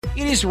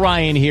It is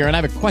Ryan here, and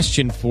I have a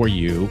question for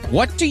you.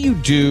 What do you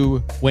do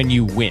when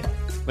you win?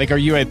 Like, are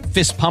you a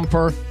fist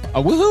pumper,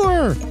 a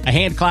woohooer, a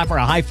hand clapper,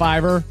 a high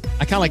fiver?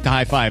 I kind of like the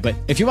high five, but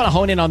if you want to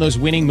hone in on those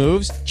winning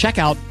moves, check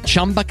out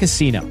Chumba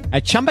Casino.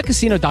 At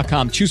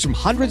ChumbaCasino.com, choose from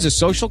hundreds of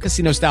social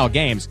casino-style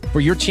games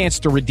for your chance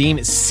to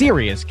redeem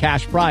serious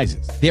cash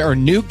prizes. There are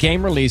new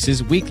game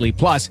releases weekly,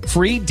 plus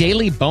free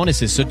daily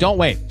bonuses. So don't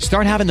wait.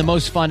 Start having the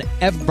most fun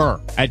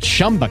ever at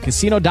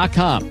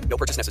ChumbaCasino.com. No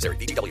purchase necessary.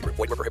 VGW. Void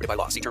where prohibited by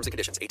law. See terms and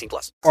conditions.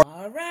 18+.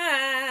 All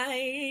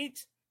right.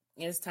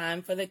 It's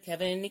time for the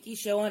Kevin and Nikee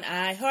Show on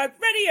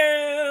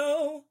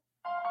iHeartRadio.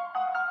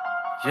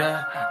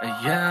 Yeah,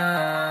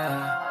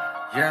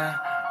 yeah, yeah,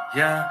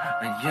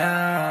 yeah,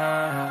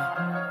 yeah,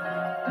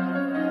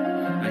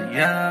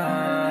 yeah.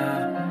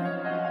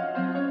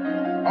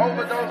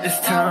 Overdose. It's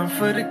time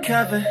for the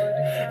Kevin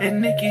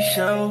and Nikee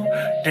Show.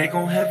 They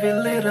gon' have it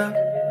lit up.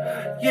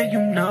 Yeah,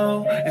 you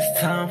know, it's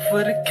time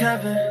for the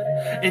Kevin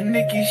and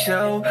Nikee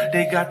Show.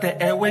 They got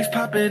the airways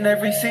popping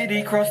every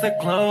city across the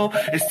globe.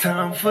 It's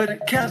time for the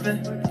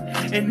Kevin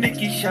and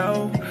Nikee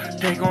Show.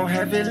 They gon'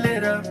 have it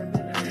lit up.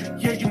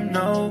 Yeah, you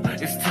know,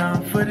 it's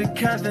time for the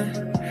Kevin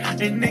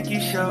and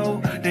Nikee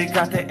Show. They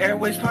got the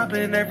airways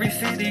popping every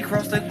city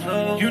across the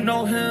globe. You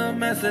know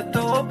him as a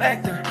dope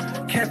actor,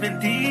 Kevin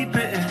D.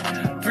 Bitten.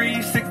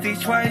 360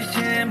 twice,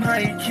 Jim, how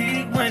he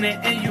keep winning.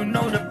 And you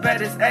know the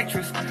baddest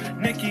actress,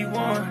 Nikki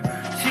Warren.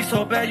 She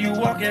so bad you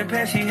walking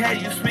past, she had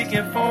you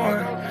speaking for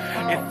her.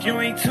 If you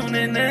ain't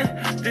tuning in,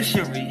 this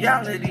your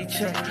reality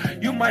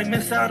check. You might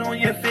miss out on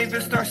your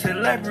favorite star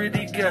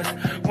celebrity guest.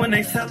 When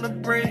they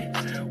celebrate,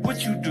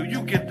 what you do,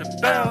 you get the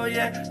bell,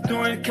 yeah.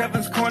 During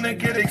Kevin's corner,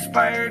 get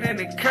expired and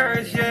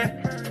encouraged, yeah.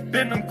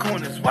 Bend them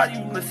corners while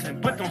you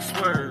listen, but don't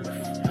swerve.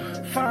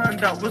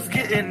 Find out what's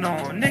getting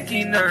on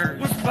Nikki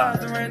nerves. What's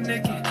bothering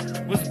Nikki?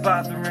 What's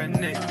bothering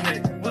Nick?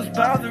 What's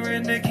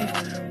bothering Nikki?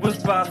 What's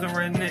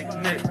bothering Nick?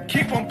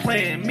 Keep on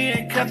playing. Me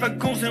and Kevin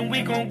goes and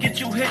we gon' get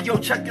you hit. Yo,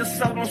 check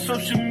us out on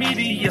social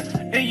media.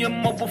 In your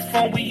mobile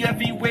phone, we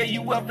everywhere.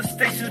 You other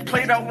stations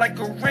played out like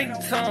a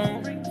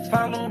ringtone.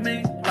 Follow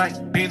me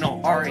like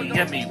Bino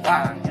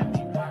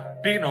R-E-M-E-Y.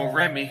 Bino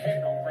Remy.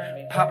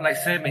 Pop like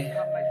Simi.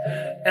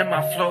 And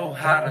my flow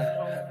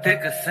hotter,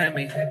 thicker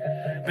semi.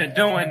 Been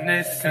doing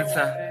this since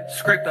I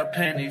scraped up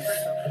pennies.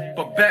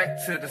 But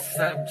back to the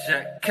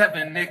subject,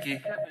 Kevin,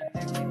 Nikee.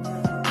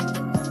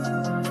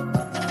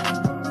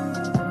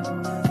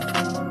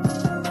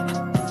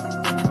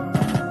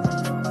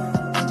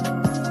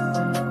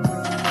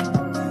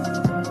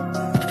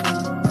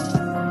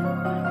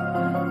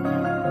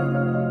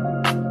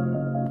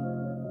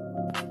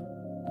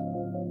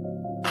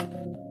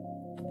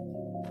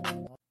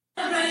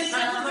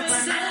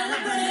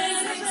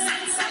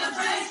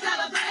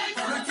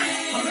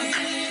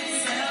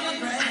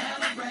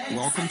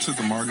 Welcome to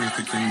the Martin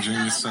Luther King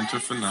Jr. Center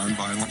for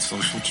Nonviolent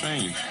Social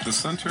Change. The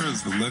center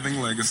is the living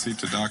legacy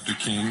to Dr.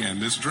 King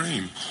and his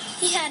dream.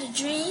 He had a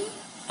dream?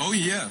 Oh,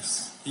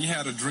 yes. He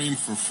had a dream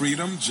for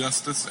freedom,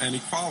 justice, and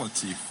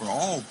equality for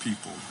all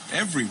people,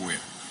 everywhere.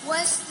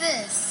 What's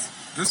this?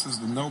 This is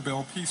the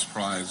Nobel Peace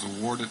Prize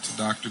awarded to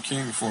Dr.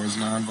 King for his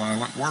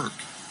nonviolent work.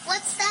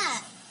 What's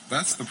that?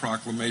 That's the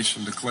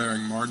proclamation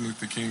declaring Martin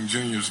Luther King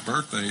Jr.'s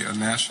birthday a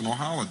national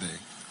holiday,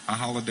 a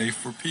holiday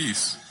for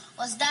peace.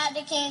 Was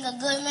Dr. King a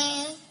good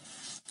man?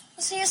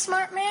 Was he a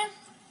smart man?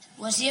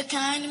 Was he a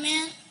kind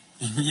man?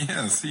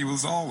 Yes, he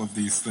was all of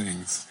these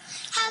things.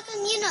 How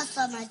come you know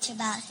so much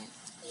about him?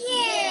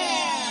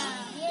 Yeah.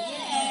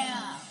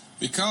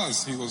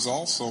 Because he was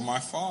also my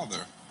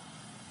father.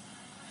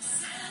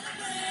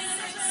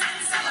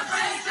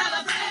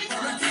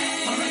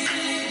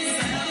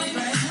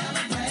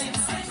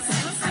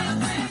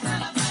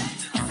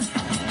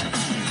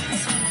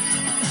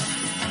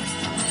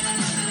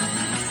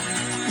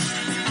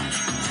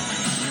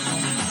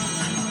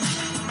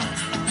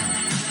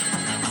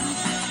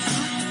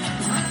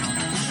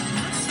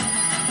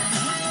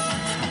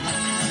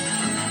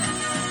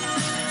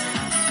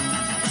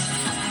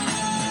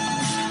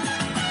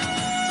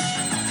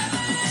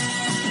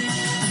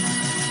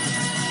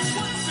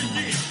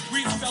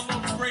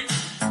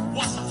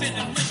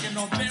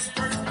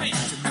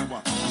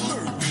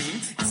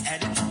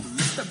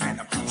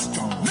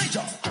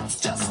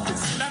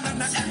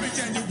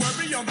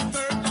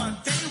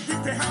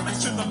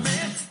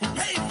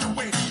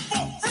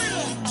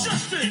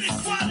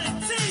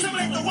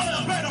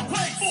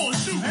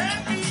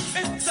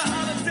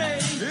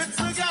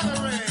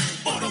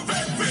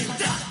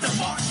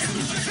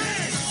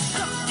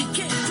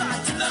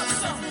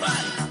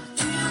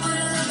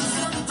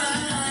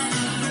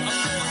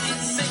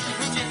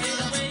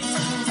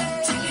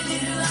 Take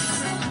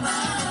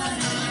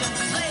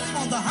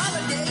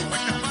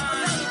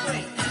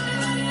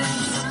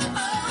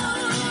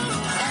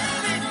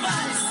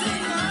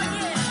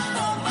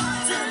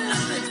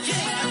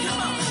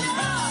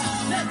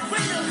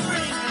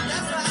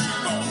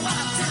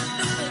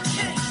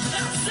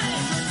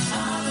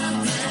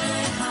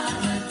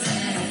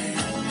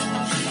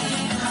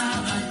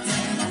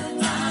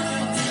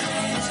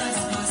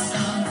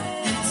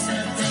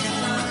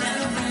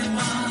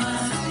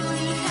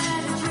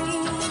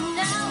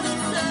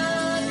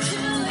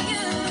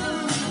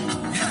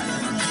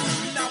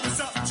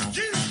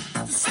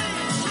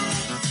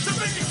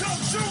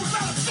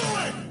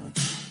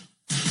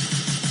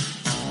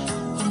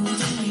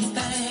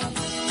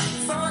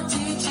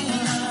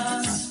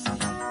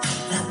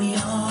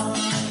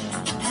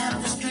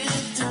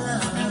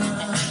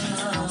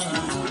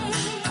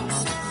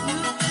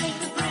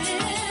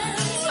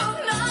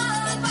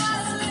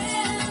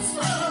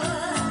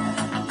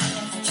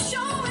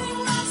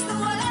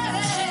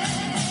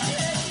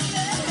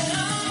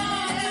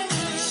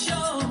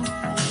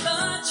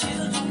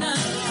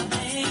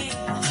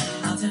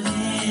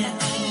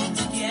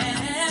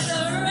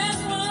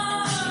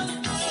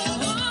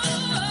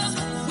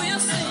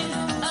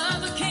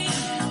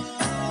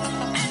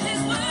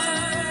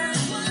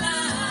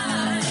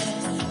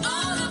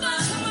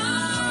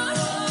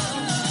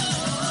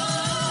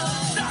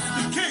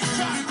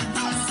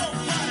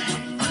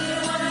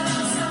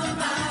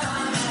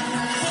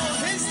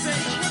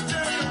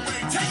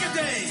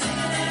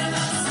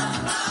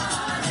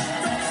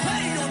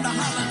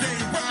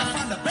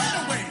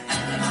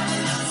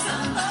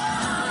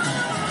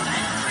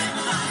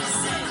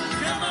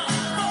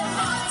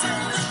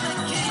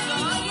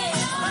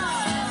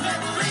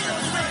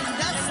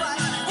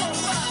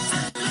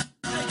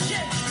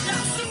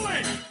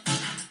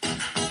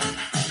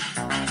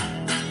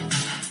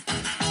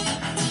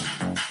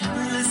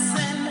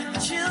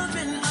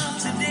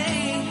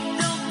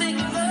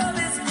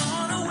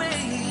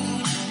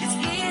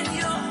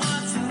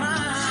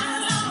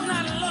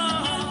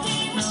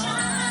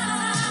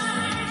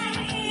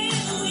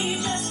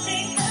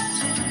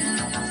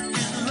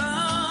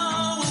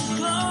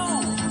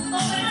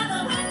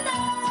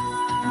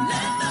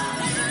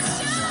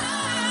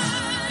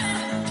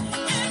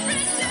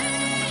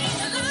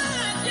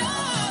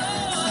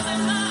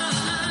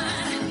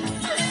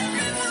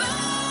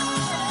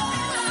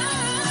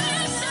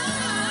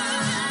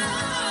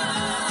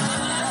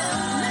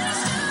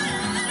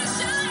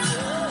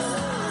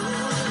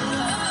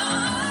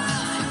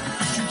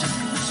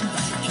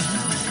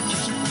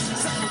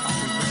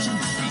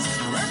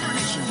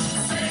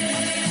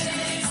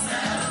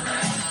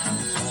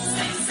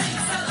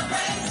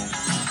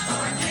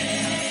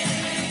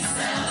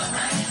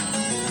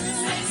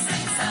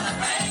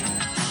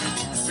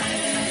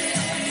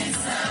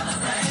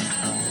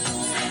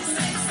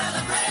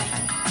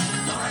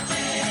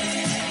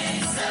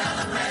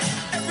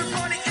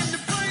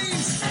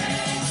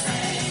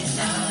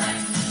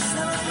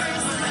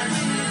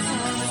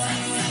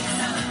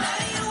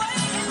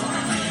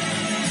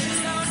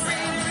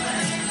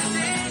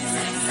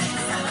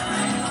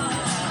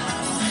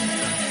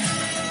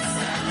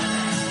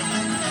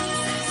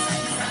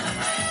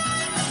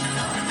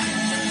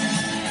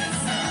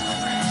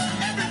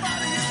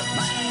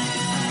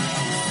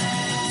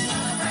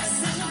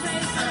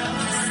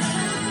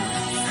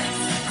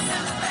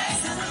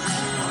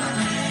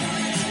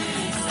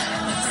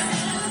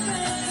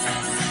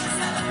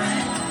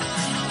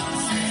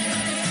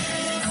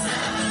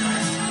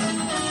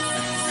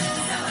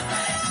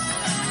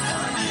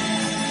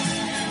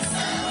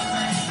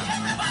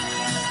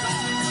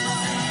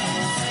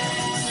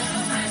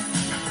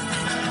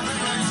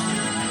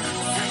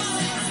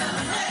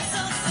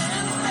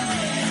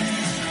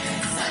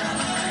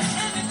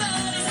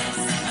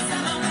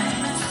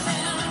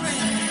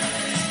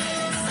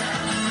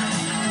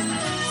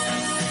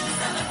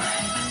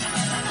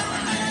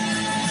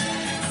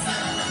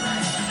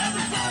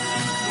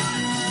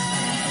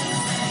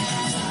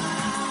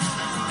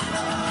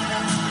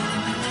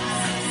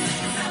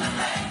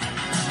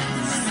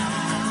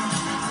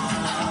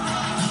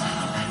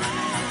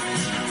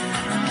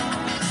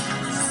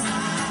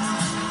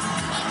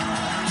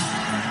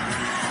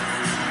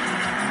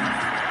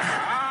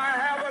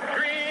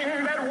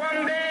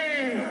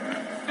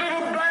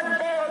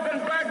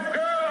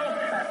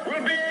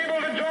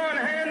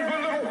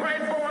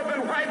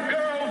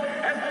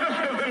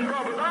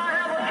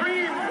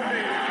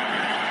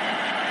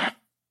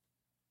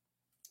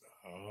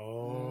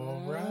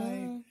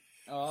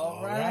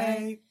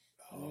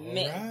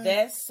Man,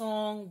 that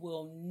song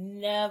will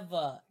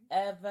never,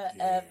 ever,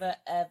 ever,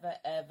 ever,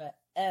 ever,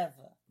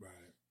 ever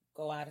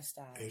go out of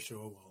style. It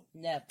sure won't.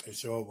 Never. It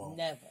sure won't.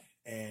 Never.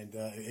 And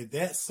if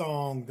that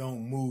song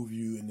don't move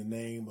you in the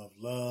name of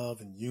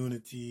love and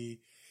unity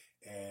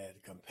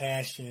and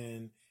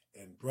compassion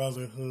and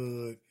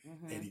brotherhood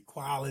and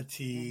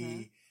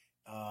equality,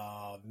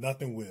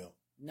 nothing will.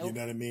 Nope. You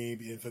know what I mean?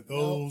 And for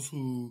those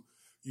who,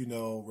 you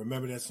know,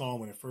 remember that song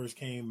when it first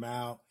came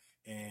out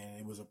and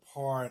it was a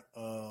part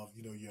of,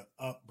 you know, your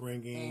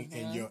upbringing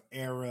and your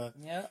era,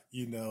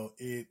 you know,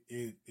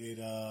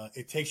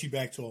 it takes you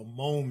back to a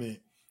moment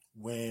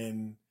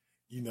when,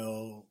 you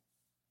know,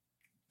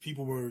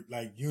 people were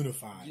like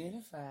unified.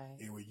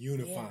 They were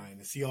unifying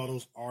to see all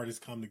those artists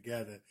come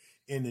together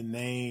in the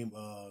name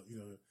of,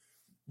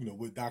 you know,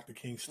 what Dr.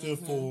 King stood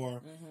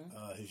for,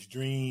 his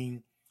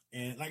dream.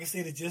 And like I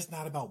said, it's just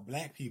not about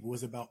black people.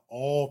 It's about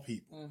all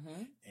people.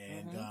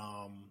 And,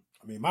 I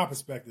mean, my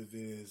perspective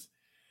is,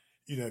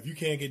 you know, if you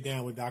can't get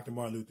down with Dr.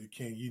 Martin Luther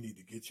King, you need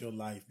to get your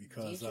life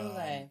because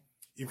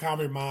it kind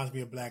of reminds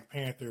me of Black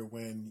Panther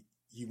when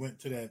he went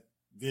to that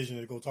vision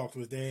to go talk to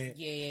his dad. And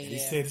he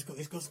said,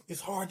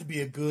 it's hard to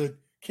be a good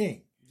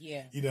king.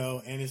 You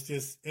know, and it's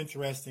just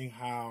interesting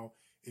how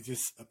it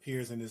just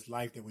appears in this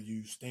life that when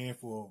you stand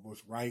for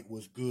what's right,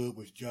 what's good,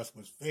 what's just,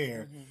 what's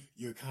fair,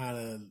 you're kind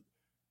of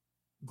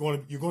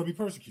going to be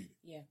persecuted.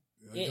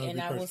 And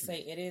I will say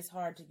it is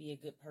hard to be a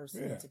good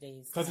person in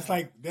today's because it's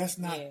like that's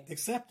not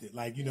accepted.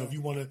 Like, you know, if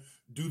you want to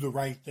do the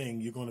right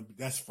thing,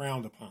 that's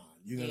frowned upon.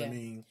 You know what I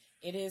mean?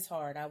 It is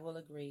hard. I will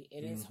agree.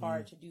 It is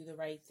hard to do the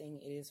right thing.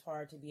 It is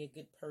hard to be a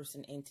good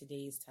person in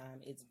today's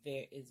time. It's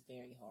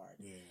very hard.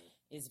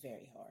 It's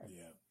very hard.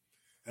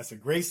 That's a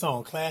great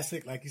song,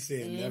 classic. Like you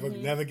said,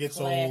 never gets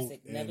old.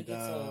 Never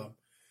gets old.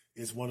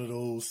 It's one of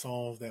those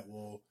songs that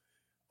will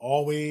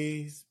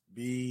always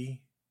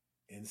be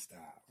in style.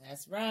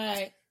 That's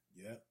right.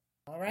 Yep.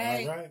 All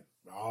right.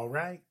 All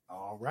right.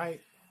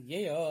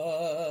 Yeah.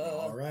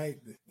 All right.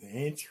 The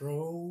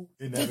intro,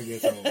 it never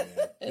gets old, man.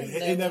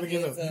 It never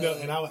gets old. You know,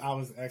 and I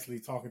was actually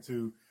talking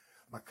to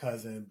my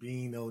cousin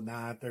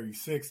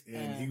Beano936,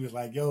 and he was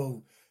like,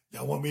 "Yo,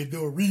 y'all want me to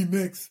do a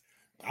remix?"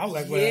 I was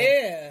like,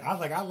 "Well,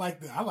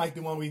 I like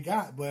the one we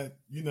got, but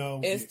you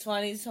know, it's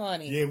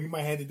 2020. Yeah, we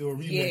might have to do a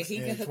remix. Yeah, he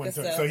can hook us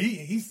up. So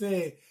he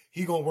said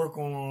he gonna work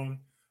on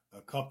a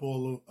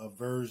couple of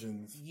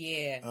versions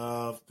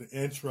of the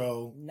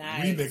intro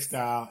remix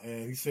style.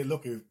 And he said,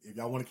 look, if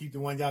y'all want to keep the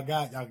one y'all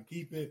got, y'all can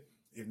keep it.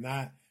 If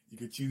not, you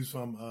could choose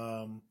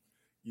from,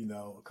 you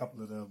know, a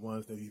couple of the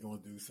ones that he's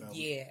going to do. So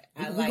we're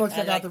going to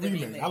check out the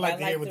remix. I like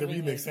to hear what the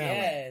remix sounds like.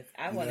 Yes,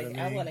 I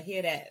want to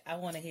hear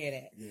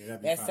that. Yeah,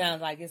 that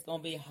sounds like it's going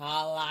to be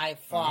high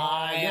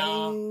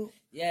fire.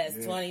 Yes,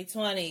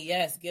 2020.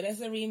 Yes, get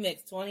us a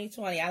remix.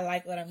 2020. I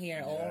like what I'm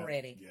hearing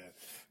already. Yeah.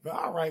 But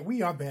all right,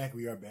 we are back.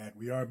 Yeah.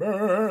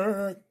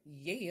 It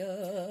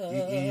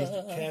is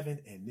the Kevin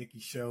and Nikee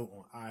show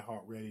on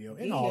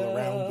iHeartRadio and all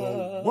around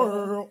the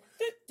world.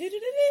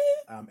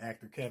 I'm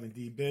actor Kevin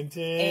D.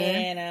 Benton.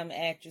 And I'm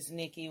actress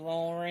Nikee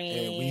Warren.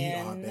 And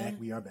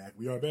we are back.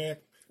 We're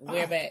back.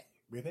 We're back.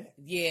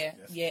 Yeah.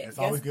 It's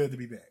always good to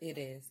be back. It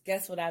is.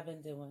 Guess what I've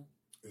been doing?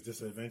 Is this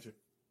an adventure?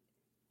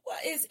 Well,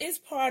 it's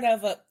part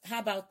of a, how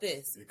about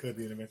this? It could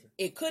be an adventure.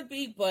 It could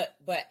be, but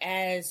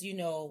as you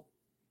know,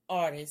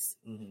 artists,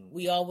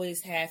 we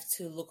always have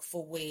to look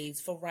for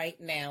ways for right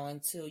now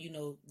until, you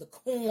know, the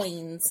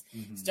coins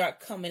start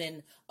coming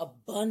in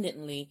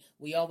abundantly.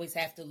 We always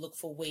have to look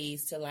for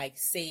ways to like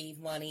save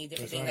money,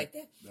 different things like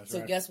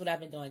that. Guess what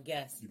I've been doing?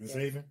 You've been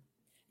saving?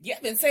 Yeah,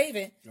 I've been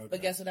saving. Okay.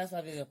 But guess what else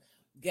I've been doing?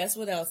 Guess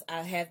what else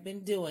I have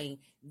been doing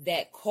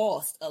that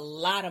cost a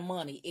lot of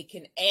money? It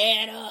can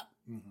add up.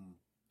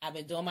 I've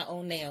been doing my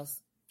own nails.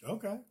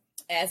 Okay.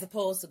 As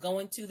opposed to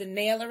going to the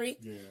nailery,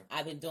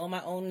 I've been doing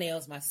my own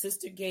nails. My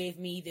sister gave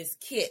me this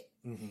kit.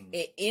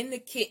 In the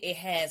kit, it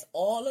has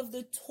all of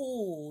the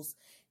tools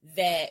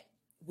that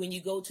when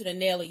you go to the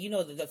nailer, you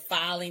know, the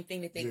filing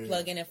thing that they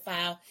plug in and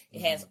file.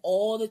 It has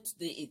all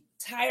the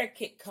entire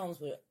kit comes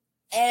with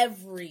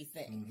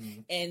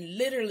everything. And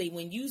literally,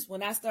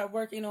 when I start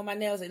working on my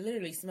nails, it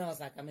literally smells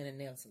like I'm in a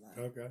nail salon.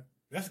 Okay.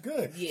 That's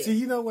good. Yeah. See,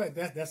 you know what?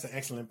 That's an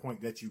excellent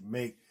point that you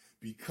make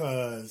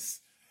because,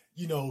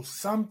 you know,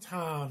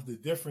 sometimes the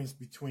difference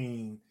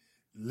between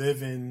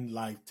living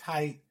life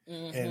tight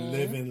and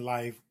living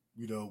life,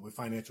 you know, with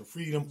financial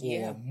freedom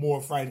or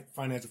more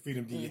financial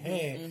freedom than you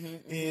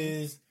had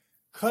is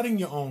cutting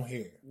your own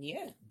hair.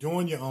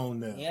 Doing your own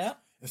nails.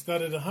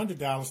 Instead of the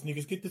 $100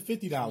 sneakers, get the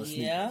 $50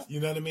 sneakers. You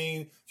know what I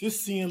mean?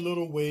 Just seeing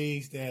little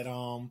ways that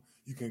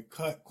you can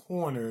cut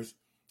corners.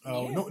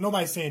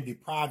 Nobody's saying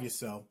deprive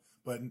yourself,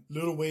 but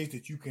little ways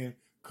that you can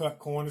cut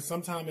corners.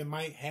 Sometimes it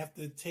might have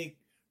to take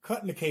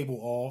cutting the cable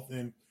off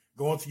and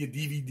going to your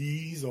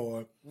DVDs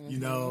or, you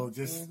know,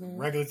 just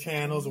regular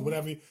channels or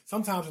whatever.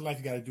 Sometimes in life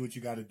you got to do what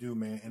you got to do,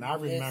 man. And I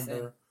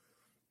remember,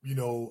 you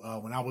know,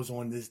 when I was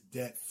on this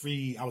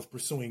debt-free, I was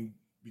pursuing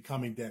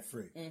becoming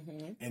debt-free.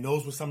 And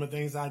those were some of the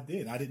things I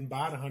did. I didn't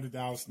buy the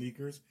 $100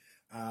 sneakers.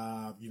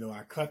 You know,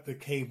 I cut the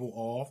cable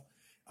off.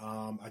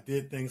 I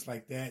did things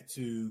like that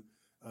to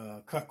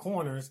cut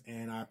corners,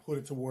 and I put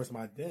it towards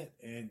my debt,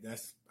 and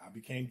I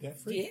became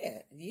debt free.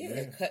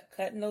 Yeah.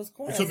 Cutting those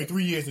corners. It took me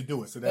 3 years to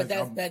do it, so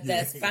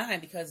that's fine,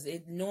 because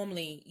it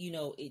normally,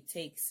 it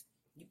takes,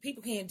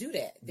 people can't do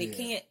that. They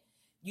can't,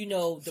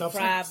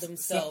 deprive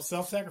themselves.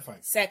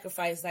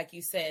 Sacrifice, like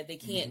you said. They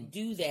can't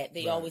do that.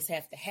 They always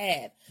have to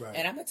have. Right.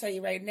 And I'm going to tell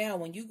you right now,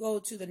 when you go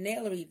to the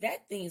nailery,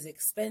 that thing's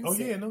expensive. Oh,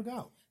 yeah, no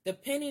doubt.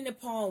 Depending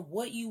upon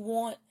what you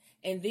want,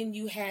 and then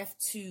you have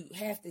to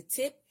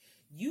tip,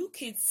 you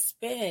could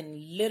spend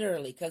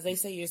literally, because they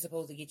say you're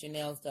supposed to get your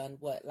nails done,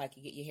 like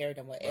you get your hair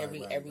done,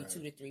 every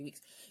 2 to 3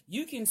 weeks.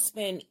 You can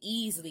spend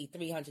easily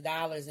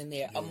 $300 in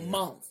there a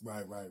month.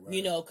 Right.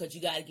 Because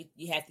you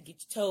have to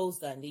get your toes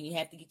done, then you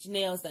have to get your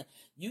nails done.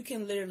 You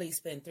can literally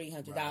spend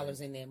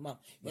 $300 in there a month,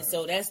 and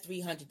so that's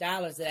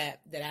 $300 that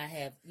I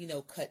have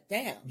cut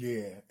down.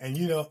 Yeah, and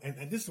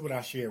and this is what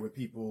I share with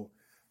people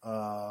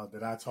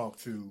that I talk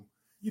to,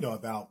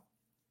 about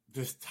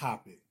this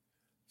topic.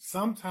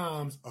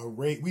 Sometimes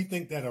we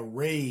think that a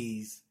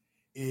raise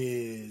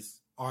is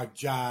our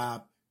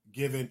job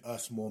giving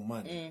us more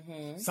money.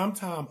 Mm-hmm.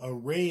 Sometimes a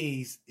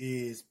raise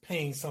is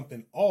paying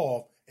something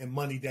off and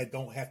money that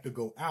don't have to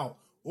go out,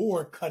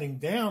 or cutting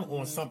down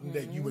on something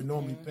that you would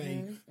normally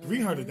pay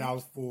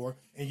 $300 for,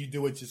 and you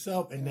do it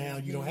yourself, and now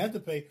you don't have to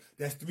pay.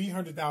 That's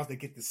 $300 that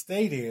get to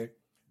stay there.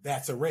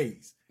 That's a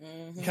raise.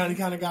 Mm-hmm. You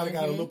kind of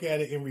gotta look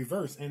at it in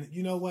reverse. And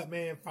you know what,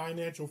 man?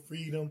 Financial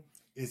freedom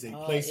is a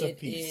place of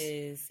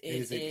peace. It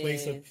is a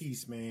place of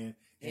peace, man.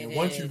 And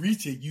once you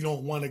reach it, you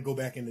don't want to go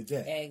back into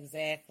debt.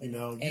 Exactly. You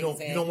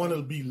don't want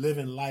to be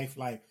living life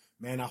like,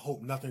 man, I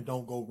hope nothing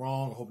don't go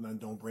wrong. I hope nothing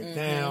don't break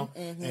down.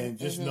 And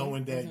just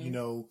knowing that,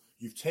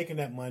 you've taken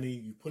that money,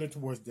 you put it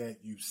towards debt,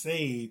 you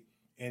saved,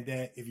 and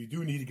that if you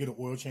do need to get an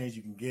oil change,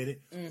 you can get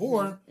it.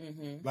 Or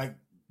like,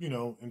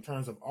 in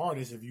terms of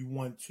artists, if you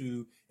want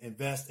to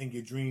invest in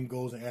your dream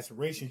goals and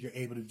aspirations, you're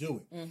able to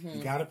do it.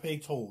 You got to pay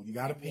toll. You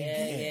got to pay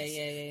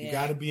gas. You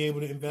got to be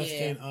able to invest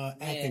in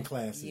acting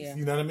classes.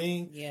 You know what I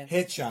mean?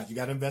 Headshots. You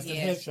got to invest in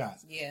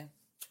headshots.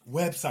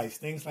 Websites,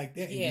 things like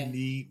that. And you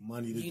need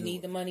money to do it. You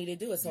need the money to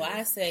do it. So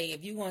I say,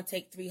 if you want to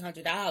take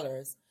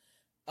 $300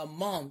 a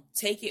month,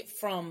 take it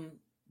from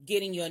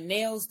getting your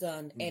nails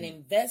done and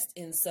invest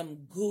in some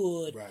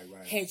good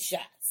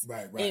headshots.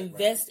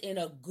 Invest in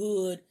a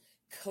good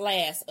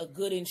class, a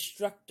good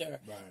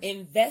instructor.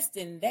 Invest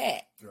in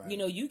that.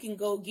 You can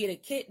go get a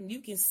kit, and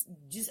you can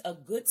just a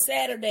good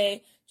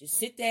Saturday, just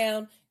sit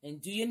down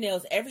and do your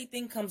nails.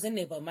 Everything comes in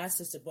there. But my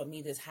sister bought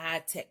me this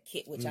high-tech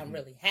kit, which I'm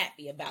really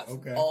happy about.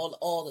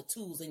 All the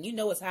tools, and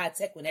it's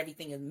high-tech when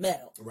everything is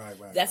metal.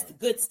 That's the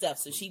good stuff.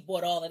 So she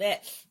bought all of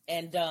that,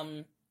 and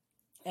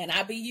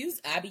I be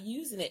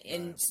using it.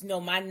 And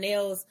my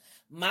nails,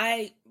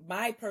 my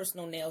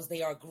personal nails,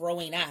 they are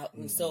growing out,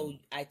 and so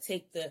I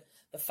take the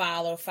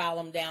file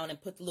them down and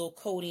put the little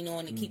coating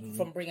on and keep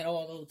from bringing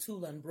all the little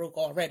tooling broke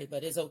already,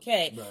 but it's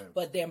okay.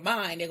 But they're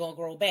mine, they're going to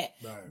grow back.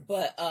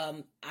 But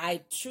I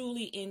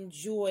truly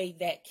enjoy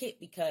that kit,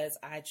 because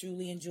I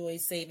truly enjoy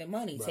saving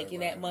money.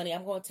 Taking that money,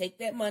 I'm going to take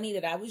that money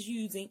that I was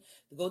using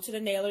to go to the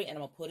nailery, and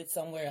I'm going to put it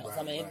somewhere else.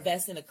 I'm going to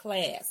invest in a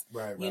class.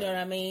 You know what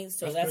I mean?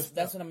 So that's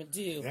what I'm going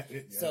to do.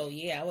 So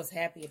I was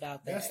happy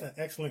about that.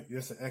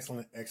 That's an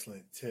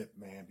excellent tip,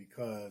 man,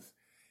 because,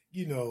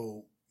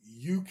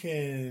 you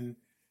can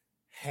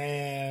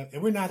have,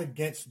 and we're not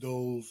against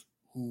those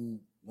who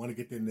want to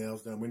get their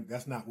nails done.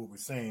 That's not what we're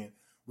saying.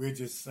 We're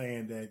just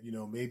saying that,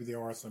 maybe there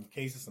are some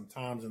cases, some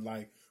times in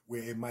life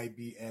where it might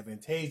be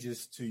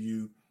advantageous to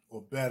you,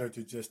 or better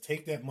to just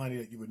take that money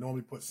that you would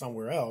normally put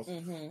somewhere else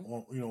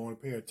on a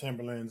pair of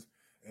Timberlands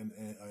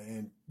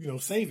and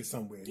save it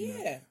somewhere.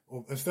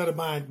 Or instead of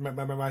buying,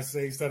 remember I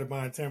say, instead of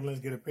buying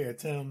Timberlands, get a pair of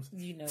Tims.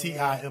 TIM'.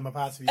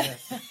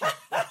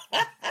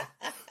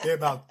 They're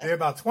about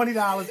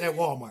 $20 at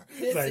Walmart.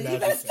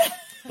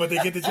 But they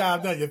get the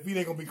job done. Your feet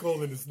ain't gonna be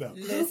cold in the snow.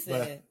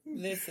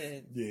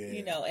 Listen.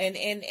 Yeah.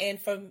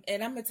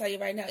 And I'm gonna tell you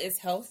right now, it's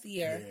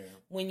healthier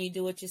when you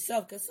do it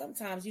yourself. Because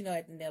sometimes,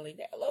 at the nail,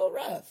 they're a little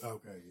rough.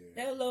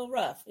 They're a little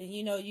rough, and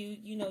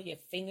your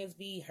fingers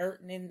be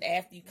hurting, and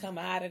after you come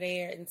out of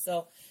there, and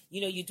so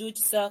you do it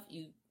yourself.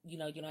 You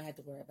don't have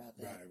to worry about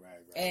that.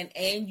 Right.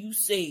 And you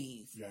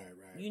save.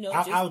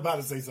 I was about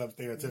to say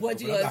something stereotypical. What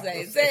you gonna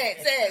say? Say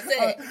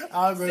it.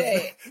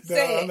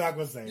 I'm not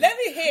gonna say it. Let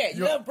me hear it.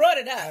 You done brought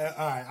it up.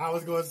 All right. I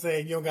was gonna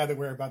say, you don't got to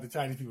worry about the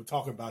Chinese people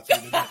talking about you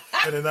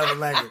in another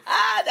language.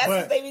 That's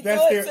what they be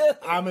doing too.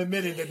 I'm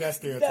admitting that's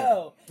stereotypical.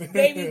 No,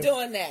 they be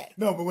doing that.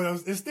 No, but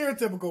it's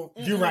stereotypical.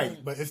 You're right,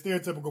 but it's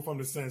stereotypical from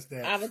the sense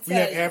that we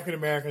have African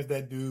Americans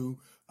that do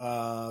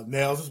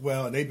nails as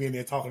well, and they be in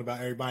there talking about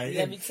everybody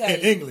in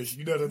English.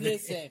 You know what I mean?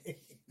 Listen,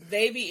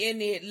 they be in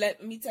there.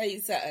 Let me tell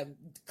you something.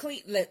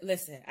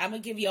 Listen, I'm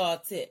gonna give y'all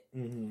a tip.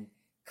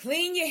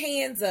 Clean your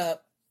hands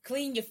up,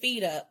 clean your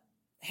feet up,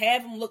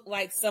 have them look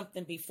like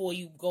something before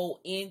you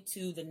go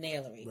into the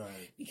nailery.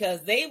 Right.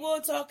 Because they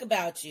will talk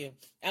about you.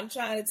 I'm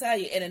trying to tell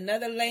you in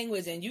another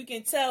language, and you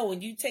can tell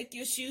when you take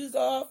your shoes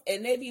off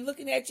and they be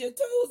looking at your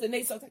toes and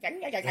they so they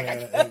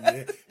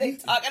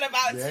talking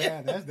about you.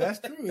 Yeah, that's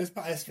true.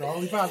 It's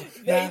strongly possible.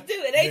 They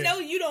do. And they know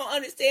you don't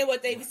understand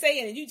what they be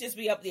saying, and you just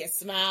be up there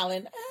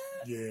smiling.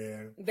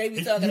 Yeah. They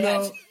be talking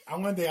about you.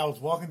 One day I was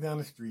walking down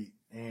the street,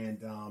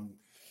 and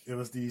it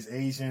was these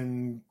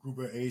group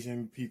of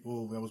Asian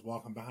people that was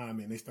walking behind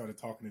me, and they started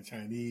talking in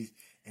Chinese,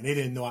 and they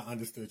didn't know I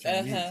understood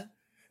Chinese. And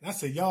I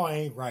said, y'all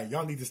ain't right.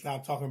 Y'all need to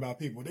stop talking about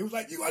people. They was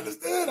like, you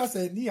understood? I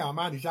said, They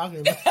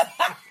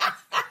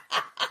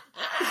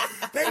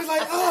was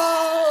like,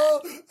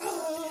 oh.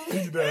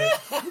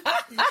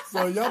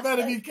 So y'all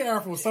better be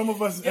careful. Some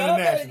of us is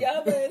international.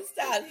 Y'all better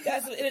stop. You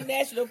got some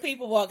international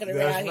people walking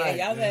around here.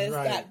 Y'all better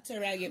stop.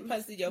 Turn around and get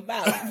punched in your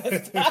mouth.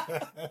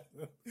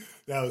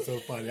 That was so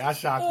funny. I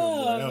shocked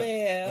them.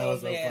 That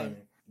was so funny.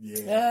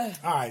 Yeah.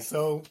 All right.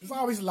 So there's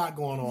always a lot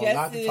going on. Yes, a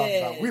lot to talk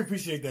about. We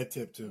appreciate that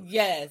tip too.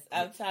 Yes.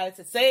 I'm trying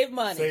to save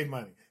money. Save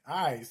money.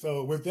 All right.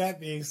 So with that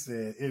being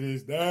said, it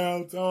is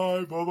now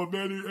time for the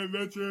many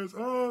adventures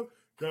of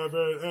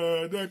Kevin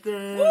and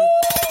Nikee. Woo!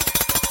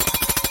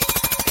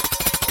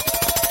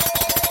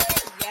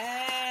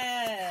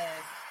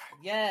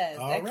 Yes,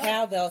 that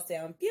cowbell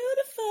sound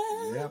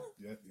beautiful. Yep.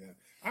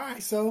 All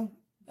right, so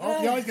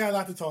you always got a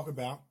lot to talk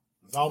about.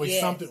 There's always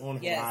something on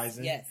the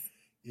horizon. Yes.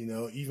 You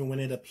know, even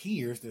when it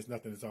appears, there's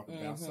nothing to talk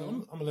about. So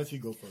I'm going to let you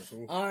go first.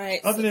 So, all right.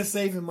 Other than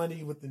saving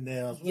money with the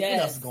nails, what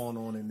else is going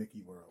on in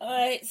Nikee world? All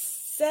right,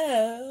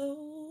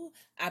 so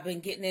I've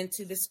been getting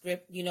into the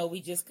script. You know, we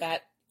just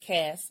got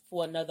cast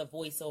for another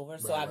voiceover,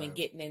 so I've been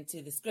getting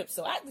into the script.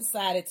 So I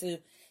decided to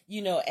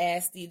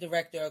ask the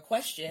director a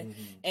question,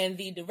 and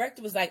the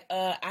director was like,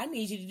 I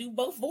need you to do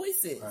both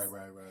voices.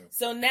 Right.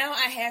 So now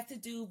I have to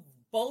do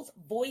both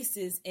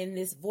voices in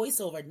this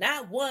voiceover.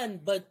 Not one,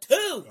 but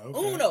two.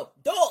 Okay. Uno,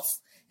 dos.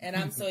 And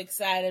I'm so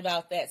excited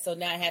about that. So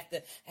now I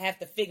have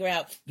to figure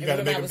out. You got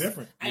to make them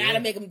different. I got to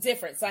make them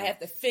different. So I have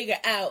to figure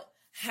out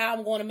how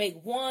I'm going to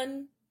make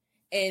one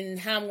and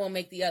how I'm going to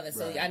make the other.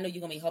 So I know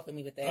you're going to be helping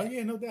me with that. Oh,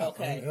 yeah, no doubt.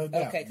 Okay. No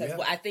doubt. Okay, because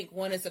I think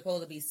one is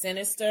supposed to be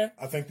sinister.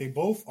 I think they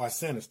both are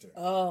sinister.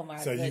 Oh, my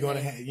goodness. So you're going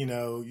to have,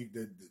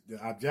 the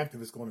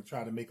objective is going to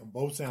try to make them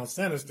both sound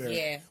sinister.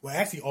 Yeah. Well,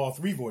 actually, all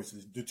three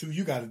voices. The two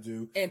you got to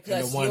do. And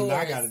plus the one yours.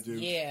 I got to do.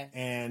 Yeah.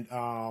 And,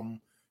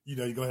 you're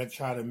going to have to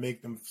try to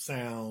make them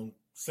sound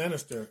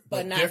sinister,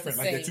 but not different,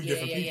 the like they're same. two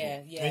different people.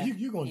 Yeah. And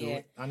you're going to do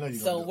it. I know you're going to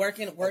do it. So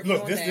working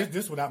Look, on that.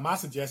 This without my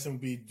suggestion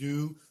would be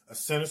do a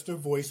sinister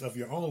voice of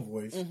your own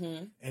voice,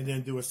 and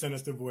then do a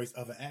sinister voice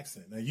of an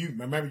accent. Now, you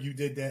remember you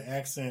did that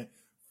accent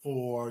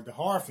for the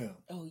horror film.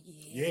 Oh,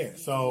 yeah. Yeah.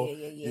 So,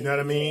 you know what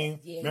I mean?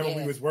 Remember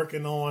we was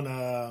working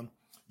on,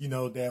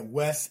 that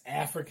West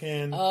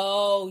African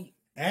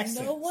accent.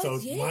 You know what? So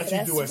why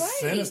don't you do a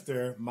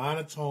sinister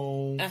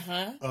monotone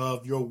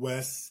of your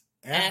West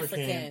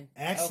African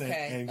accent,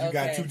 and you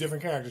got two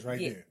different characters right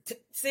there.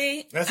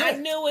 See, I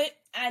knew it.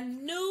 I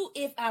knew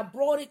if I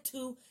brought it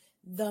to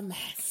the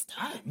master.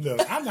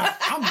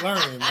 I'm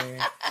learning,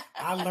 man.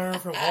 I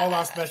learned from all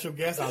our special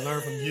guests. I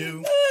learned from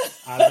you.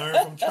 I learned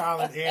from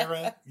trial and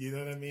error. You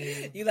know what I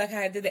mean? You like how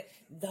I did that?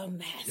 The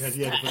master.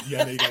 You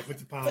got to put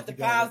your palms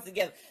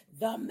together.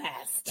 The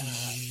master.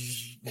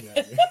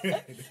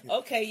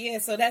 Okay, yeah.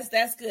 So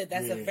that's good.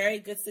 That's a very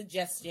good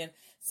suggestion.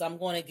 So I'm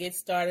going to get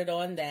started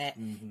on that.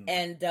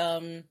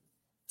 And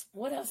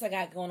what else I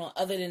got going on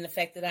other than the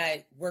fact that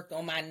I worked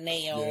on my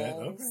nails?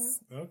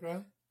 Yeah, okay.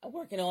 I'm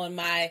working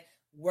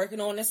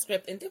on the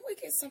script. And did we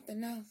get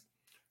something else?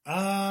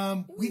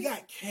 We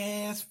got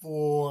cast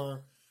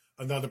for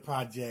another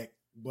project,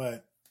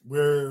 but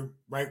we're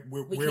where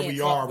we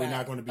are. We're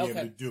not going to be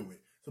able to do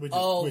it. So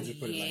we'll just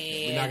put it like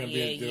that. We're not going to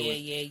be able to do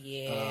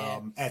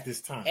it. At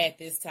this time. At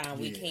this time,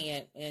 we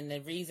can't. And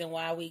the reason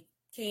why we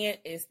can't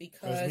is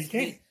because we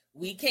can't.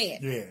 We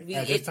can't.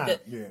 Yeah, at this time.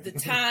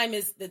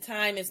 The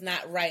time is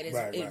not right.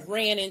 It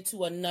ran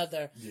into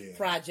another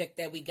project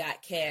that we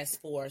got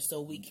cast for, so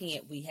we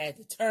can't. We had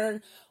to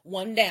turn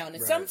one down,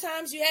 and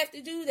sometimes you have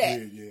to do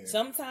that. Yeah.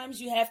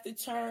 Sometimes you have to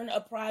turn a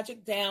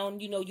project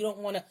down. You don't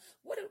want to.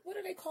 What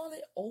do they call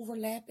it?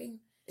 Overlapping.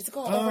 Is it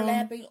called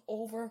overlapping?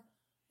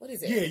 What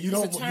is it? Yeah, you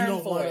don't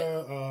want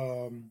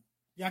to.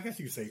 Yeah, I guess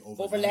you could say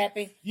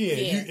overlapping. Yeah.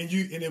 And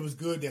it was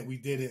good that we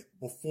did it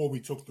before we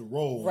took the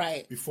role,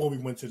 right? Before we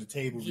went to the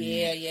table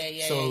read.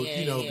 Yeah. So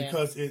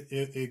because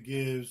it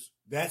gives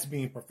that's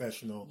being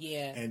professional,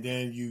 and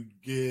then you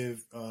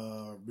give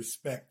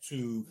respect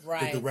to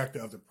the director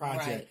of the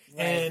project,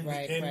 and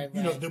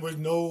there was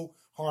no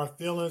hard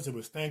feelings. It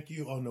was thank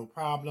you, no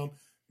problem.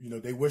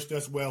 They wished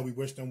us well. We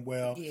wished them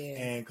well. Yeah.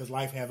 And because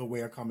life have a way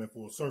of coming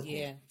full circle.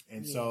 Yeah.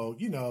 And so,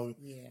 you don't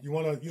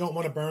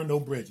want to burn no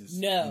bridges.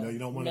 No. You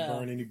don't want to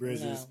burn any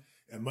bridges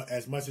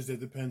as much as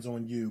it depends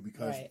on you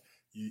because,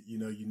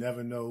 you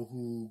never know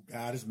who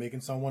God is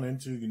making someone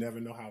into. You never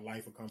know how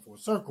life will come full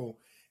circle.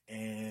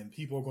 and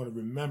people are going to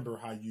remember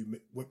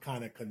what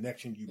kind of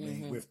connection you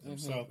made with them.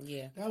 So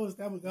that was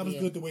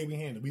good the way we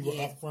handled. We were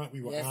upfront,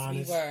 we were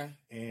honest,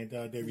 and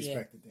they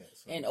respected that.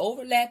 So. And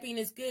overlapping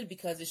is good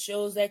because it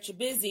shows that you're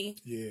busy.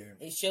 Yeah,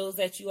 it shows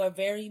that you are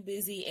very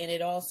busy, and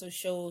it also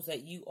shows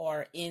that you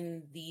are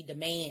in the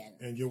demand.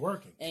 And you're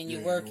working.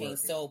 You're working.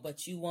 So,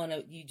 but you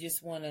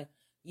just want to,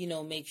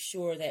 make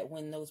sure that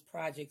when those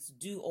projects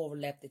do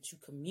overlap, that you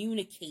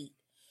communicate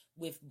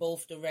with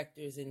both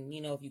directors, and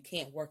if you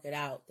can't work it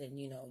out, then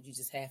you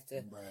just have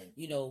to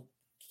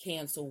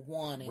cancel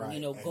one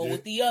and go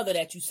with the other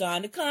that you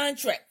signed a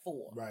contract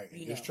for. Right.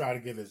 Just try to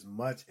give as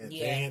much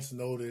advance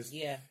notice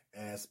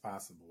as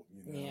possible.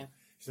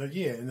 So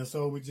and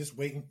so we're just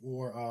waiting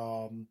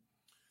for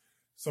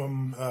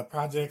some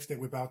projects that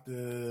we're about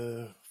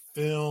to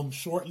film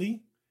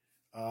shortly.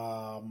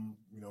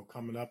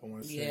 Coming up, I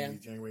want to say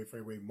January,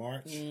 February,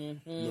 March.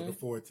 Looking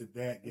forward to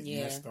that, getting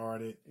that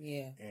started.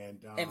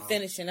 And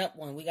finishing up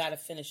one. We got to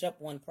finish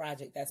up one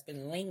project that's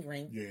been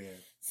lingering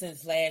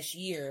since last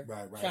year.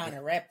 Right. Trying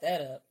to wrap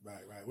that up.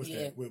 Right. What's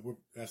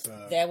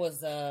that? That was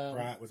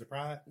Pride. Was it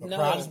Pride? No,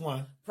 Pride is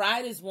one.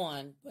 Pride is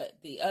one, but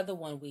the other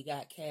one we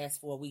got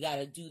cast for. We got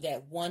to do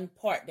that one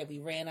part that we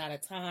ran out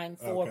of time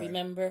for. Okay.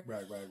 Remember?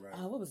 Right.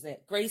 What was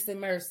that? Grace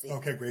and Mercy.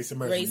 Okay, Grace and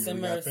Mercy. Grace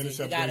and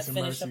Mercy. We got to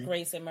finish up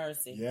Grace and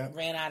Mercy. Yeah.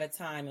 Ran out of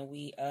time, and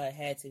we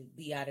had to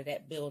be out of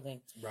that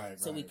building.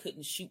 So we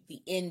couldn't shoot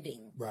the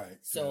ending. Right.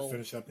 So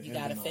finish up the you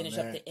got to finish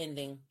up the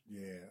ending.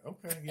 Yeah.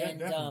 Okay. Yeah. And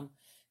definitely.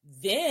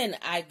 then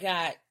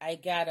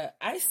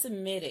I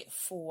submitted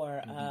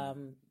for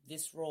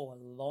this role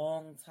a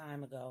long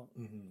time ago.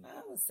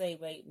 I would say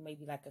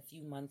maybe like a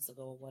few months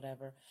ago or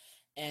whatever,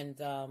 and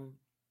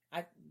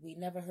we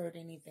never heard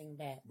anything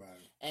back. Right.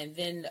 And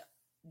then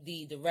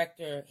the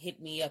director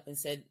hit me up and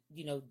said,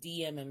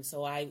 DM him.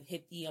 So I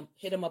hit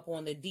him up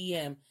on the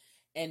DM,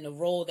 and the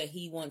role that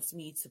he wants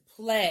me to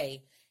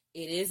play.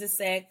 It is a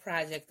SAG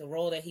project, the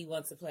role that he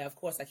wants to play. Of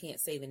course, I can't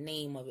say the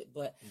name of it,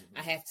 but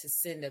I have to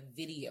send a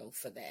video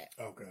for that.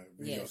 Okay,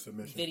 video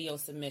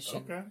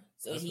submission. Okay.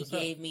 So he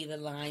gave me the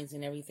lines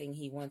and everything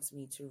he wants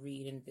me to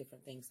read and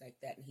different things like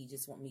that. And he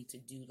just want me to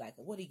do like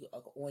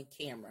on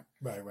camera.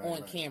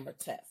 Right. Camera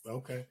test.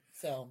 Okay.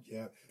 So,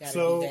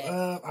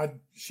 I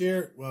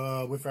shared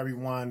with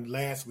everyone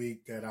last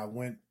week that I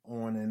went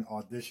on an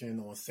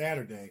audition on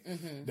Saturday.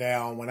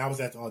 Now, when I was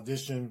at the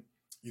audition,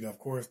 of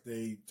course,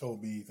 they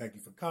told me, thank you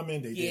for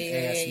coming. They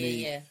did ask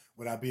me,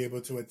 would I be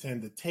able to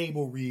attend the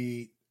table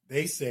read?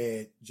 They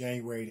said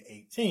January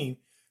the 18th.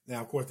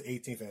 Now, of course, the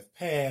 18th has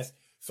passed.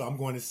 So I'm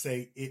going to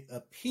say it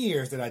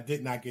appears that I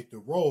did not get the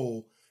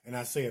role. And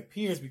I say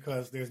appears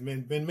because there's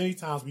been many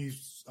times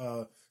we've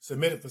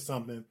submitted for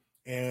something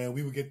and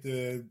we would get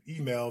the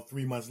email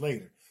 3 months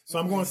later. So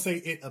I'm going to say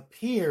it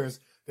appears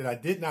that I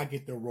did not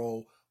get the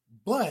role,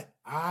 but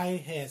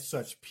I had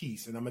such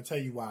peace. And I'm going to tell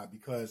you why,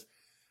 because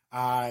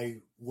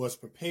I was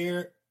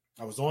prepared.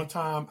 I was on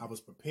time. I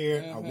was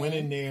prepared. I went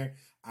in there.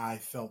 I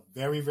felt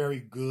very, very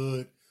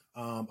good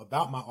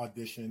about my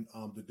audition.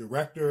 The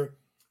director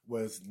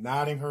was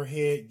nodding her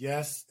head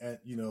yes at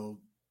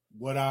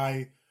what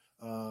I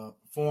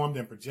performed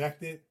and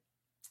projected,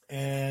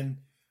 and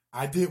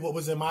I did what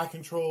was in my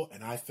control,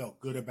 and I felt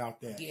good about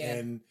that.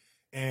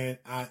 And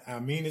I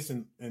mean this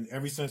in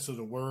every sense of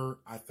the word.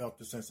 I felt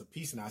the sense of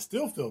peace, and I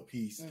still feel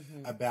peace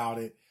about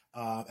it.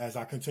 As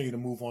I continue to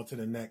move on to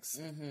the next,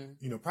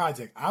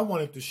 project. I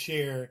wanted to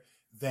share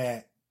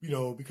that,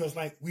 because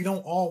we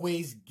don't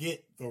always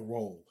get the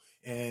role.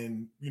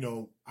 And,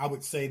 I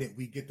would say that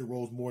we get the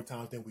roles more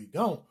times than we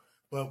don't,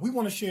 but we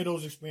want to share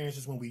those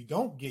experiences when we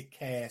don't get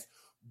cast,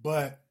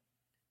 but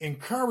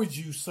encourage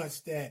you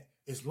such that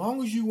as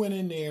long as you went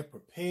in there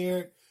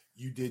prepared,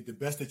 you did the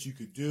best that you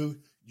could do,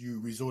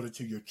 you resorted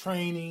to your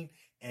training,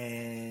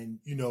 and,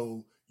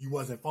 you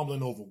wasn't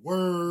fumbling over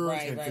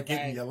words and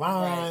forgetting your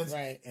lines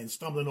and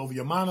stumbling over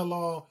your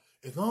monologue.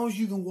 As long as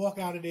you can walk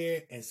out of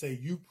there and say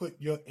you put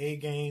your A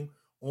game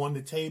on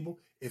the table,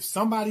 if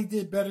somebody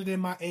did better than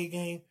my A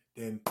game,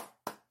 then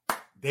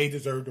they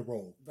deserve the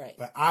role. Right.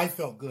 But I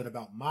felt good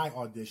about my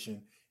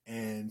audition,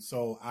 and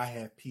so I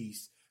have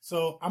peace.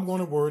 So I'm going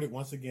to word it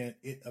once again.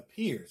 It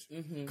appears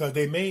because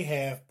they may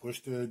have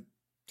pushed the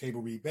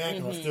table read back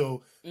and are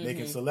still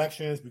making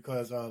selections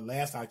because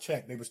last I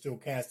checked, they were still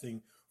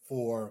casting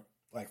for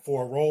like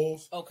 4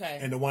 roles. Okay.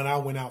 And the one I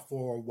went out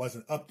for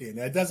wasn't up there.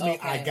 Now, it doesn't mean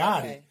I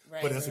got it,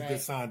 but that's a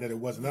good sign that it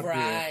wasn't up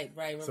there.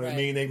 Right. So it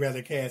means they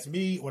rather cast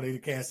me or they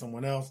cast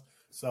someone else.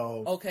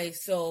 So. Okay,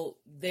 so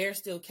they're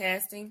still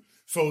casting?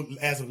 So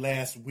as of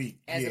last week.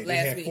 They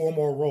had 4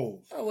 more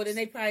roles. Oh, well, then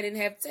they probably didn't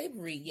have table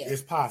read yet.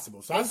 It's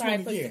possible. So I just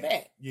probably pushed it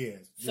back. Yeah.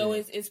 So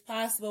it's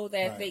possible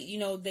that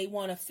they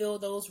want to fill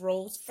those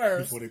roles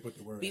first. Before they put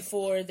the word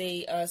out.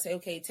 They say,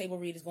 okay, table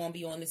read is going to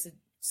be on this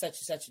such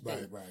and such a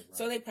day. Right.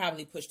 So they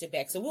probably pushed it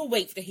back. So we'll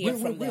wait to hear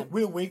from them.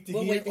 We'll wait to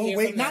hear. Or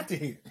wait not to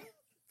hear.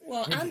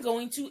 Well, I'm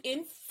going to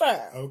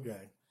infer.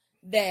 Okay.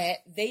 that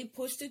they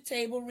pushed the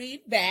table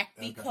read back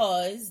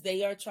because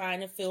they are trying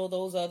to fill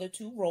those other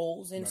 2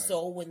 roles. And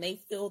so when they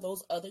fill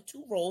those other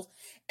 2 roles,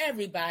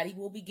 everybody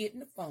will be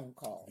getting a phone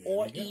call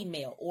or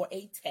email or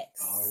a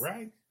text. All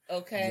right.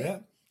 Okay.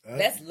 Yep.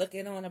 That's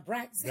looking on a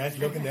bright side. That's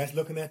looking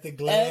at the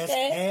glass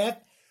half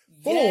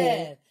full.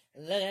 Yeah.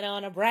 Looking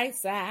on the bright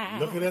side.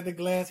 Looking at the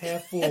glass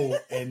half full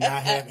and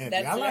not half empty.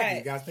 That's I like right. it.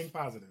 You guys think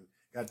positive.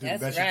 Got to do That's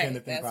the best you right. can to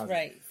think positive. That's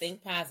right.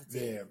 Think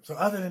positive. Yeah. So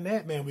other than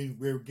that, man,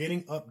 we're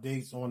getting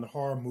updates on the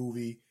horror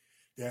movie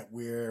that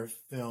we're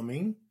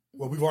filming.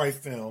 Well, we've already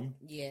filmed.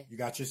 Yeah. You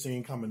got your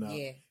scene coming up.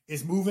 Yeah.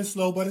 It's moving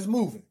slow, but it's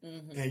moving.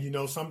 Mm-hmm. And, you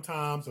know,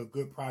 sometimes a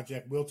good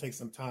project will take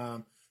some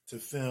time to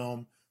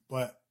film.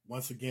 But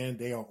once again,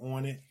 they are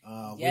on it.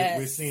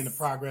 We're seeing the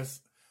progress.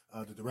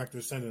 The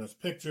director's sending us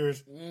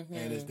pictures,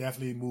 and it's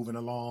definitely moving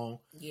along.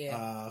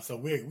 Yeah. So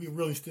we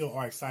really still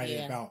are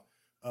excited about,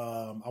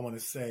 I want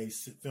to say,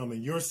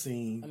 filming your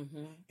scene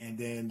and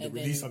then the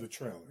release of the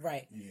trailer.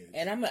 Right. Yes.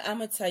 And I'm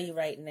going to tell you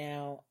right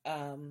now,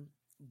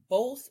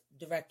 both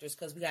directors,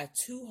 because we got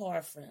 2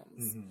 horror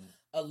films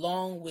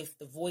along with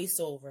the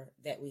voiceover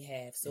that we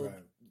have. So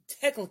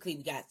technically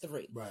we got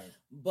 3. Right.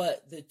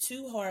 But the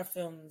 2 horror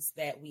films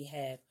that we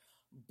have,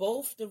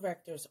 both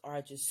directors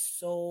are just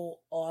so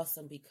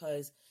awesome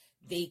because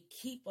they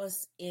keep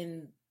us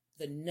in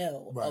the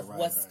know of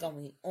what's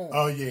going on.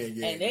 Oh,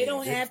 yeah. And they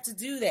don't have to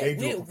do that. They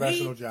do a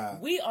professional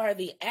job. We are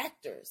the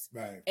actors.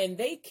 Right. And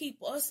they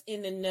keep us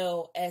in the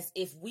know as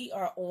if we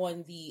are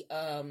on the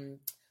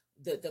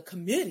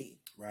committee.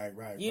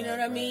 Right. You know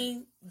what I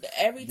mean?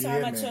 Every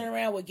time I turn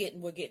around, we're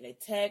getting a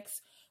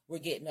text, we're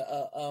getting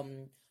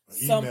an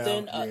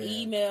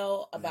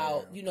email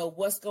about, you know,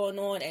 what's going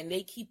on, and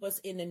they keep us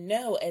in the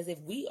know as if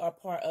we are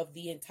part of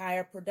the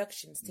entire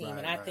productions team.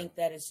 And I think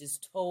that is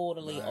just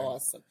totally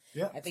awesome.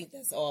 Yeah. I think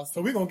that's awesome.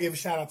 So we're going to give a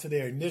shout out to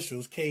their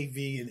initials,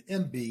 KV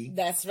and MB.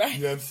 That's right.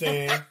 You know what I'm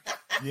saying?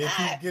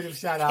 Keep giving a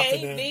shout out to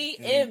them.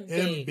 KV,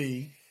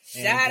 MB.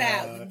 Shout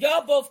out.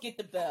 Y'all both get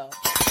the bell.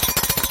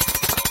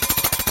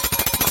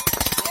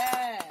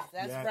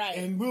 That's right.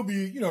 And we'll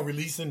be, you know,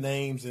 releasing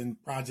names and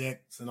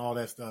projects and all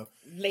that stuff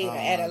later,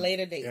 at a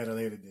later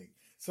date.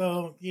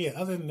 So yeah,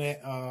 other than that,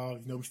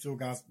 you know,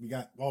 we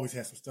always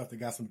have some stuff that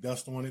got some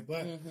dust on it,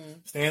 but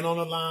staying on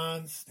the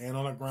lines, staying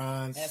on the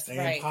grind,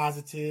 staying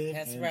positive.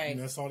 That's and, right. You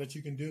know, that's all that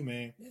you can do,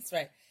 man. That's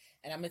right.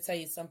 And I'm gonna tell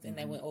you something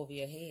that went over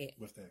your head.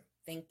 What's that?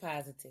 Think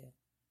positive.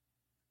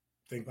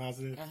 Think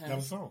positive. That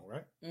was a song,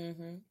 right?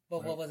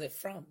 But what was it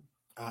from?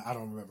 I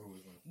don't remember who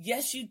it was.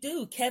 Yes, you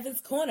do.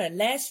 Kevin's Corner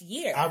last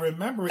year. I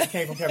remember it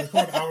came from Kevin's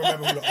Corner. I don't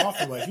remember who the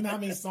author was. You know how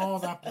many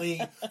songs I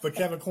played for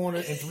Kevin Corner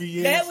in 3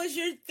 years? That was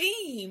your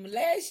theme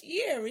last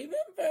year.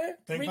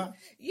 Remember?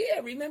 Yeah.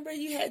 Remember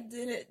you had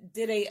did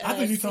a. I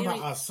thought you were talking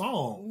about a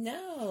song.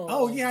 No.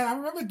 Oh yeah, I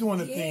remember doing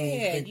the theme.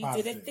 Think you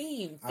positive. did a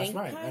theme. That's Think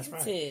right. positive.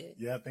 That's right.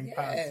 Yeah, think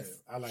positive.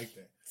 I like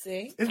that.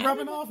 See, it's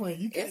rubbing off when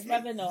you. It's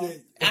rubbing off.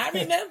 I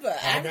remember.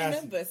 I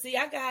remember. See,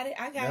 I got it.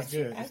 That's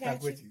you. Good. I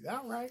got you. With you.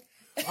 All right.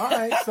 All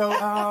right, so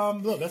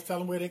look, let's tell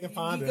them where they can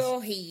find us.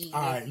 Go ahead.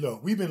 All right,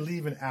 look, we've been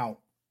leaving out,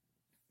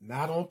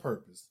 not on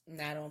purpose.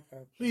 Not on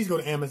purpose. Please go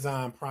to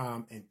Amazon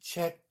Prime and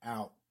check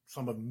out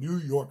some of New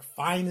York's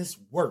finest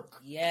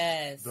work.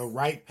 Yes. The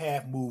Right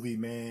Path movie,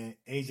 man.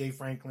 AJ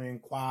Franklin,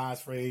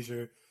 Quaz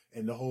Frazier,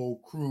 and the whole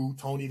crew.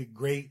 Tony the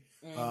Great.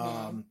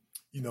 You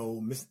know,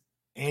 Miss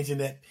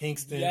Anjanette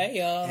Pinkston.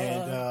 Yeah.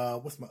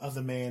 And what's my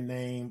other man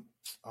name?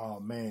 Oh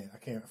man, I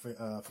can't forget.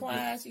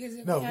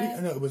 No,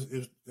 it was.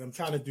 I'm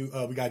trying to do.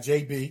 We got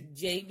JB,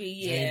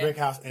 yeah,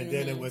 Brickhouse, and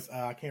then it was.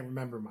 I can't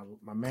remember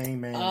my main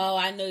man. Oh,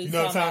 I know you're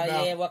talking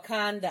about. Yeah,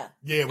 Wakanda.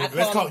 Yeah,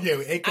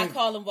 I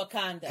call him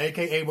Wakanda,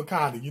 AKA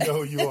Wakanda. You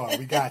know who you are.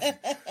 We got you.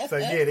 So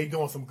yeah, they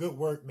doing some good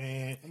work,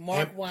 man.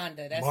 Mark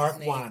Wanda. That's Mark his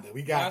name. Wanda.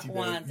 We got Mark you,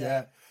 Wanda. baby.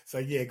 Yeah. So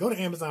yeah, go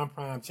to Amazon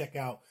Prime. Check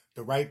out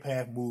the Right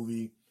Path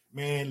movie.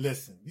 Man,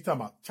 listen, you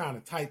talking about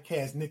trying to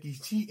typecast Nikee?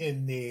 She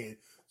in there.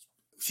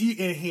 She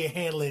in here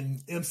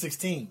handling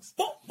M16s.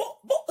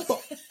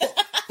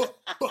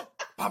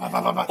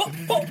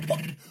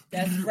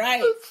 That's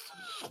right.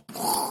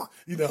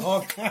 You know,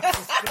 all kinds of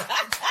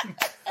stuff.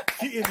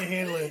 She in there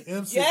handling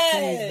M16s,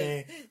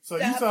 man. So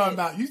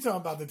you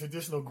talking about the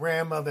traditional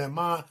grandmother and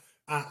mom.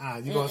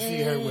 You're gonna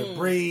see her with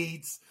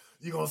braids.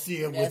 You're gonna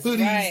see her with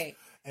hoodies. Right.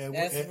 And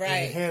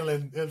right.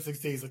 handling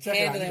M16s. So check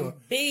handling it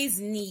out.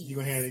 Bee's knees. You're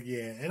gonna handle it,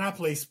 yeah. And I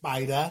play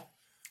Spider.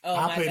 Oh,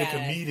 I play the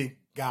comedic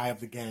guy of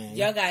the game.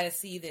 Y'all gotta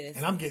see this.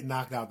 And I'm getting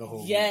knocked out the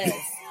whole Yes.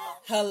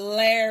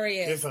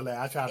 Hilarious. It's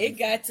hilarious. It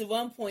got to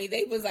one point,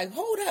 they was like,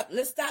 hold up,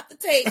 let's stop the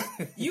tape.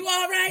 You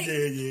all right?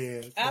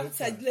 Yeah. I'm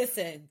telling you,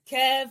 listen,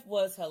 Kev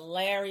was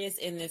hilarious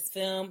in this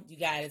film. You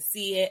gotta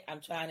see it.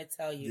 I'm trying to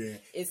tell you. Yeah.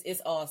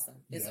 It's awesome.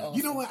 It's awesome.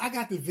 You know what? I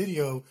got the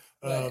video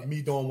of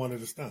me doing one of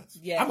the stunts.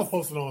 Yeah. I'm gonna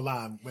post it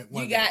online.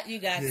 You got to. You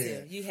have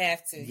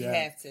to. You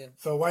have to.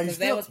 So why you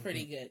that was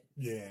pretty good.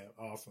 Yeah,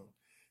 awesome.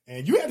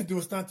 And you had to do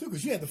a stunt too,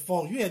 because you had to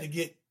fall. You had to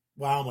get.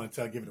 Well, I don't want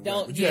to give it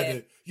away. But you had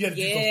to do some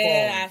falling.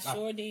 Yeah, I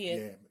sure did.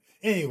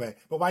 Yeah. Anyway,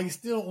 but while you're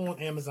still on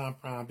Amazon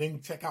Prime,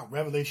 then check out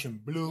Revelation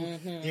Blue.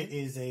 It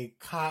is a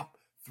cop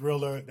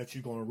thriller that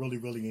you're going to really,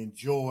 really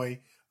enjoy.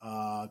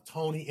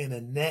 Tony and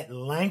Annette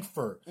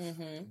Langford,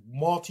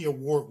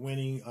 multi-award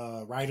winning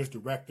writers,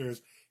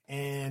 directors,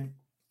 and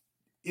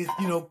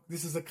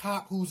this is a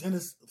cop who's in a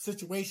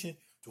situation.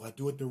 Do I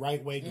do it the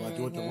right way? Do I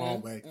do it the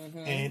wrong way?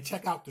 And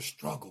check out the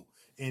struggle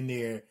in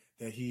there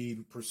that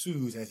he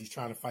pursues as he's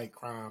trying to fight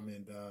crime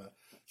and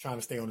trying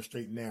to stay on the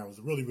straight and narrow. It's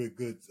a really, really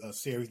good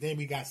series. Then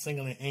we got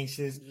Single and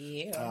Anxious.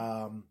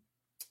 Yeah.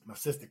 My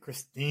sister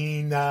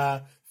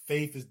Christina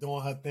Faith is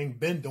doing her thing,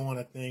 been doing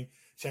her thing.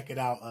 Check it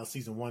out,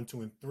 season 1,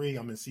 2, and 3.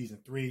 I'm in season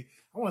 3.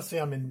 I want to say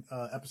I'm in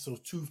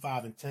episodes 2,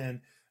 5, and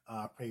 10.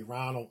 Play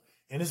Ronald.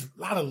 And there's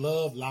a lot of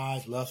love,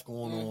 lies, lust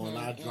going on, a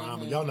lot of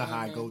drama. Y'all know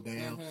how it go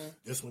down.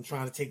 This one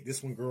trying to take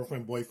this one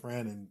girlfriend,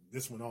 boyfriend, and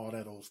this one all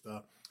that old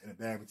stuff, and a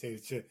bag of potato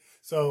chip.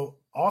 So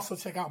also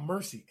check out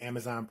Mercy,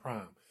 Amazon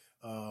Prime.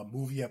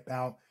 Movie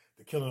about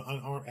the killing of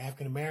unarmed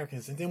African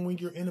Americans. And then when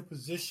you're in a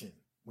position,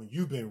 when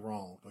you've been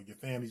wronged or your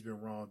family's been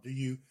wronged, do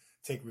you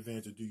take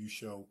revenge or do you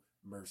show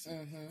mercy?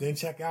 Then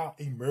check out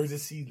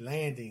Emergency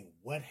Landing.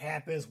 What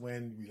happens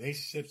when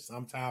relationships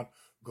sometimes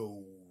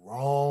go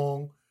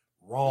wrong?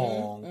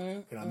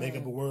 Can I make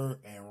up a word?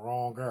 And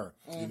wronger.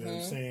 You know what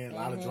I'm saying? A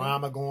lot of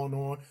drama going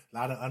on, a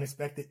lot of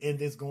unexpected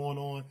endings going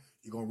on.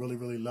 You're gonna really,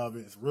 really love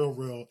it. It's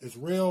real. It's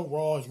real,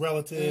 raw, it's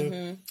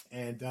relative.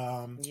 And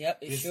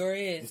it sure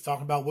is. It's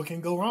talking about what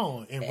can go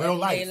wrong in real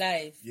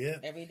life. Yeah.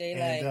 Everyday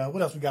life. And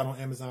what else we got on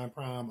Amazon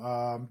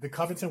Prime? The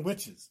Covington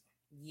Witches.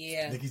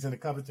 Yeah. Nikee's in the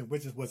Covington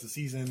Witches. Was it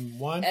season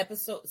 1?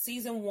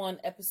 Season 1,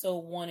 episode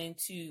 1 and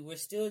 2. We're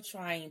still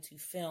trying to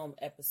film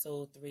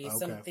episode 3. Okay.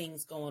 Some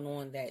things going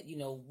on that,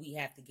 we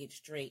have to get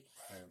straight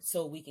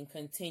so we can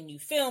continue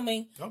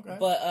filming. Okay.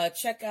 But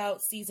check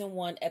out season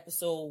 1,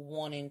 episode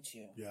 1 and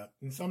 2. Yeah.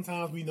 And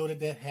sometimes we know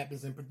that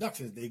happens in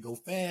productions. They go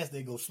fast,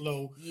 they go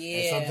slow. Yeah.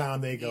 And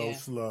sometimes they go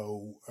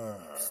slower.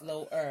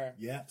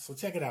 Yeah. So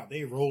check it out.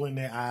 They rolling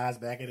their eyes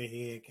back of their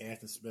head,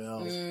 casting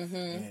spells.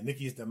 And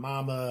Nikee is the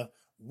mama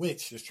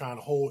witch that's trying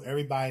to hold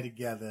everybody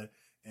together,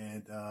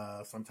 and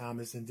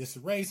sometimes it's in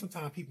disarray.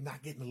 Sometimes people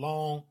not getting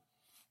along,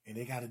 and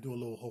they got to do a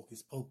little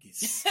hocus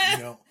pocus,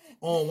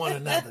 on one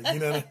another. You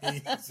know what I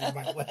mean? So you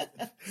might want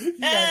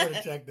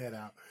to check that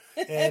out.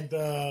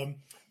 And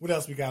what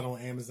else we got on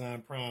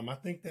Amazon Prime? I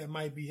think that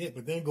might be it.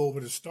 But then go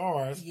over to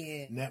Stars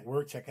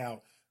Network. Check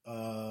out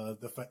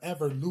the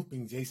Forever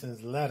Looping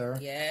Jason's Letter.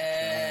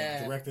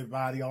 Yeah, directed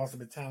by the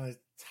awesome talented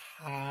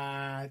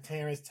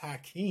Terrence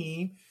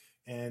Takeem.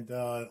 And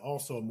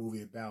also a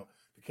movie about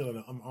the killing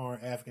of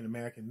unarmed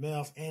African-American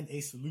males and a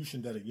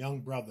solution that a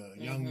young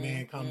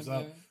man comes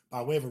up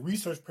by way of a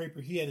research paper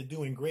he had to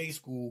do in grade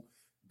school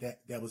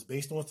that was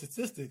based on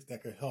statistics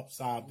that could help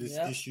solve this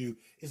issue.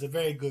 It's a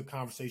very good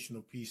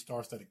conversational piece,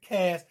 star-studded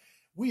cast.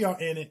 We are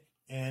in it,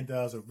 and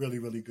it's a really,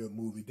 really good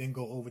movie. Then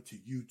go over to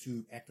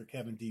YouTube, actor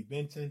Kevin D.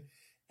 Benton,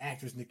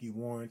 actress Nikee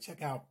Warren.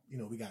 Check out,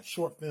 we got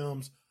short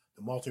films,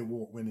 the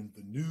multi-award winning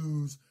The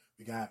News.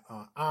 We got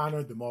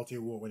Honor, the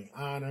multi-award winning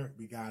Honor.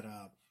 We got,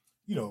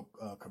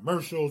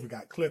 commercials. We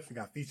got clips. We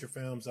got feature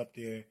films up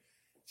there.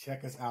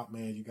 Check us out,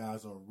 man. You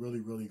guys are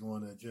really, really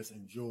going to just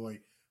enjoy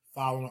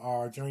following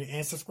our journey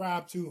and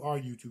subscribe to our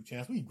YouTube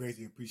channel. We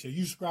greatly appreciate it.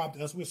 You subscribe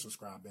to us, we'll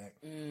subscribe back.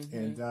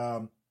 And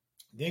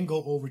then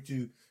go over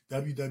to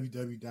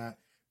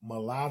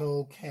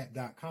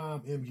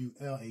www.mulattocap.com,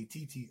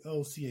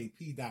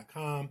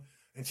 MULATTOCAP.com,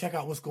 and check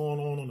out what's going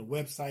on the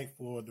website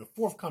for the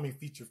forthcoming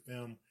feature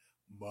film,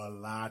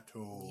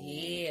 Mulatto.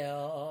 Yeah.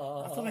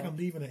 I feel like I'm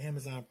leaving an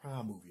Amazon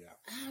Prime movie out.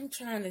 I'm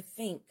trying to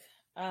think.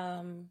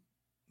 I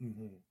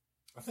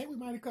think we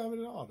might have covered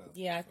it all, though.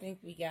 Yeah, I think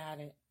we got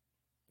it.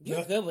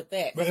 You're good with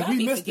that. But if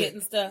we missed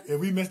stuff. If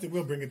we missed it,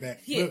 we'll bring it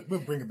back. Yeah. We'll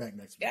bring it back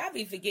next week. I'll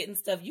be forgetting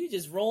stuff. You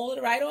just roll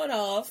it right on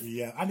off.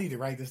 Yeah, I need to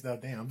write this stuff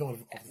down. I'm doing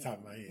it off the top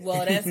of my head.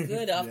 Well, that's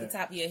good off the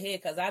top of your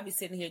head, because I'll be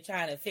sitting here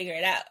trying to figure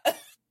it out.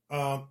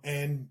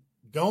 And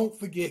don't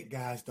forget,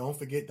 guys. Don't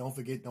forget.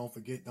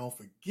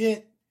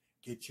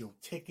 Get your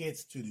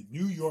tickets to the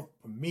New York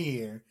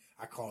premiere.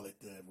 I call it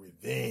the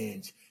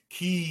Revenge.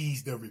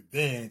 Keys, the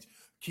Revenge.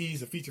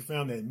 Keys, a feature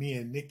film that me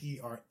and Nikee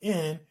are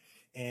in.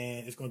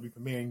 And it's going to be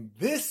premiering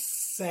this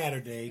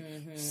Saturday,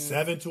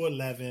 7 to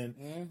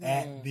 11,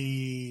 at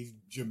the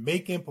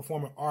Jamaican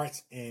Performing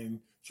Arts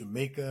in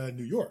Jamaica,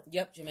 New York.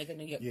 Yep, Jamaica,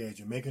 New York. Yeah,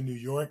 Jamaica, New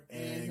York.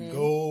 And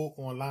go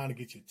online to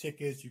get your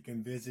tickets. You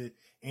can visit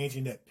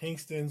Anjanette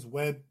Pinkston's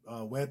web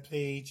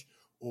page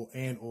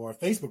or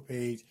Facebook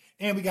page.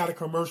 And we got a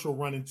commercial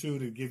running too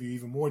to give you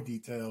even more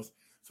details.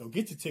 So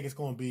get your tickets. It's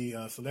going to be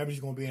celebrities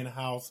going to be in the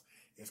house.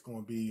 It's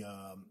going to be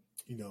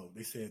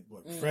they said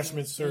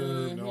freshmen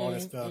served and all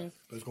that stuff.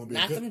 But it's going to be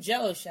not some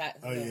Jello shots.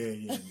 Oh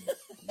yeah,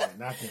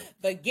 not them.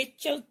 But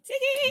get your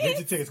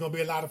tickets. It's going to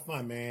be a lot of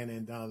fun, man,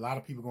 and a lot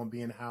of people going to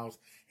be in the house,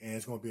 and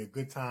it's going to be a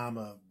good time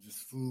of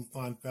just food,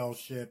 fun,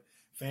 fellowship,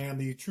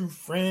 family, true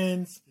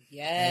friends.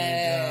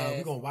 Yes. And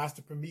we're going to watch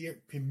the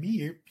premiere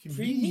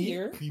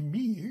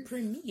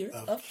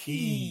of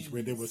Keys,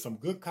 where there were some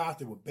good cops,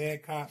 there were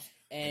bad cops,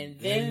 and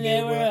then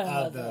there were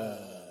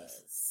others.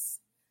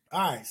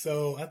 All right,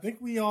 so I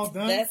think we all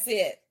done. That's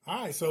it.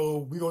 All right, so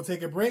we're going to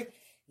take a break.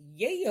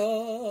 Yeah.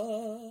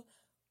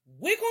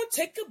 We're going to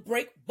take a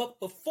break, but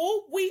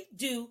before we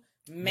do,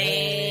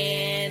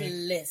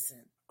 man,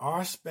 listen.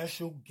 Our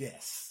special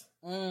guest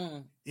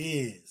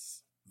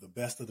is the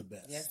best of the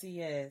best. Yes,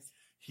 he is.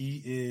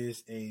 He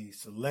is a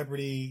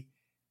celebrity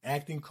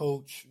acting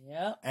coach,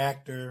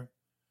 actor,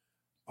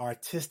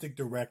 artistic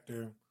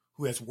director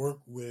who has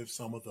worked with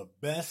some of the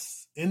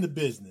best in the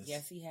business.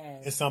 Yes, he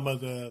has. And some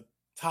of the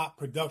top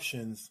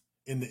productions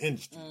in the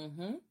industry.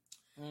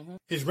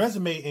 His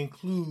resume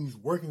includes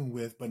working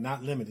with, but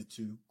not limited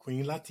to,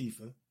 Queen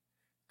Latifah,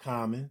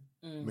 Common,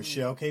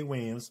 Michelle K.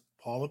 Williams,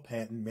 Paula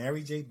Patton,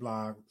 Mary J.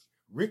 Blige,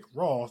 Rick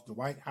Ross,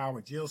 Dwight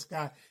Howard, Jill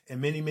Scott,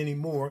 and many, many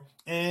more.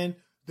 And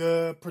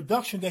the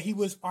production that he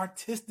was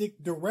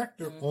artistic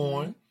director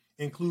on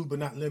include, but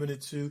not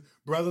limited to,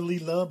 Brotherly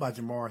Love by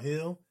Jamar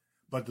Hill,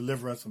 But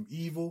Deliver Us from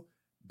Evil,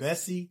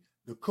 Bessie,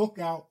 The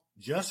Cookout,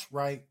 Just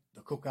Right,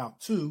 The Cookout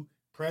 2,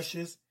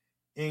 Precious,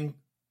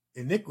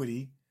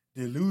 Iniquity,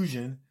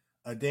 Delusion,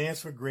 A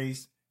Dance for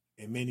Grace,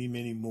 and many,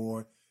 many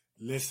more.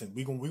 Listen,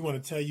 we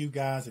want to tell you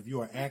guys, if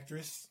you're an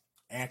actress,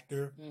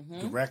 actor,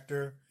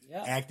 director,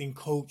 acting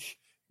coach,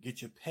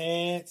 get your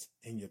pads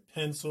and your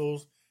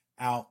pencils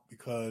out,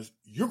 because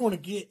you're going to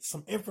get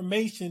some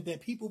information that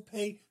people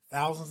pay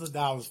thousands of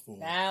dollars for.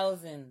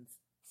 Thousands.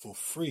 For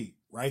free,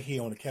 right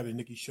here on the Kevin and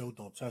Nikee Show.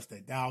 Don't touch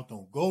that dial.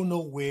 Don't go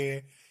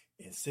nowhere,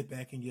 and sit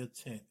back in your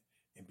tent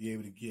and be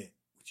able to get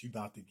what you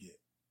about to get.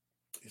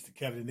 It's the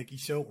Kevin and Nikee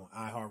Show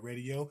on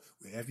iHeartRadio.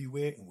 We're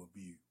everywhere, and we'll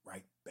be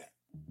right back.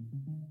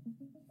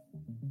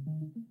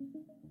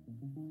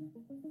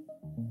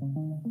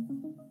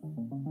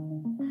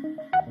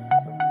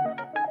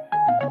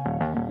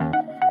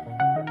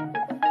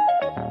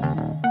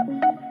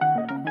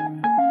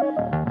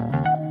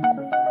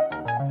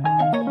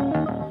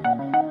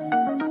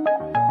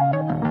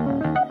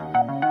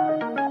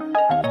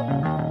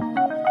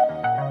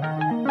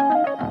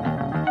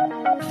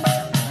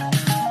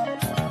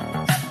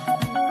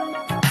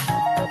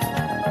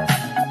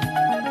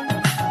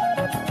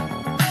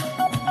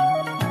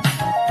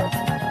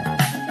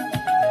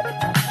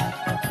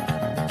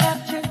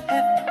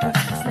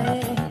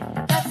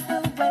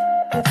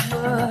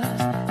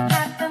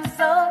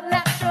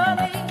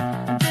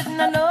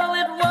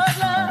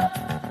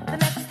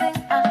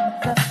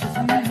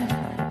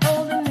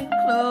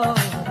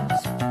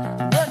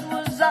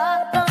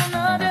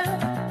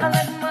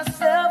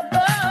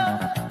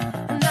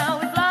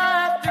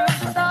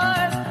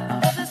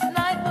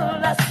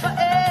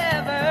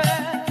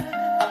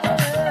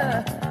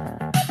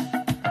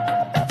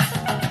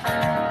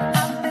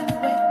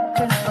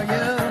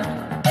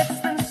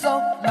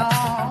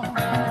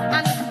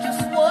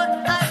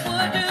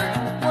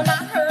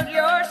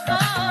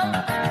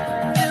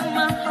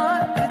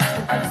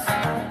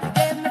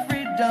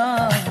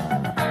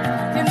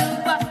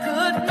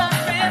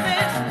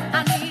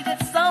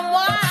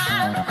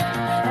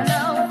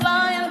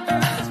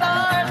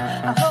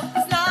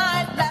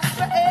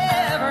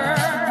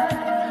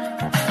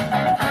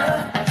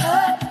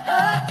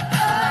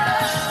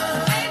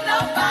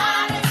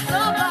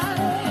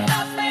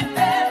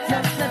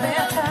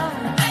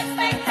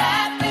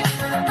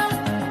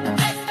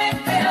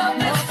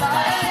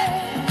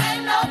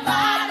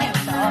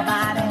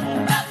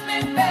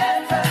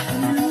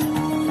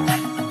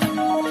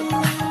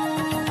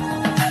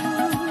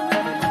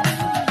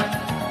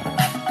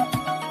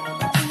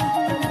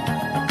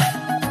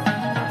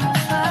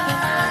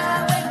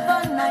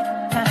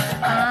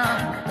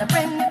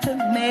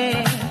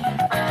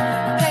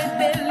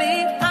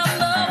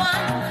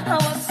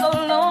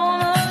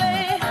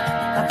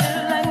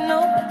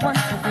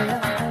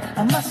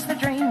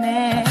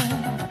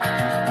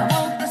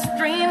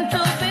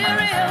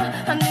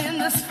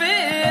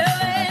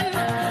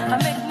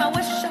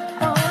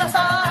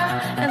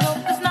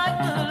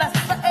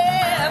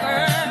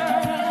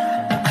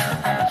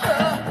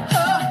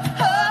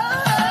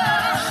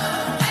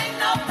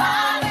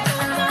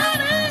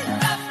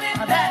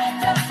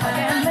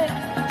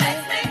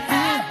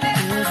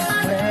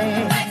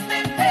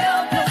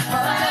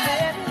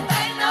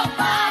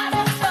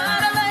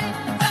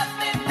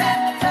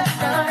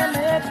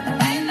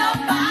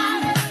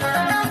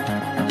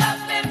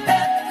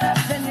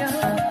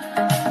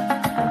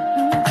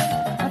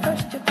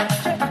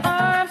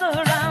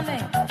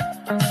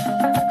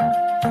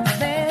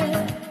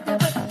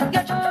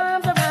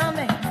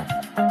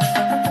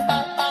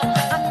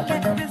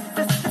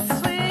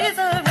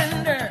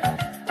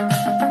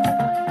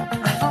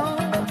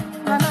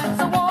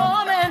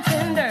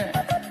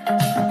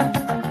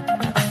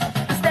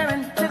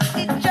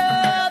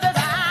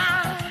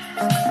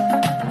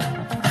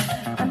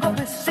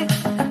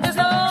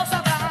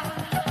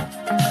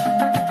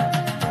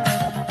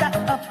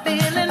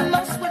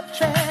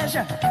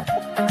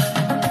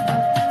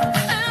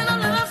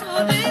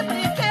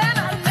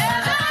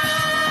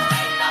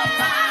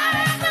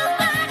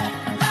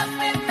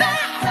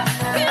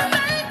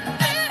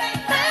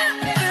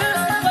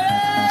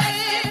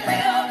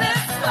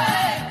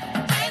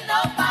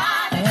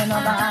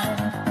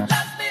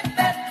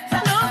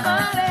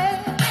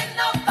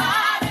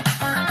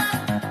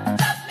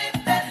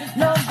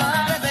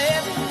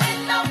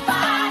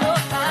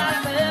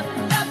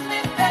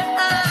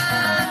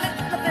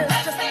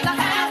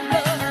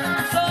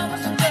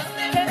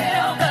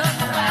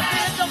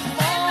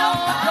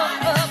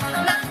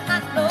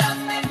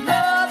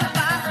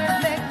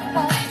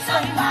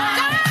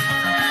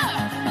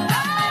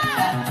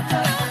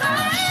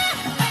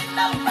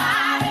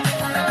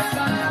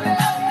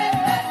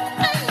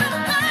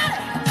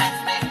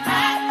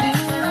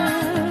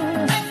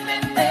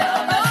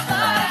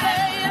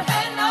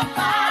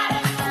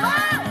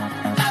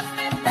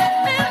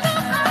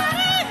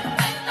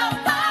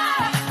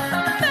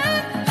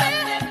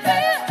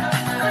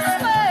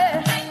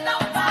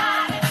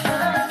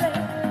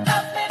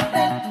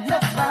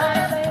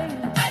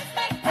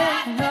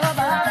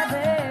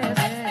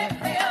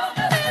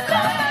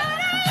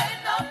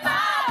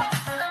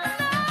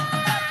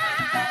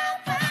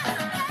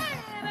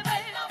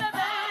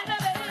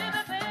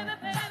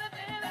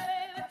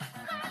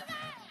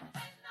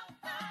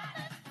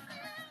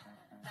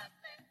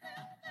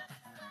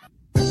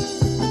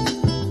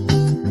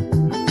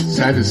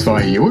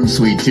 Satisfy your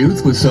sweet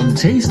tooth with some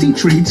tasty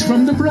treats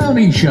from the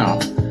Brownie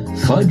Shop.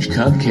 Fudge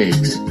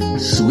cupcakes,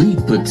 sweet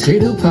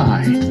potato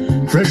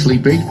pie, freshly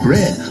baked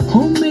bread,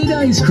 homemade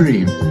ice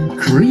cream,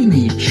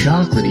 creamy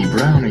chocolatey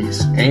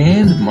brownies,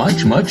 and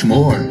much, much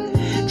more.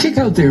 Check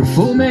out their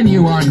full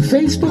menu on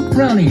Facebook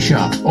Brownie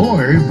Shop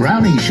or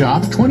Brownie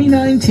Shop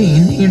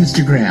 2019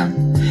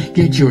 Instagram.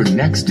 Get your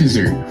next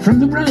dessert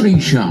from the Brownie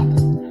Shop.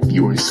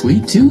 Your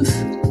sweet tooth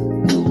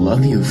will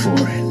love you for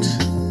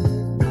it.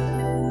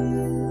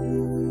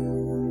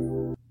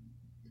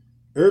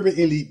 Urban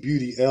Elite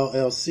Beauty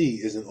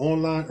LLC is an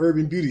online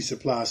urban beauty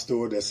supply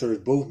store that serves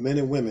both men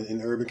and women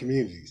in urban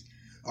communities.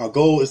 Our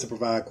goal is to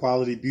provide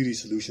quality beauty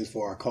solutions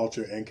for our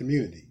culture and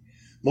community.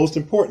 Most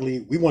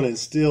importantly, we want to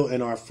instill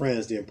in our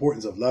friends the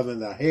importance of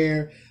loving thy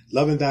hair,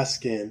 loving thy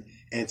skin,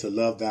 and to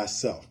love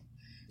thyself.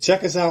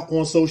 Check us out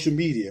on social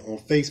media, on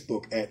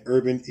Facebook at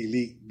Urban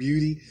Elite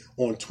Beauty,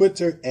 on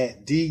Twitter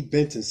at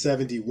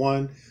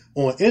DBenton71,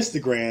 on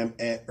Instagram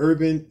at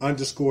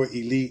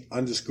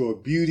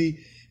Urban_Elite_Beauty,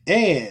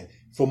 and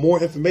for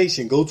more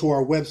information, go to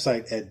our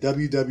website at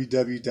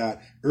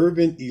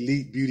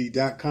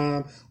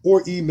www.urbanelitebeauty.com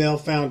or email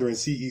founder and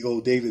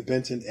CEO David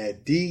Benton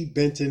at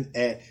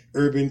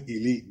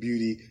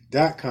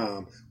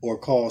dbenton@urbanelitebeauty.com or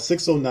call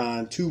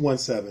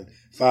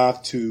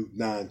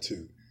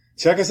 609-217-5292.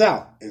 Check us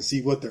out and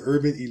see what the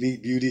Urban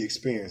Elite Beauty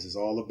experience is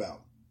all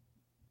about.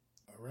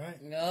 All right.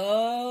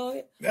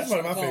 No. That's one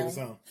of my favorite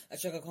songs. A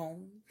sugar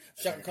cone.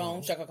 Shaka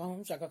cone, shaka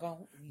cone, shaka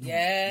cone.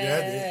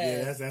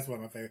 Yeah. That's one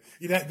of my favorite.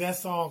 Yeah, that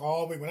song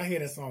always, when I hear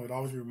that song, it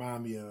always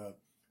reminds me of,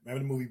 remember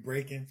the movie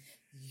Breaking?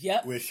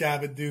 Yep. With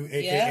Shabba-Doo,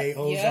 a.k.a.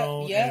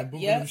 Ozone, and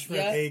Boogaloo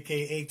Shrimp,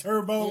 a.k.a.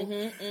 Turbo.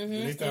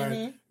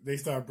 They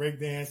start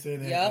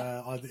breakdancing and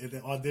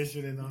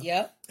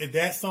auditioning. And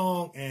that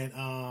song, and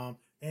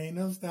ain't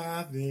no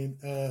stopping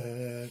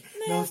us,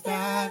 no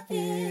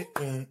stopping.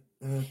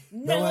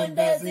 No one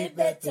does it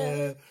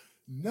better.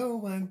 No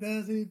one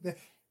does it better.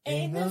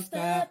 Ain't no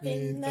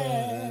stopping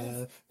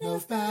us, no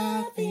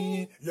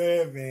stopping.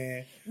 Yeah,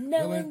 man.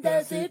 No one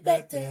does it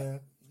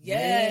better.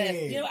 Yeah.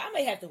 You know, I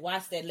may have to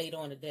watch that later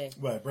on today.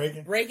 What,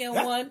 Breaking? Breaking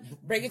 1,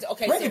 Breaking 2.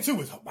 Okay, Breaking 2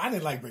 was, I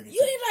didn't like Breaking 2.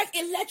 You didn't like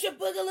Electric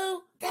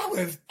Boogaloo? That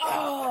was,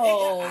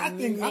 I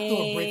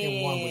thought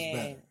Breaking 1 was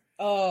better.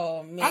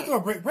 Oh, man. I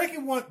thought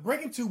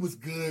Breaking 2 was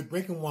good.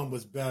 Breaking 1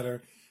 was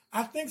better.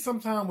 I think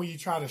sometimes when you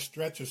try to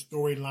stretch a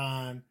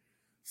storyline,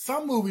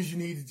 some movies you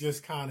need to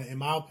just kind of, in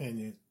my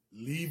opinion,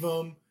 leave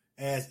them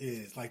as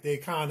is. Like they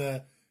kind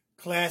of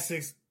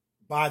classics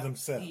by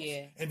themselves.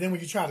 Yeah. And then when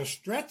you try to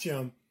stretch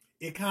them,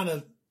 it kind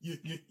of,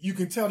 you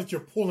can tell that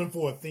you're pulling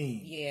for a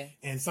theme. Yeah.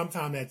 And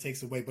sometimes that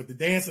takes away. But the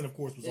dancing, of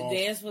course, was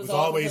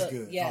always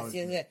good. Yes.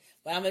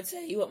 But I'm going to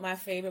tell you what my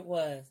favorite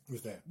was.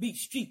 What's that? Beat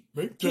Street.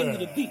 King of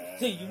the beat.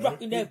 Say you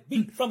rocking that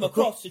beat from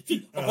across the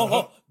street.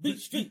 Beat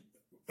Street.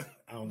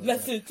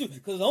 Listen to,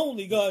 because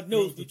only God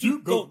knows what you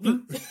go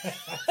do.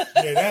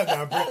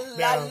 I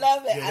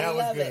love it. I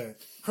love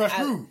it. Crush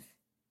Groove.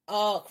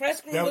 Oh,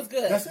 Crush Groove was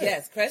good. That's it.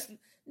 Yes, Crush.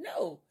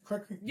 No,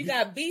 you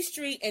got B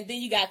Street and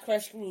then you got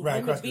Crush Groove. Right,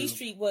 remember, B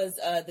Street was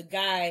the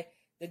guy,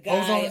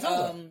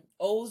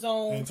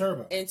 Ozone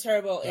and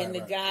Turbo, and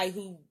the guy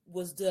who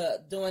was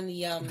doing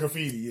the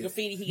graffiti. Yeah.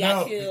 Graffiti. He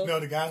got killed. No,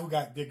 the guy who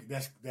got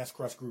that's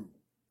Crush Groove.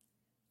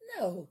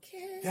 No,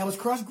 kid. That was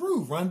Crush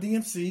Groove. Run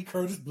DMC,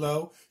 Curtis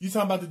Blow. You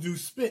talking about the dude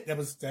Spit? They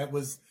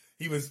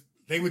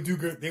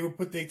would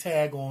put their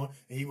tag on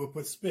and he would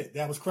put Spit.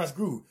 That was Crush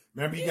Groove.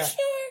 Remember Sure?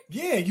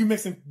 Yeah, you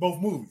mixing both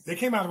movies. They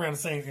came out around the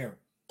same era.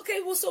 Okay,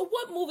 well, so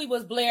what movie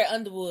was Blair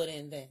Underwood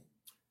in then?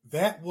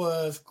 That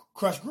was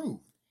Crush Groove.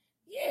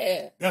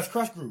 Yeah. That's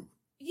Crush Groove.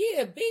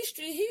 Yeah, B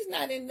Street, he's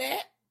not in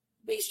that.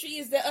 B Street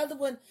is the other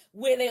one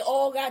where they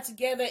all got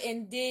together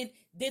and did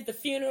the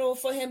funeral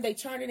for him. They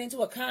turned it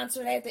into a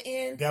concert at the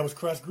end. That was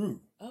Crush Groove.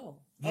 Oh,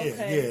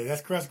 okay. Yeah,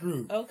 that's Crush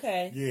Groove.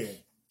 Okay. Yeah.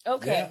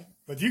 Okay. Yeah.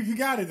 But you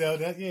got it though.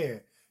 That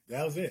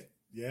was it.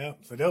 Yeah.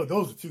 So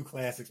those are two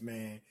classics,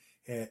 man.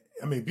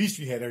 B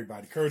Street had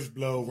everybody. Curtis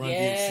Blow, Run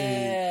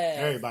DMC.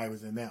 Everybody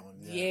was in that one.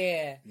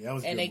 Yeah. That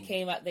was. And they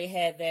came out. They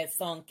had that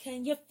song.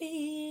 Can you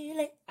feel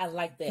it? I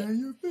like that. Can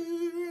you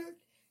feel it?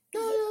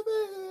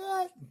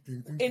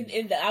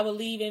 In the I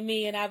Believe in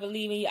Me and I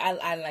Believe in You,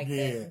 I like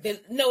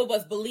that. No, it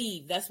was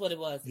Believe. That's what it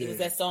was. It was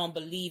that song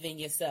Believe in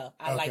Yourself.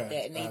 I like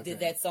that. And they did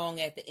that song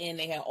at the end.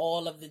 They had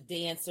all of the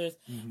dancers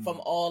from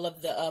all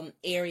of the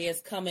areas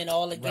coming,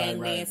 all the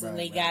gang dancers, and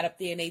they got up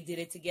there and they did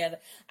it together.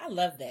 I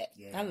love that.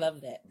 Yeah. I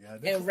love that. Yeah,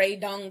 and Ray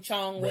Dong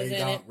Chong was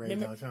in it.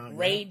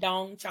 Ray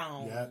Dong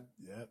Chong. Yep.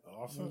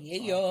 Awesome.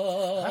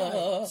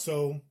 Yeah. Right.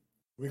 So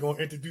we're going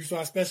to introduce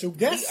our special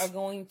guest. We are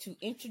going to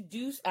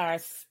introduce our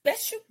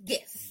special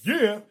guest.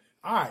 Yeah.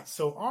 All right.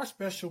 So our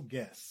special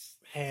guest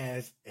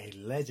has a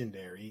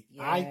legendary,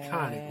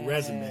 iconic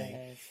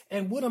resume.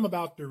 And what I'm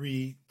about to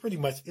read pretty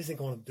much isn't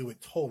going to do it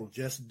total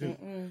just do.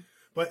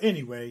 But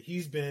anyway,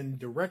 he's been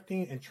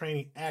directing and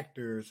training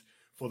actors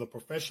for the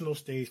professional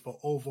stage for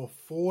over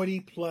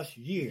 40 plus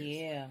years.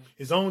 Yeah.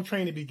 His own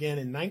training began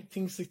in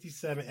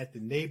 1967 at the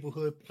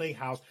Neighborhood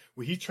Playhouse,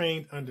 where he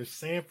trained under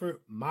Sanford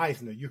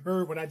Meisner. You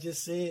heard what I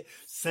just said?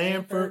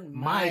 Sanford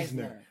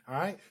Meisner. All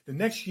right. The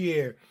next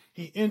year,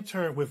 he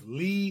interned with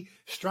Lee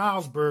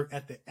Strasberg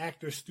at the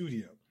Actors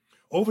Studio.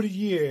 Over the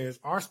years,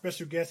 our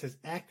special guest has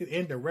acted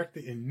and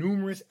directed in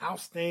numerous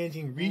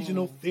outstanding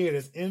regional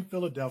theaters in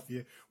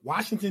Philadelphia,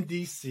 Washington,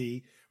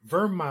 D.C.,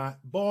 Vermont,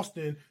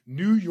 Boston,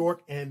 New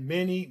York, and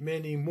many,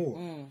 many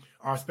more.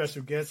 Our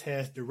special guest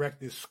has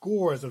directed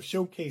scores of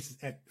showcases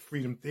at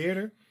Freedom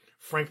Theater,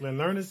 Franklin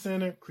Learning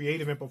Center,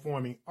 Creative and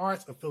Performing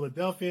Arts of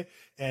Philadelphia,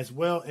 as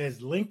well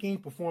as Lincoln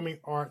Performing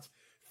Arts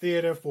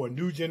Theater for a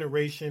New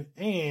Generation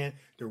and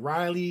the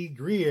Riley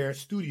Greer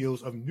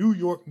Studios of New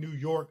York,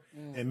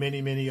 and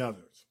many, many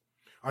others.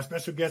 Our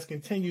special guest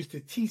continues to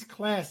teach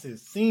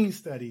classes, scene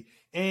study,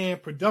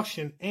 and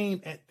production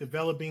aimed at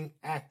developing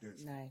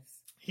actors. Nice.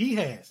 He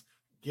has,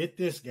 get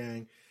this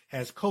gang,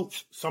 has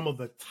coached some of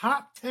the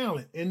top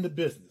talent in the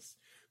business.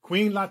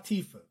 Queen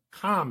Latifah,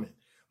 Common,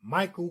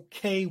 Michael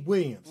K.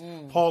 Williams,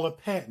 Paula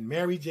Patton,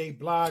 Mary J.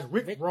 Blige,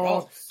 Rick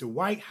Ross,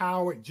 Dwight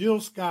Howard, Jill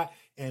Scott,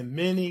 and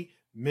many,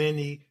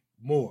 many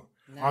more.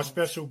 Nice. Our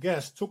special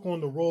guest took on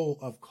the role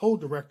of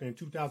co-director in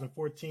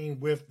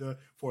 2014 with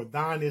For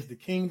Thine is the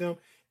Kingdom,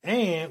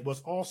 and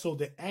was also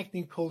the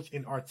acting coach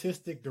and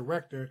artistic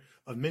director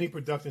of many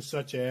productions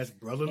such as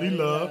Brotherly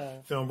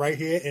Love, filmed right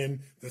here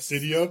in the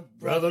city of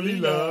Brotherly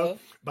Love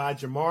by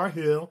Jamar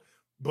Hill,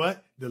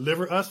 but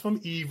Deliver Us from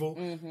Evil,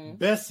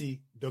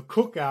 Bessie, The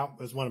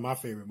Cookout is one of my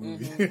favorite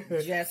movies.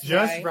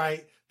 Just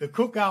right. The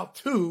Cookout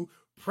 2,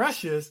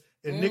 Precious,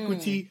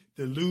 Iniquity,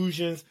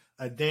 Delusions,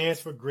 A Dance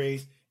for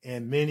Grace,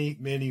 and many,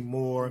 many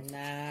more.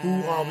 Nice. Who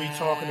are we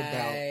talking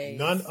about?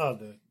 None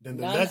other than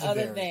the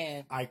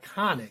legendary,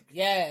 iconic,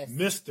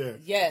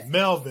 Mr.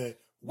 Melvin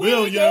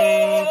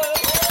Williams.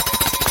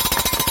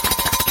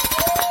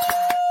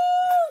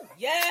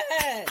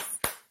 Yes.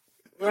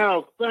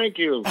 Well, thank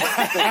you.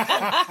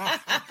 Yes.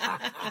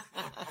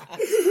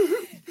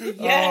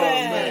 Oh,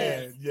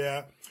 man.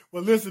 Yeah.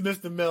 Well, listen,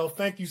 Mr. Mel,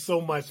 thank you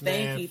so much,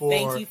 man,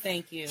 for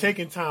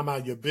taking time out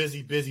of your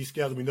busy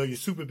schedule. We know you're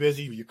super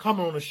busy. You're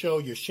coming on the show.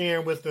 You're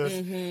sharing with us,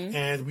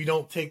 and we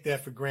don't take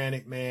that for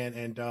granted, man.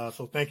 And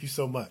so thank you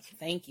so much.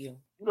 Thank you.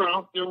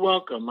 Well, you're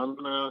welcome.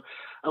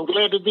 I'm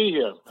glad to be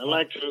here. I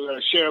like to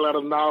share a lot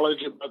of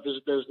knowledge about this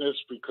business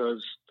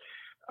because,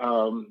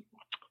 I'm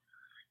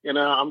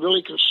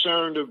really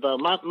concerned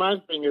about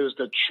my thing is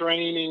the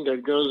training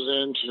that goes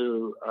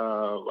into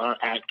our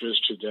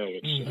actors today.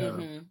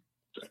 It's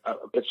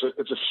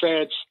it's a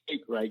sad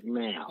state right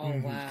now.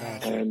 Oh, wow.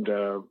 And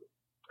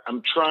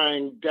I'm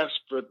trying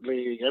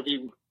desperately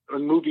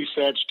on movie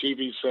sets,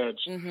 TV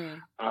sets.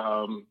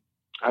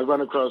 I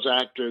run across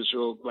actors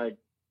who are like,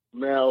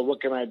 Mel,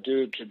 what can I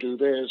do to do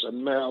this?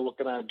 And Mel, what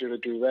can I do to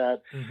do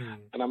that?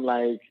 And I'm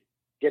like,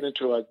 get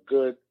into a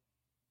good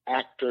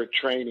actor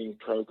training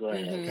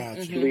program.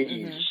 Got you.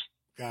 Please.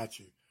 Got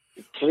you.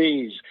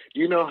 Please. Do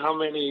you know how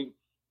many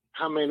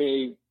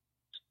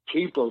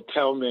people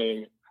tell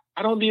me,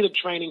 I don't need a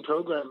training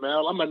program,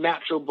 Mel. I'm a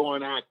natural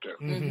born actor.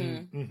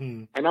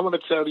 And I'm going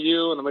to tell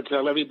you, and I'm going to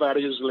tell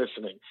everybody who's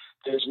listening,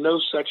 there's no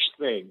such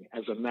thing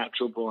as a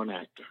natural born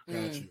actor.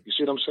 Got you. You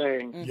see what I'm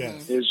saying?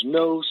 Yes. There's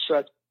no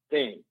such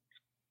thing.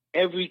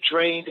 Every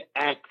trained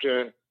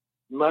actor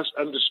must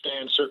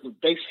understand certain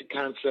basic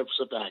concepts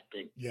of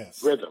acting.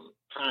 Yes. Rhythm,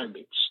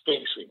 timing,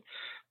 spacing.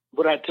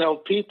 What I tell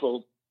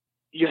people,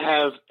 you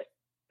have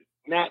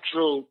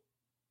natural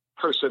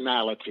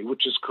personality,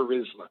 which is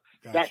charisma.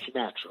 Gotcha. That's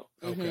natural.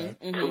 Okay.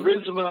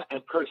 Charisma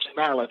and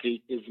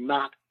personality is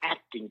not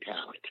acting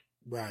talent.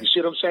 Right. You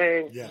see what I'm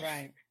saying? Yes.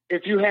 Right.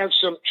 If you have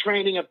some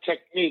training of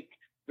technique,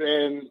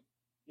 then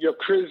your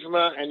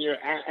charisma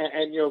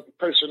and your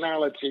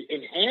personality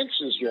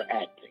enhances your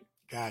acting.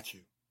 Got you.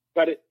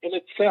 But in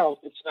itself,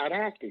 it's not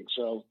acting.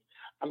 So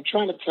I'm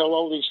trying to tell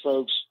all these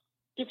folks,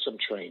 get some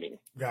training.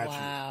 Got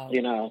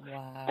you.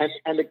 Wow.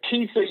 And the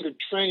key thing to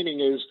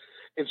training is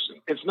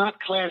it's not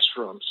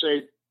classroom.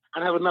 Say,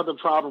 I have another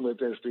problem with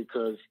this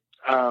because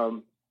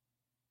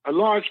a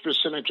large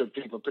percentage of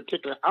people,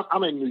 particularly,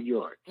 I'm in New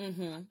York,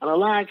 and a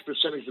large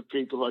percentage of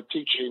people who are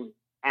teaching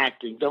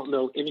acting don't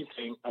know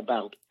anything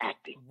about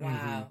acting.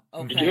 Wow.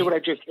 Okay. Did you hear what I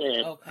just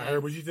said? Okay. I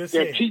heard what you just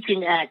said. They're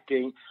teaching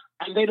acting,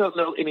 and they don't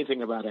know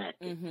anything about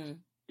acting.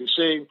 You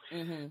see,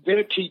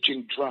 they're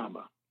teaching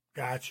drama.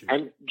 Got you.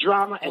 And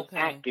drama and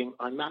acting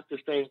are not the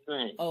same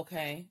thing.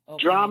 Okay.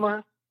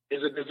 Drama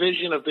is a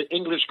division of the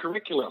English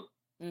curriculum.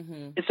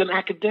 It's an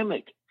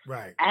academic.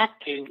 Right.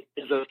 Acting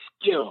is a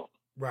skill.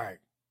 Right.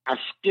 A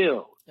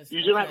skill.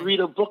 You do not read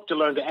a book to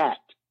learn to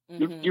act.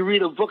 You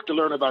read a book to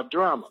learn about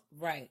drama.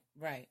 Right.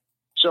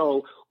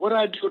 So what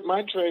I do with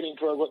my training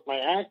program with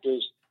my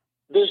actors,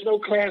 there's no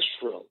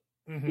classroom.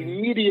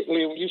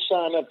 Immediately when you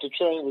sign up to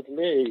train with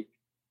me,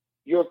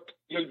 you're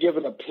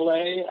given a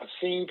play, a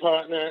scene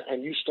partner,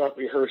 and you start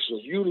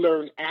rehearsals. You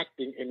learn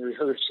acting in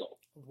rehearsal.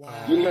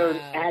 Wow. You learn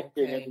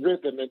acting and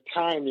rhythm and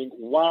timing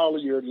while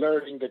you're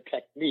learning the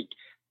technique.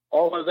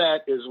 All of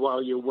that is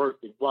while you're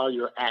working, while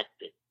you're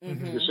acting.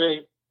 You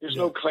see? There's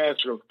no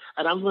classroom.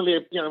 And I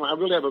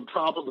really have a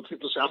problem with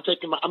people say,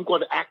 I'm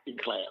going to acting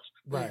class.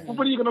 Right. Well,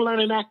 what are you going to learn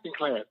in acting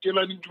class? You're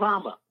learning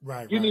drama.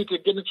 Right. You need to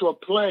get into a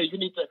play. You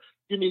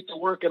need to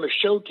work in a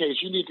showcase.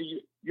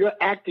 Your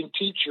acting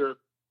teacher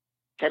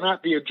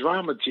cannot be a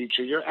drama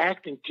teacher. Your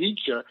acting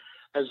teacher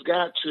has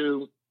got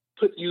to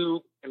put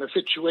you in a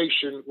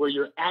situation where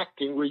you're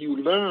acting, where you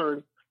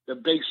learn the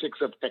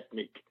basics of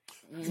technique.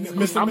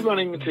 I'm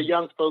running into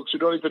young folks who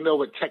don't even know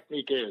what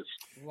technique is.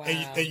 Wow.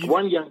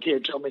 One young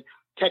kid told me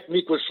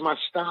technique was my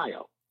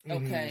style.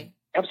 Okay.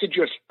 I said,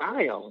 your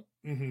style?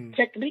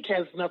 Technique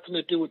has nothing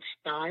to do with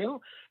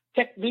style.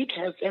 Technique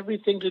has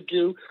everything to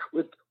do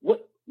with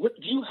what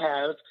you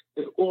have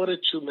in order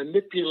to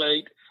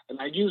manipulate, and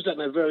I use that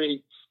in a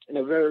very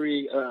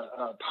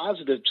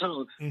positive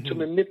tone, to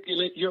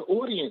manipulate your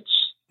audience.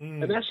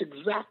 And that's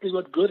exactly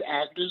what good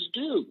actors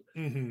do.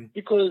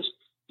 Because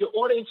your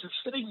audience is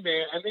sitting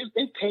there and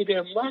they pay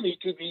their money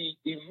to be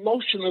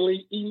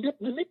emotionally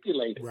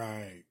manipulated.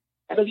 Right.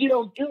 And if you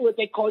don't do it,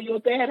 they call you a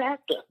bad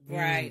actor.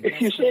 Right.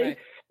 If you see,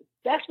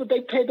 that's what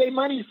they pay their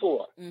money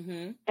for.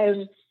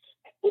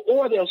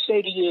 Or they'll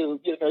say to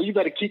you, you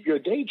better keep your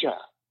day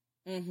job.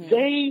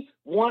 They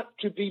want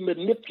to be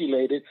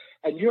manipulated,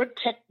 and your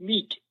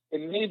technique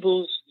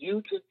enables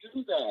you to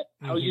do that.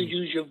 How you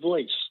use your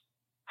voice,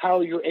 how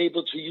you're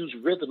able to use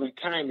rhythm and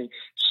timing,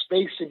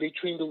 space in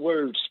between the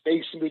words,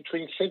 space in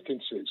between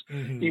sentences,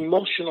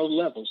 emotional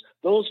levels.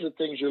 Those are the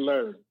things you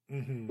learn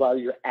while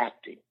you're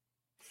acting.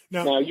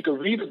 Now, you can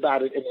read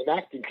about it in an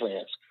acting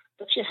class,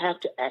 but you have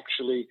to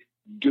actually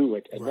do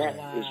it. And that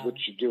is what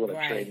you do in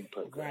a training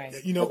program.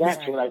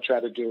 That's what I try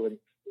to do and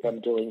what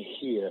I'm doing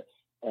here.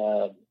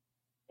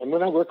 And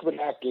when I work with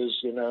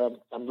actors,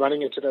 I'm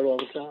running into that all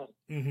the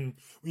time.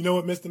 You know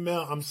what, Mr.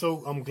 Mel,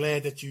 I'm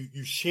glad that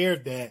you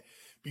shared that,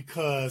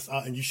 because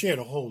and you shared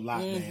a whole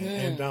lot,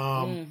 man.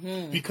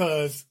 And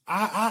because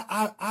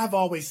I've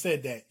always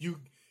said that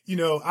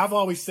I've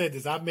always said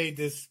this. I've made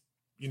this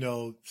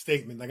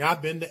statement. Like,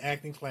 I've been to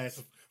acting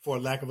class, for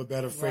lack of a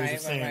better phrase of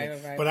saying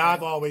it. But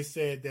I've always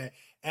said that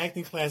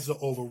acting classes are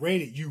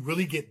overrated. You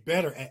really get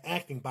better at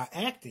acting by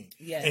acting.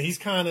 Yes. And he's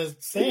kind of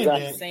saying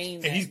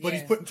that. But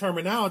he's putting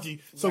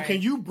terminology. So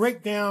can you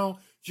break down,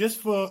 just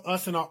for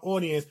us and our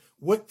audience,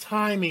 what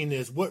timing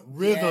is, what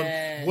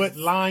rhythm, what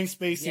line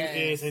spacing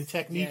is, and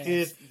technique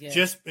is,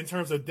 just in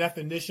terms of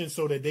definition,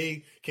 so that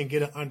they can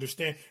get an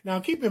understanding. Now,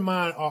 keep in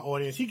mind, our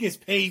audience, he gets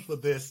paid for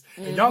this,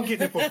 and y'all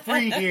getting it for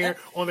free here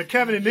on the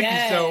Kevin and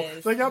Nikee show.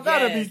 So y'all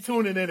better be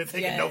tuning in and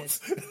taking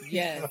notes.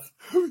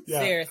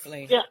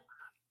 Seriously. Yeah.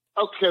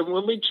 Okay,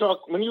 when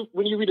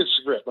you read a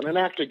script, when an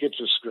actor gets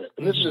a script,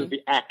 and this is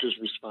the actor's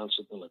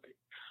responsibility.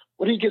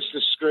 When he gets the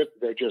script,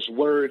 they're just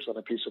words on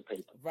a piece of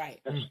paper. Right.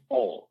 That's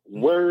all.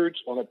 Words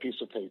on a piece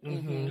of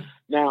paper.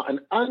 Now, an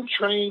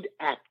untrained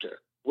actor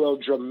will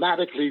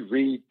dramatically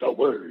read the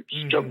words.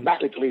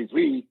 Dramatically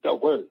read the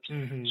words.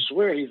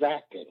 Swear he's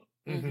acting.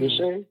 You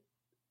see?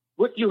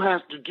 What you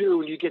have to do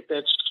when you get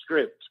that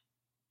script,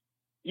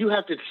 you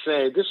have to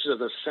say, this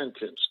is a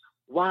sentence.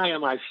 Why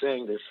am I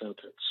saying this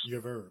sentence?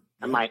 Your verb.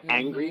 Am I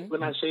angry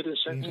when I say this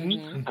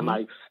sentence? Am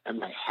I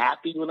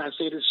happy when I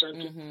say this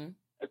sentence?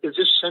 Is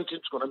this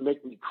sentence going to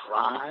make me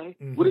cry?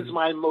 What is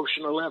my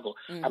emotional level?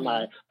 Am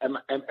I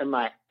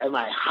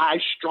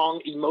high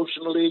strung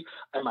emotionally?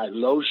 Am I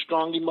low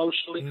strung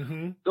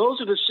emotionally?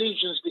 Those are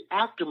decisions the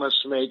actor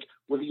must make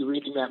when he's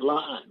reading that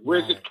line. Where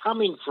is it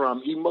coming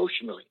from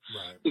emotionally?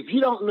 If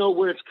you don't know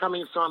where it's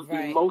coming from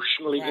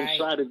emotionally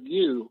inside of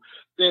you,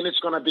 then it's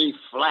going to be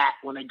flat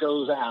when it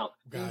goes out.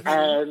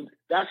 And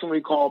that's when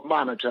we call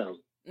monotone.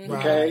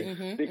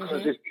 Okay?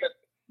 Because it's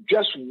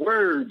just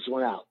words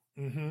went out.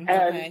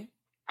 And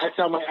I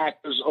tell my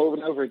actors over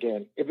and over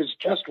again, if it's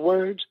just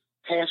words,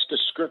 pass the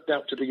script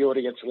out to the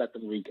audience and let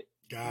them read it.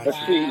 But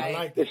see,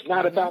 it's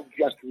not about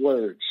just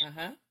words.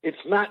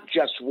 It's not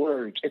just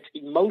words. It's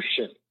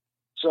emotion.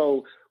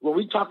 So when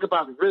we talk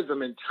about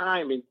rhythm and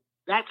timing,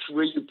 that's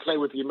where you play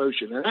with the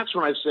emotion. And that's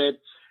when I said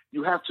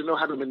you have to know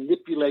how to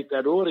manipulate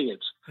that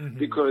audience.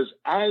 Because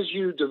as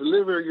you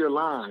deliver your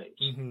lines,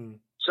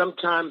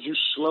 sometimes you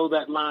slow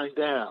that line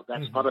down.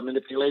 That's part of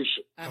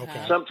manipulation.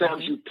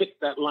 Sometimes you pick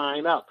that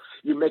line up.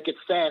 You make it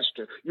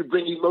faster. You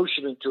bring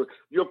emotion into it.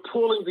 You're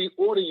pulling the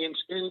audience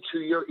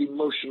into your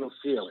emotional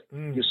feeling.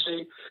 You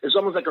see? It's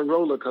almost like a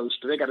roller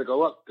coaster. They got to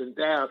go up and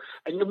down,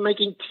 and you're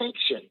making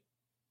tension.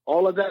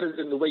 All of that is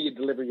in the way you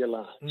deliver your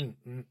lines.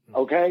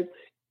 Okay?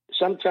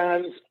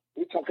 Sometimes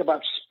we talk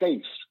about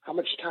space. How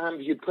much time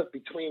do you put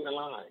between the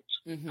lines?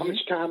 How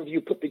much time do you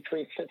put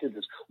between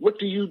sentences? What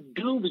do you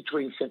do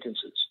between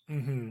sentences?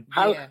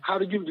 How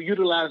do you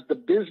utilize the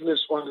business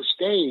on the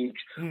stage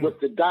with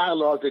the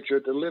dialogue that you're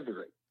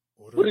delivering?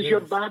 What is your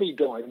body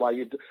doing while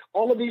you do?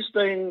 All of these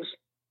things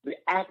the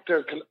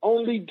actor can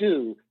only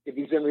do if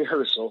he's in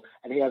rehearsal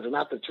and he has an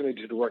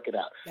opportunity to work it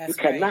out. You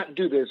cannot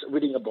do this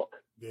reading a book.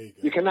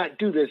 You cannot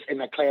do this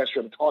in a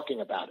classroom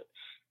talking about it.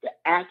 The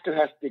actor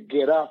has to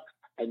get up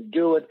and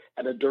do it,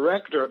 and the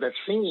director of that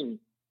scene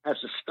has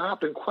to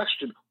stop and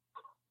question,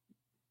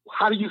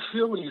 how do you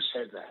feel when you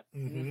say that?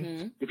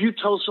 Mm-hmm. If you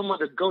told someone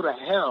to go to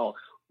hell,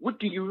 what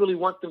do you really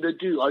want them to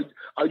do?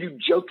 Are you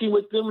joking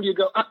with them when you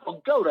go,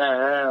 oh, go to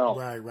hell?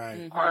 Right,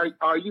 right.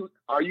 Mm-hmm.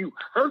 Are you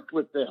hurt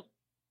with them?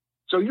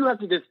 So you have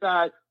to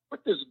decide,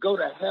 what does go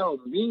to hell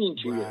mean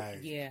to you?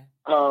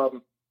 Yeah.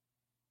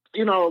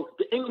 You know,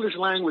 the English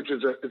language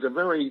is a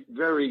very,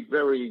 very,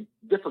 very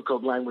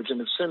difficult language in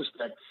the sense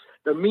that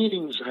the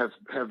meanings have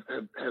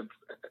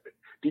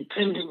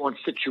depending on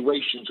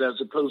situations, as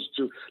opposed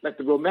to like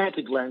the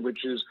romantic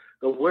languages,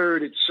 the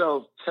word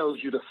itself tells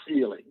you the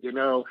feeling, you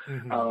know.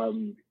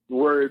 The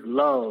word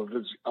love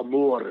is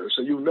amore,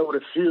 so you know what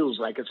it feels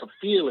like. It's a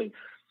feeling.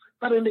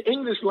 But in the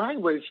English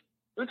language,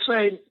 let's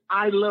say,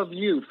 I love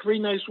you, 3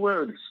 nice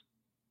words.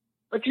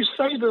 But you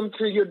say them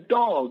to your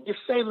dog, you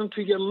say them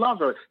to your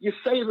lover, you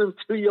say them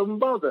to your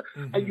mother,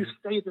 and you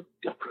say them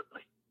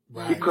differently.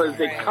 Because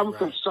they come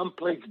from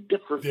someplace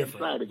different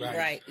inside of you.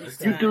 Right.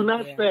 You do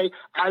not say,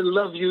 I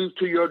love you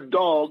to your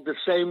dog the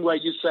same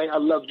way you say, I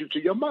love you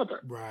to your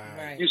mother.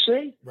 Right. You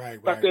see?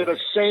 But they're the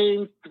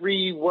same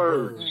 3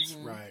 words.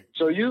 Right.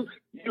 So you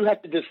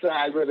have to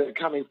decide where they're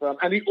coming from.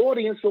 And the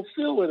audience will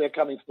feel where they're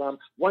coming from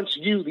once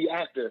you, the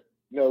actor,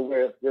 know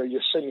where you're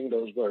singing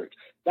those words.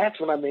 That's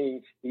what I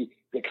mean, the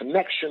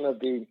connection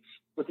of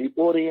with the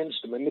audience,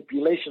 the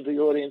manipulation of the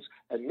audience,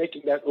 and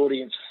making that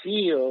audience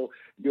feel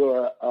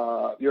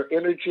your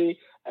energy,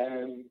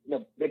 and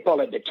they call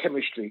it the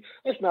chemistry.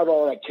 It's not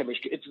all that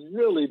chemistry. It's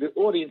really the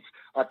audience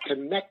are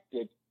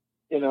connected,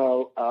 and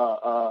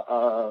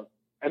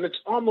it's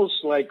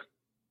almost like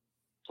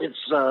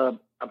it's a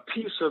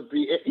piece of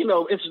the,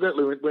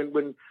 incidentally,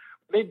 when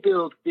they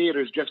build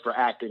theaters just for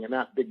acting and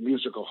not big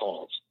musical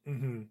halls,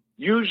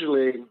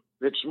 usually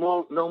it's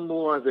no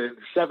more than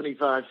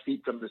 75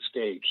 feet from the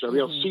stage. So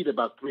they'll seat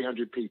about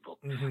 300 people.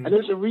 And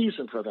there's a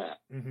reason for that,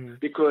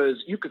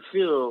 because you could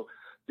feel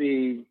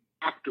the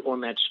actor on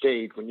that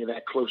stage when you're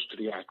that close to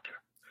the actor.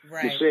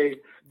 Right. You see,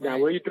 now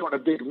when you're doing a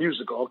big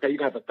musical, okay, you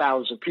can have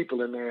 1,000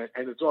 people in there,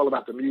 and it's all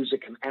about the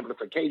music and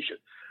amplification.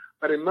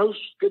 But in most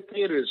good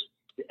theaters,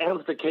 the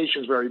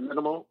amplification is very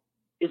minimal,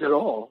 if at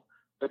all,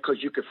 because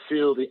you could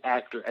feel the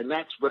actor. And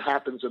that's what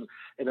happens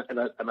in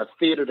a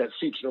theater that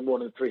seats no more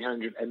than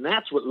 300. And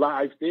that's what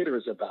live theater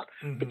is about,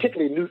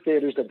 particularly new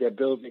theaters that they're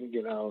building,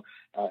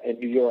 in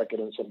New York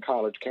and in some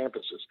college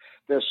campuses.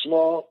 They're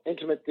small,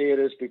 intimate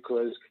theaters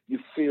because you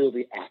feel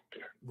the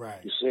actor.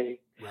 Right. You see?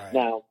 Right.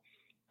 Now,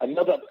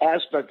 another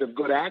aspect of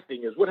good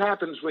acting is what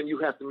happens when you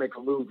have to make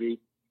a movie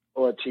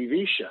or a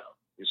TV show.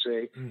 You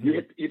see,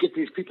 you get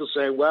these people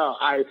saying, well,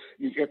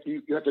 you have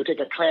to take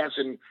a class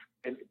in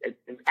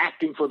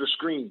acting for the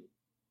screen.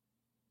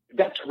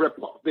 That's a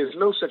ripoff. There's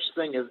no such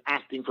thing as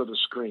acting for the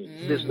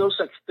screen. There's no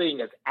such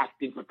thing as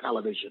acting for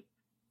television.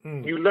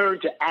 You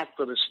learn to act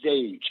for the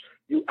stage.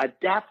 You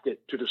adapt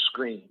it to the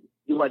screen.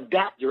 You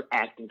adapt your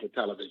acting to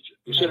television.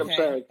 You see what I'm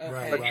saying?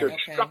 But your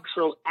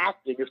structural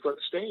acting is for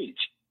the stage.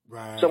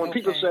 Right. So when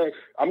people say,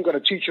 I'm going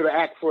to teach you to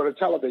act for the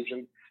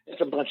television, it's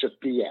a bunch of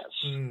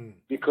BS.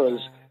 Because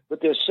what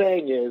they're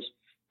saying is,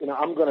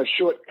 I'm going to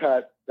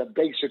shortcut the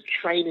basic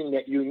training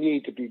that you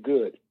need to be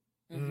good.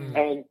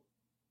 And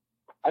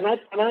I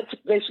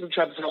basically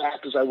try to tell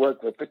actors I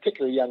work with,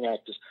 particularly young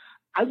actors,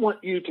 I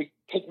want you to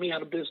take me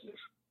out of business.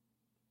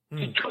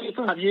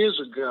 25 years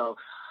ago,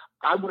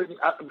 I wouldn't,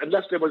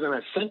 unless there was an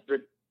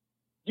eccentric,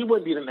 you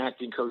wouldn't need an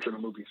acting coach on a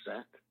movie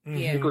set.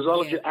 Because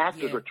all of your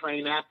actors are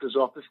trained actors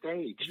off the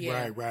stage.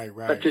 Right.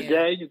 But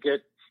today you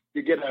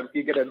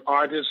get an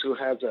artist who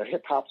has a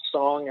hip hop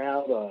song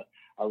out,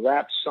 a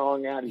rap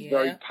song out. He's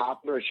very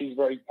popular. She's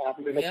very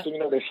popular. Next thing you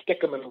know, they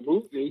stick them in a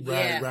movie.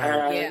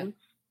 And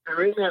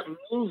they're in that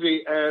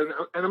movie. And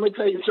I'm going to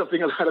tell you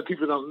something a lot of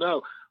people don't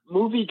know.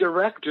 Movie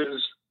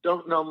directors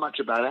don't know much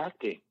about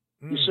acting.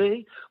 You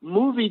see?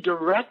 Movie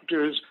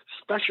directors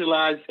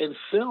specialize in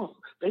film.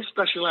 They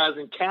specialize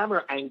in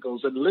camera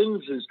angles and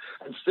lenses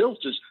and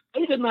filters.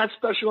 They did not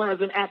specialize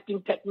in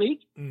acting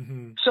technique.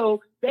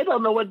 So they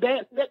don't know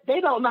they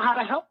don't know how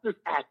to help this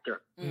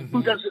actor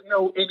who doesn't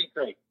know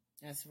anything.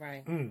 That's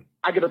right.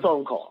 I get a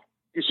phone call.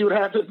 You see what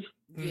happens?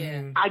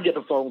 Yeah. I get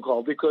a phone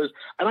call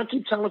and I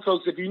keep telling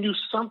folks, if you knew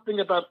something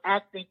about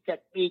acting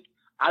technique,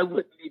 I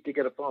wouldn't need to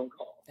get a phone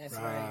call. That's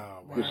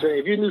right. You see,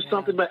 if you knew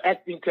something about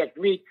acting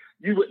technique,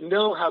 you would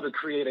know how to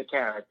create a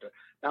character.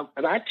 Now,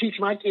 and I teach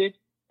my kids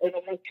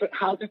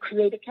how to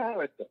create a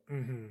character.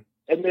 And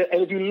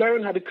if you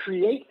learn how to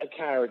create a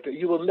character,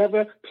 you will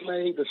never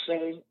play the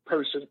same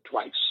person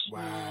twice.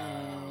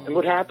 Wow. And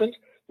what happens?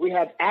 We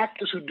have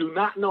actors who do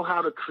not know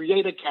how to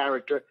create a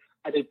character,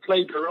 and they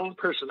play their own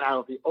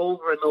personality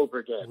over and over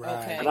again.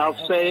 Right. And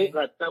I'll say,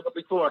 like I said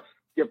before,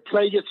 you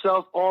play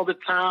yourself all the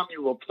time,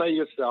 you will play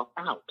yourself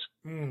out.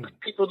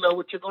 People know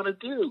what you're going to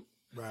do.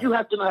 Right. You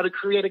have to know how to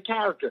create a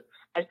character.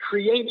 And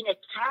creating a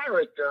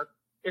character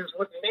is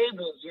what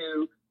enables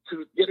you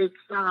to get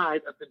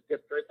inside of the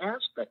different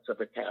aspects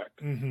of a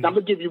character. Now, I'm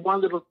going to give you one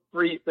little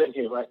free thing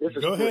here, right?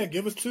 Go ahead.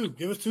 Give us 3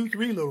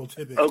 little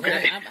tidbits.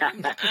 Okay.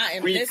 I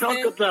am when you talk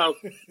listening. about,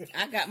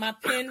 I got my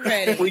pen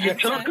ready. when you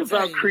talk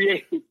about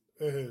creating,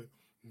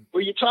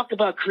 when you talk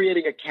about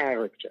creating a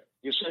character,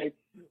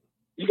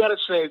 you got to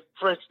say,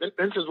 for instance,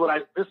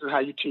 this is how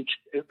you teach,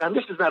 and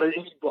this is not in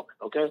any book,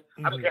 okay?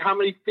 I don't care how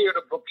many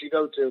theater books you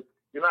go to,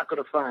 you're not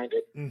going to find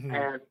it.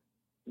 And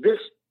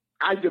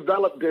I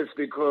developed this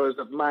because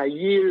of my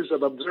years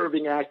of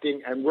observing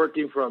acting and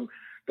working from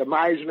the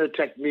Meisner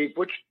technique,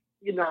 which,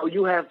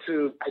 you have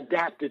to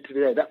adapt it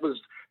today. That was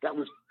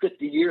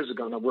 50 years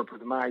ago, and I worked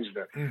with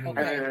Meisner.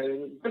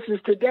 And this is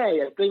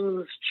today, and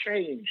things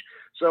change.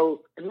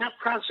 So in that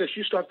process,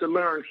 you start to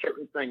learn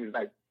certain things,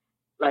 like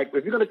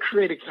if you're going to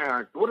create a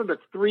character, what are the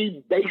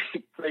 3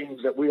 basic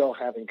things that we all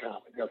have in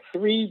common? There are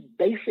 3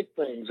 basic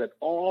things that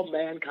all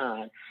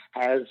mankind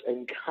has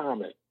in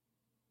common.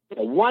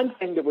 The one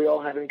thing that we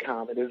all have in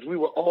common is we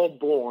were all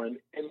born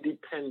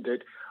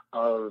independent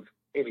of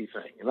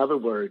anything. In other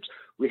words,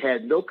 we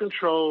had no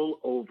control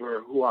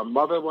over who our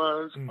mother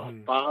was, our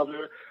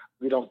father.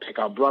 We don't pick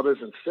our brothers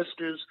and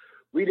sisters.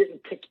 We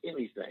didn't pick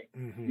anything.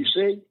 You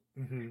see?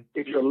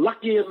 If you're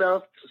lucky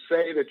enough to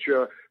say that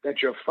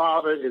your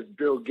father is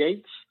Bill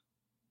Gates,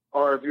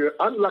 or if you're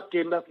unlucky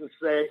enough to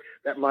say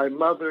that my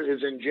mother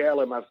is in jail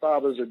and my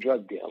father's a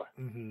drug dealer,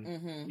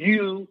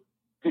 you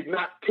did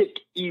not pick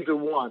either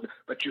one,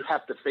 but you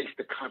have to face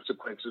the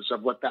consequences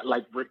of what that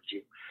life brings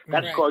you.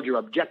 That's called your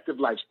objective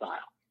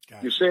lifestyle.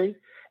 Gotcha. You see?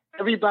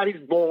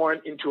 Everybody's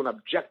born into an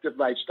objective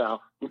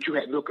lifestyle, which you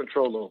had no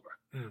control over.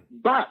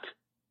 But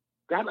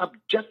that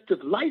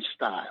objective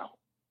lifestyle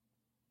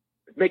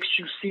makes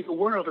you see the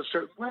world a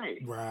certain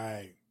way.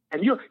 Right.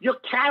 And your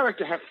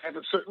character has to have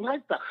a certain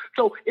lifestyle.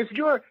 So if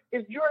you're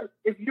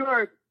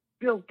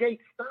Bill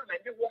Gates' son and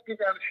you're walking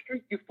down the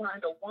street, you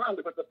find a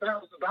wallet with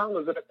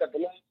 $1,000 in it that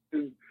belongs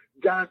to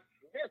John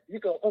Smith. You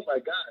go, oh my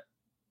God,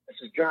 this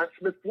is John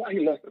Smith. Why he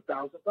lost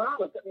 $1,000?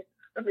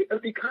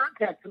 Let me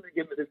contact him and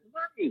give me this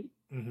money.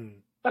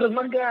 But as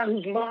one guy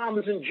whose mom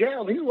is in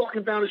jail, he's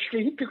walking down the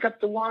street, he picks up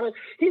the wallet,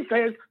 he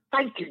says,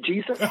 "Thank you,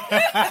 Jesus."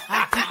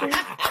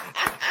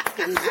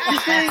 You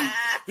see?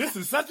 This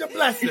is such a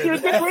blessing. You see the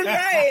difference?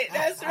 Right,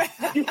 that's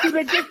right. You see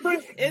the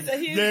difference? It's a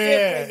huge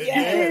difference.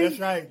 Yeah, that's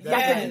right.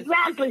 That's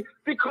exactly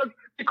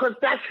because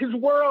that's his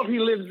world he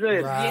lives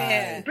in. Right.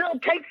 Yeah. Bill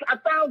Gates,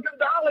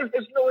 $1,000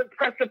 is no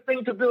impressive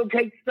thing to Bill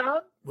Gates'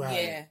 son.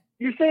 Right. Yeah.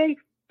 You see?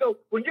 So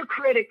when you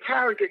create a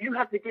character, you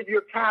have to give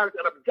your character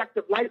an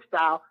objective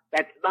lifestyle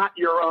that's not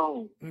your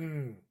own.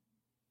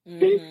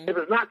 See? If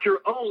it's not your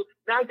own,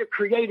 now you're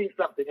creating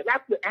something. And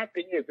that's what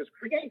acting is. It's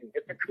creating.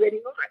 It's a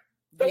creating art.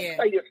 Don't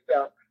play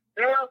yourself.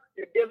 Now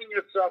you're giving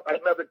yourself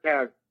another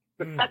character.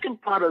 The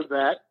second part of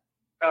that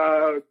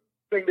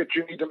thing that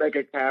you need to make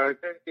a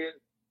character is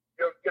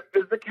your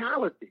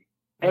physicality.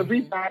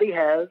 Everybody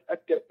has a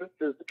different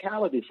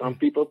physicality. Some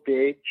people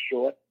big,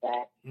 short,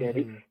 fat,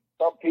 skinny.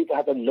 Some people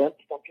have a limp.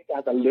 Some people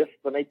have a lisp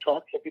when they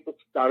talk. Some people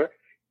stutter.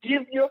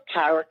 Give your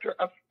character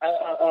a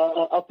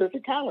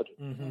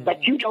physicality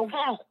that you don't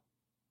have.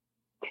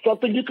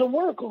 Something you can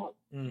work on.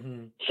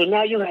 So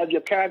now you have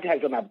your character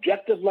has an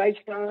objective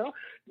lifestyle.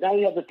 Now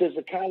you have the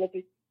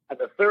physicality. And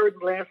the third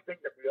and last thing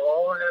that we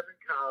all have in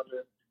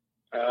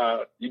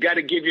common, you got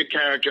to give your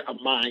character a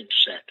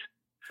mindset.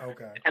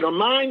 Okay. And a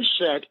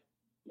mindset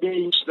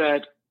means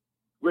that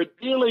we're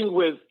dealing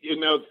with,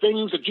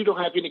 things that you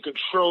don't have any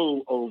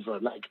control over,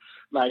 like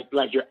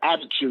your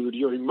attitude,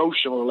 your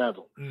emotional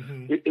level.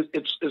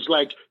 It's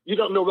like you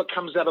don't know what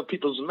comes out of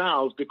people's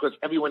mouths because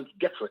everyone's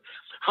different.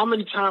 How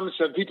many times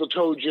have people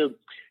told you,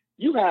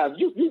 you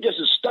just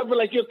as stubborn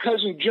like your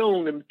cousin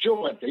Joan in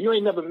Georgia? You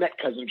ain't never met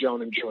cousin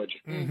Joan in Georgia,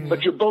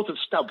 but you're both as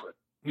stubborn.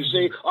 You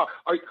see,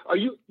 are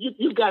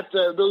you got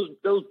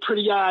those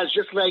pretty eyes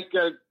just like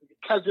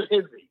cousin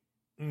Henry?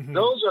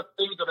 Those are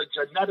things that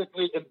are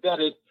genetically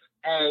embedded.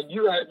 And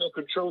you have no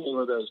control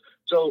over those.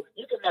 So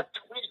you can have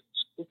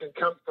twins who can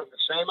come from the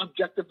same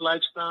objective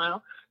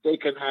lifestyle. They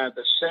can have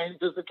the same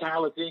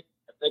physicality.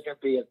 And they can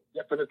be as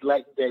different as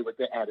light and day with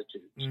their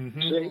attitudes.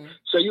 See?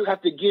 So you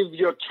have to give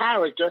your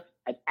character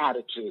an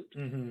attitude.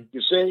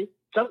 You see?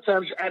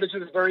 Sometimes your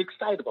attitude is very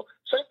excitable.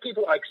 Some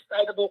people are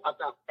excitable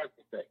about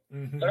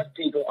everything. Some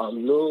people are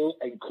low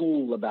and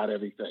cool about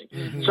everything.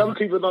 Some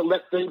people don't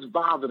let things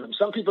bother them.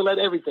 Some people let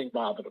everything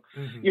bother them.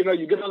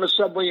 You get on the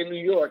subway in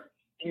New York,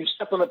 you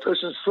step on a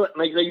person's foot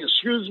and they say,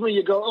 "Excuse me,"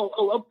 you go,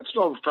 oh, that's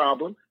no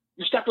problem.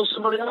 You step on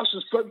somebody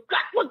else's foot,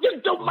 "That's what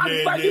you do,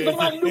 my buddy, is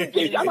my new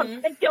kid. I'm going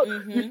to take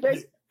you." You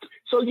say,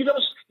 so you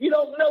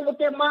don't know what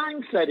their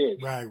mindset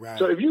is. Right.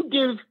 So if you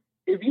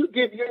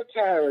give your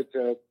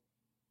character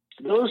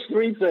those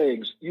 3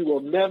 things, you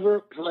will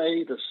never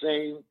play the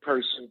same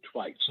person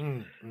twice.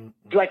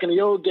 It's like in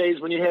the old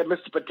days when you had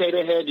Mr.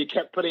 Potato Head, you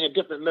kept putting a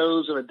different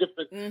nose and a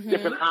different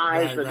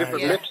eyes and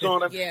different lips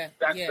on him.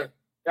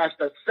 That's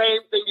the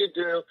same thing you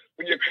do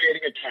when you're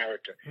creating a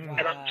character.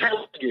 And I'm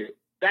telling you,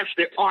 that's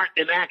the art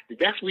in acting.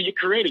 That's what you're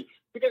creating.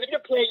 Because if you're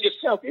playing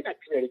yourself, you're not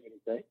creating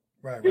anything.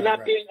 You're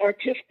not being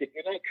artistic.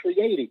 You're not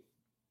creating.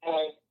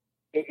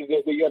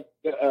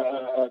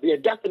 The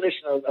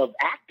definition of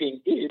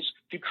acting is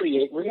to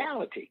create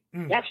reality.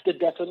 That's the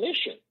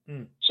definition.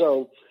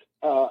 So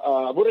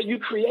what are you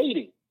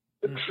creating?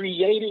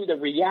 creating the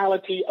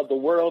reality of the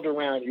world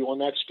around you on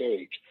that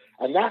stage.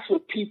 And that's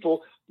what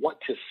people want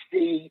to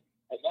see,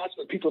 and that's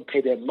what people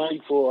pay their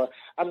money for.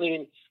 I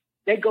mean,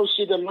 they go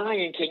see The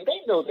Lion King.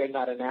 They know they're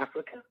not in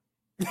Africa.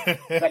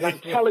 Like I'm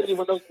telling you,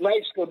 when those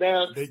lights go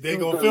down, they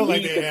gonna feel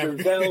like they're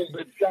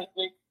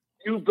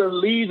you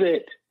believe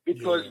it,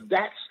 because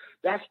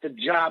that's the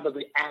job of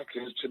the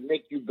actors, to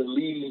make you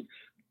believe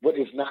what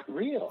is not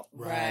real.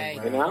 Right.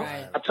 You know,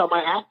 I tell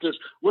my actors,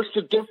 what's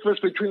the difference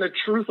between a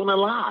truth and a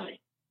lie?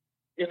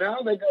 You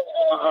know, they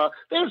go,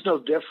 there's no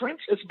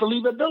difference. It's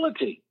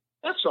believability.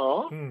 That's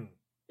all.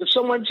 If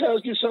someone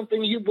tells you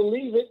something, you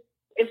believe it.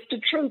 It's the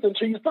truth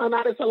until you find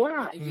out it's a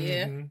lie.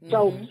 Yeah.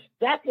 So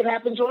that's what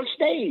happens on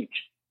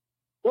stage.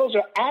 Those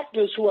are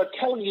actors who are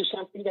telling you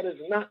something that is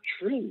not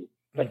true,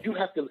 but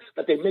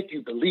but they make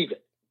you believe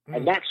it.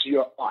 And that's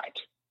your art.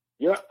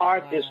 Your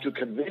art is to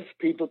convince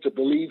people to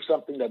believe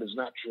something that is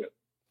not true.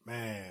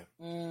 Man.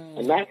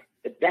 And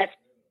that's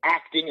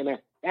acting in a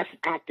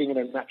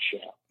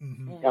nutshell.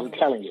 I'm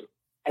telling you.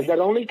 And that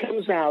only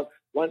comes out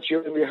once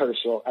you're in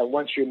rehearsal and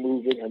once you're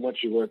moving and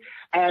once you work.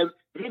 And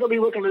if you're going to be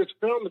working on this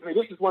film with me,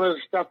 this is one of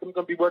the stuff I'm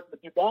going to be working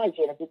with you guys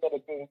on. We're going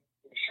to do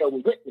a show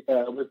with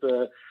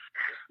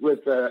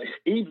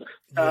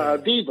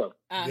Diva.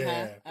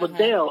 With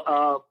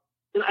Dale.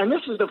 And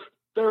this is the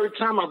third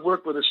time I've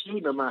worked with a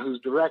student of mine who's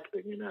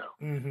directing, you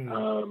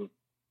know.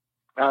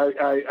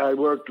 I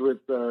worked with,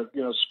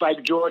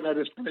 Spike Jordan at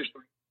his finished.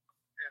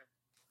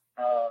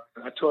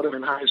 I taught him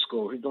in high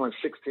school. He's doing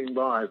 16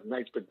 bars,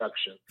 nice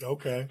production.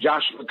 Okay.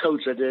 Joshua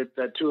Coates, I did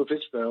two of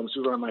his films. He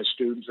was one of my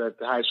students at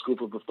the High School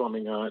for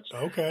Performing Arts.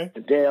 Okay.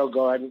 And Dale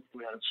Garden,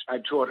 I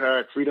taught her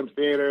at Freedom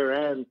Theater,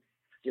 and,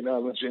 I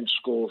was in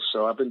school.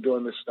 So I've been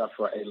doing this stuff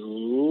for a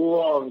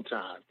long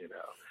time,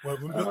 Well,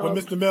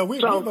 Mr. Mel,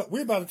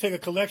 we're about to take a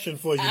collection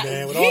for you,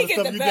 man. With all the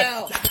stuff you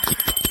got.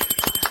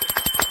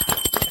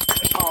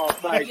 Oh,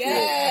 thank you.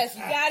 Yes,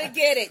 you gotta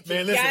get it.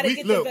 Man,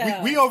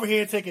 listen, we over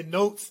here taking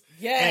notes.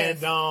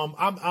 Yes.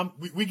 And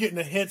we getting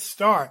a head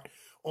start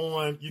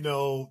on,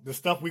 the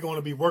stuff we're going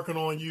to be working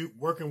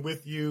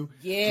with you.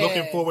 Yeah.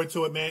 Looking forward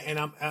to it, man. And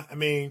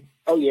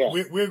oh yeah,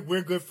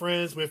 we're good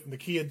friends with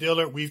Nikee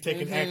Dillard. We've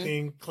taken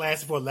acting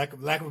classes, for lack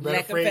of a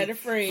better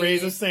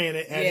phrase of saying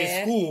it, at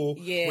his school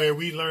where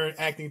we learn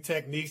acting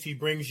techniques. He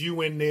brings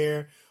you in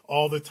there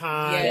all the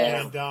time,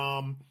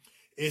 and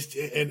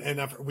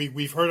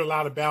we've heard a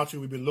lot about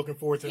you. We've been looking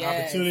forward to the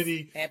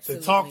opportunity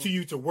to talk to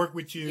you, to work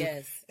with you.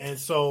 Yes. And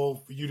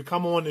so for you to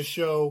come on the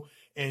show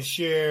and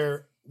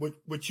share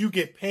what you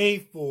get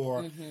paid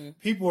for,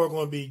 people are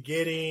going to be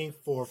getting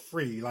for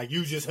free. Like,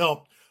 you just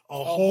helped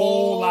a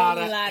whole lot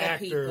of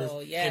actors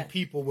and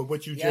people with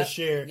what you just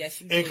shared,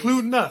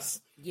 including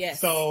us.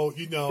 Yes. So,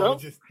 so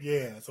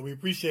we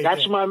appreciate that.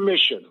 That's my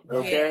mission.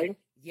 Okay.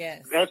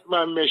 Yes. That's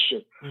my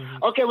mission.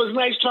 Okay, it was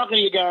nice talking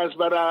to you guys,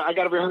 but I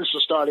got a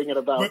rehearsal starting in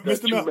about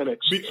 2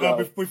 minutes.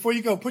 Before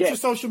you go, put your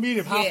social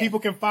media, how people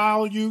can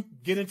follow you,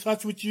 get in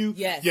touch with you,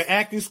 your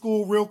acting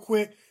school real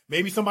quick.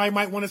 Maybe somebody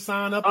might want to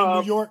sign up in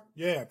New York.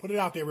 Yeah, put it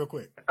out there real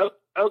quick.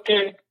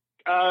 Okay.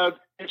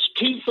 It's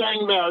T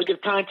Fang Mel. You can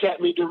contact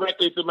me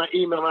directly through my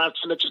email, and I'll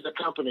send it to the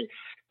company.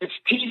 It's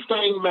T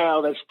Fang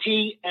Mel. That's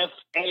TFANGMEL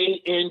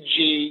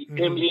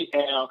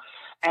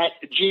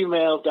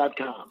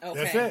 @gmail.com.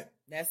 Okay.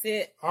 That's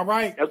it. All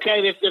right.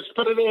 Okay, just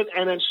put it in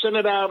and then send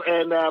it out,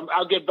 and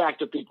I'll get back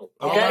to people.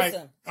 Okay?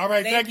 Awesome. All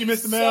right. Thank you,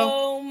 Mr. Mel.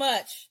 So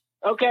much.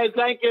 Okay,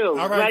 thank you.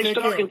 All right, nice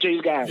talking to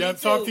you guys. Yeah,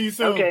 talk to you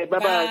soon. Okay,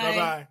 bye-bye.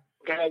 Bye-bye.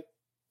 Okay.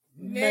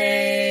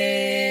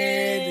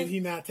 Man, did he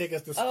not take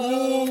us to school?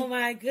 Oh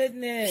my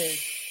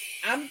goodness.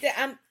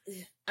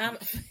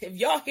 If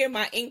y'all hear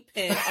my ink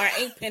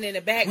pen in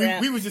the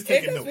background, we were just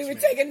taking notes. We were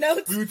taking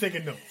notes. We were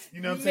taking notes.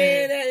 You know what I'm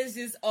saying? Man, that is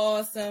just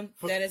awesome.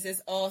 That is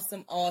just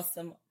awesome.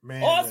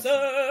 Man,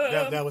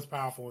 awesome. That was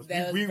powerful.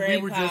 We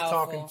were just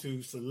talking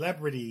to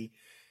celebrity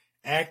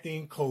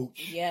acting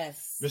coach,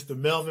 Mr.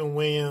 Melvin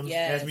Williams,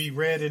 as we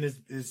read in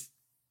his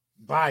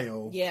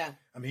bio. Yeah.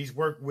 I mean, he's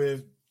worked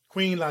with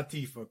Queen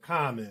Latifah,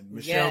 Common,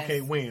 Michelle K.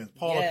 Williams,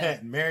 Paula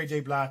Patton, Mary J.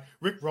 Blige,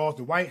 Rick Ross,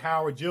 Dwight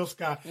Howard, Jill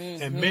Scott,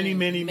 and many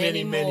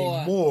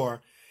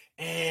more.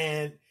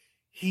 And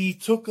he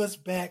took us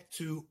back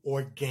to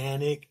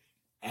organic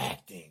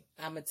acting.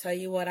 I'm going to tell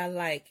you what I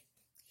like.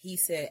 He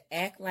said,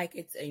 act like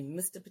it's a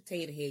Mr.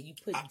 Potato Head. You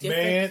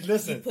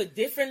put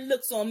different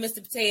looks on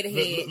Mr. Potato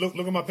Head. Look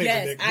at my paper.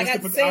 Yes, I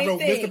got the same wrote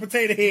thing. Mr.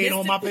 Potato Head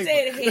on my paper.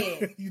 Potato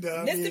Head. You know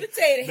what Mr. I mean?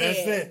 Potato Head.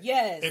 That's it.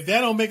 Yes. If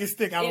that don't make it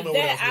stick, I don't know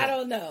what else. I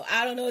don't know.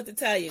 I don't know what to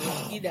tell you.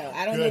 I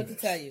don't know what to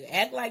tell you.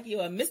 Act like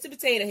you're a Mr.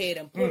 Potato Head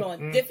and put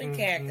on different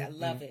character. I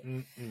love it.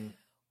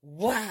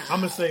 Wow. I'm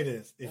going to say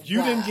this. If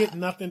you didn't get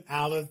nothing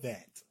out of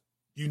that,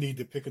 you need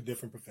to pick a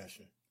different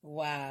profession.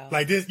 Wow.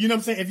 Like this, you know what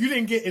I'm saying? If you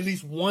didn't get at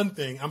least one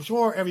thing, I'm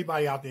sure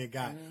everybody out there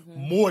got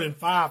more than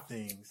 5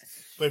 things.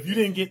 But if you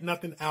didn't get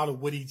nothing out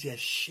of what he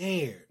just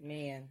shared,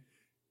 man,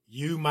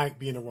 you might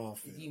be in the wrong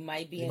field. You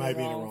might be in the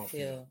wrong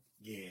field.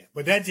 Yeah.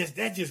 But that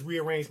just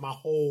rearranged my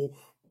whole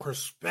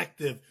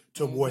perspective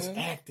towards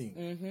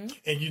acting.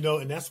 And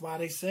and that's why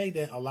they say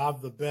that a lot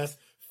of the best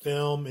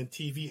film and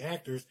TV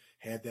actors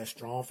had that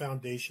strong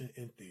foundation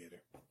in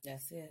theater.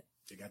 That's it.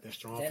 They got that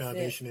strong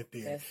foundation in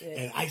theater. That's it.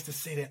 And I used to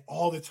say that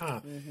all the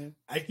time.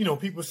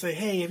 People say,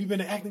 hey, have you been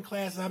to acting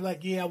classes? I'm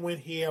like, yeah, I went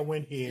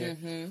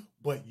here.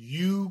 But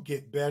you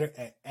get better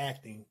at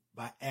acting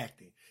by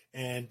acting.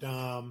 And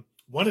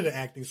one of the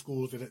acting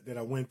schools that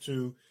I went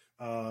to,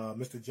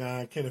 Mr.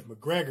 John Kenneth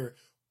McGregor,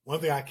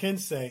 one thing I can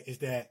say is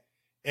that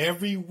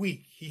every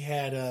week he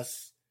had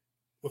us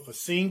with a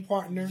scene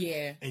partner,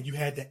 and you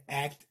had to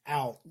act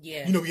out.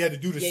 Yeah. You had to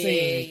do the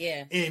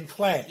scene in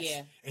class.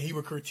 Yeah. And he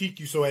would critique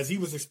you. So as he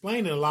was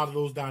explaining a lot of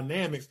those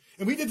dynamics,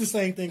 and we did the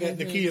same thing at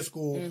Nikee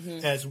school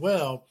as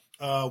well,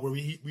 where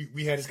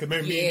we had this,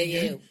 remember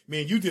me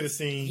and you did a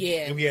scene,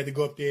 and we had to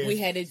go up there. We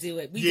had to do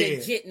it. We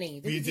did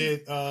jitney. We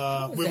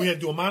had to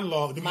do a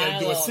monologue, then we had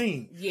to do a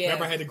scene. Yeah.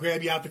 Remember I had to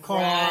grab you out the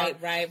car.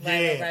 Right.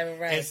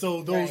 And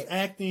so those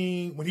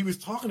acting, when he was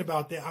talking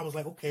about that, I was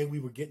like, okay, we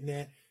were getting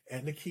that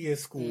at Nikee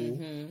school.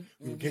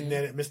 We were getting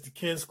that at Mr.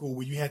 Ken's school,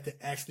 where you had to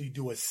actually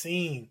do a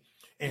scene.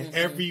 And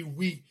every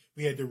week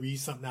we had to read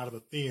something out of a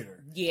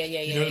theater.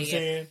 You know what I'm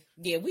saying?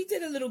 Yeah, we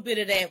did a little bit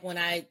of that when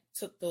I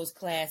took those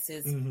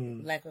classes,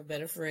 lack of a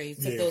better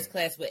phrase, took those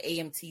classes with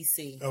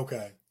AMTC.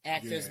 Okay.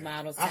 Actors,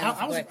 models.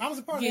 I was a part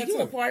of that. Yeah, you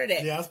were part of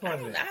that. Yeah, I was part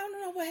of that. I don't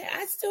know what,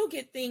 I still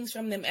get things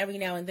from them every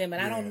now and then, but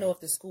I don't know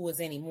if the school is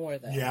anymore,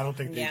 though. Yeah, I don't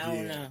think they did. I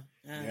don't know.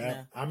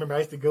 I remember I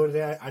used to go to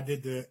that.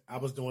 I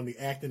was doing the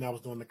acting. I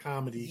was doing the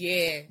comedy.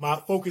 Yeah. My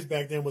focus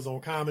back then was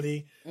on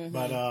comedy,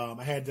 but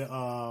I had the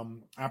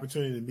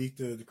opportunity to meet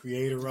the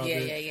creator of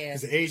it.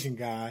 He's an Asian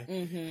guy,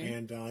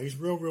 and he's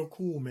real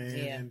cool, man.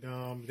 Yeah. And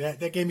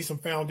that gave me some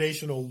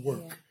foundational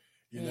work.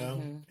 You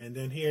know, and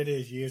then here it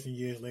is, years and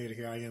years later.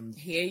 Here I am.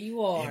 Here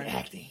you are. In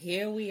acting.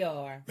 Here we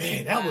are.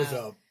 Man, that was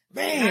a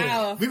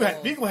man. We're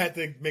gonna have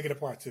to make it a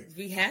part 2.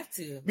 We have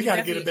to. We got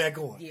to get it back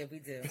on. Yeah, we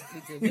do.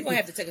 We're gonna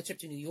have to take a trip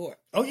to New York.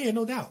 Oh yeah,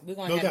 no doubt. We're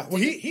gonna have to.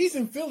 Well, he's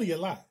in Philly a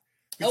lot.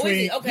 Is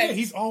he? Okay. Yeah,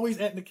 he's always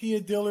at Nikee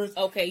Dillard's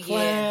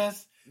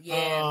class.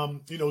 Yeah.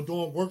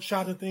 Doing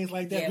workshops and things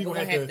like that. We're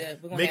gonna have to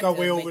make our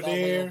way over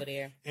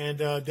there, and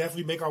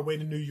definitely make our way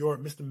to New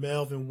York. Mr.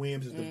 Melvin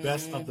Williams is the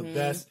best of the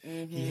best.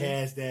 He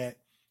has that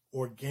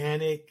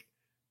organic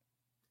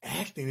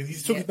acting, and he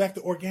took us back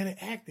to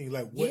organic acting,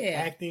 like what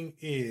acting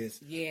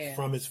is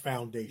from its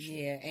foundation.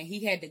 Yeah, and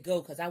he had to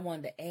go because I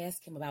wanted to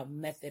ask him about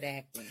method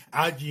acting.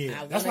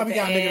 That's why we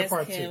got to make it a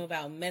part 2. Him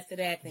about method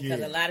acting because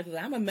a lot of people,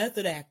 I'm a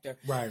method actor.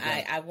 Right.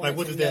 I wanted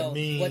what does that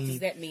mean? What does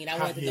that mean? I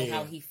wanted to know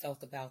how he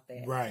felt about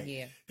that. Right.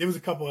 Yeah. There was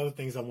a couple other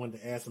things I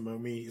wanted to ask him. I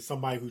mean,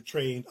 somebody who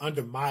trained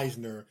under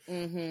Meisner,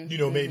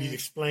 maybe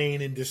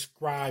explain and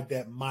describe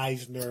that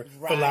Meisner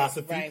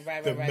philosophy,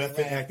 the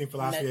method acting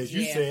philosophy, as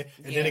you said,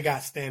 and then it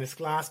got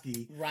Stanislavski.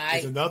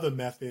 Is another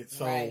method.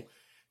 So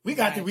we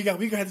got to try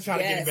to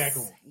get him back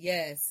on.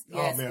 Yes.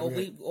 Oh, man,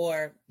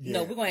 we're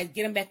going to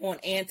get him back on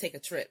and take a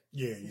trip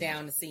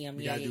down to see him.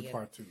 We got to do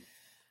part 2.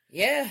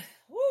 Yeah.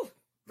 Woo.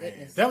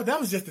 Goodness. That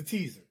was just a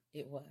teaser.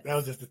 It was. That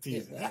was just a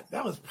teaser.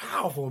 That was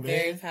powerful, man.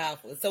 Very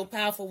powerful. It's so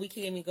powerful we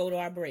can't even go to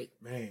our break.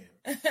 Man.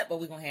 But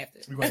we're going to have to.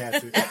 We're going to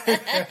have to.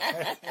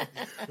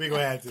 We're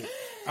going to have to.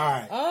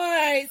 All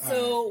right.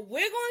 So we're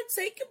going to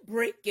take a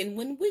break. And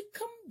when we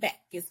come back,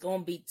 it's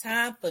going to be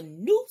time for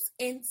news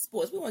and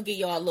sports. We want to give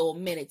y'all a little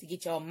minute to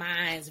get your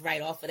minds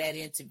right off of that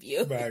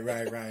interview. Right.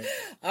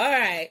 All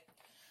right.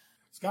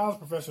 Scholars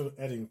Professional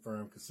Editing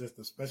Firm consists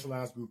of a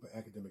specialized group of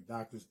academic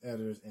doctors,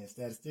 editors, and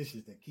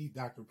statisticians that keep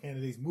doctoral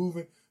candidates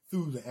moving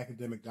through the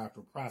academic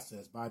doctoral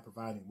process by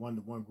providing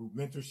one-to-one group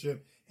mentorship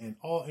and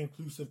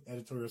all-inclusive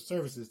editorial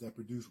services that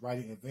produce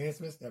writing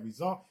advancements that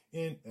result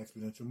in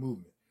exponential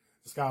movement.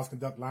 The scholars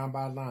conduct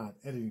line-by-line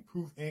editing,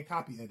 proof, and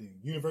copy editing,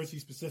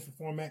 university-specific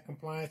format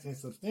compliance, and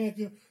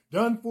substantive,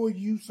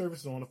 done-for-you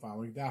services on the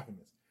following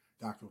documents: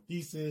 doctoral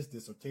thesis,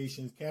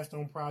 dissertations,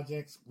 capstone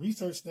projects,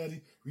 research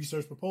study,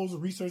 research proposals,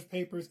 research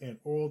papers, and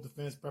oral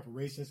defense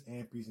preparations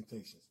and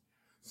presentations.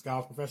 The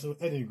Scholars Professional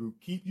Editing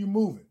Group keep you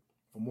moving.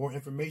 For more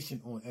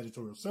information on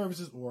editorial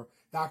services or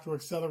doctoral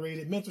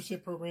accelerated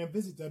mentorship program,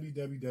 visit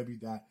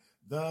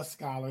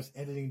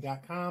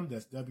www.thescholarsedediting.com.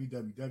 That's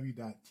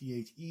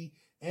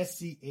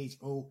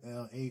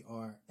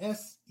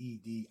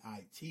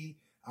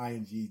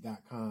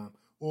www.thescholarsedediting.com,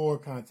 or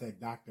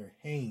contact Dr.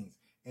 Haynes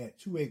at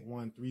 281-315-6053. Don't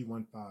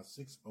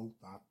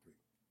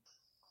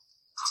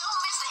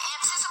miss the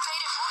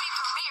anticipated movie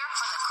premiere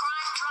for the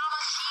crime drama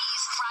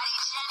Keys,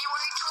 Friday,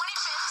 January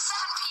 25th,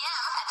 7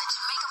 p.m. at the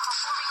Jamaica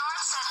Performing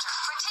Arts Center.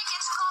 For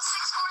tickets, call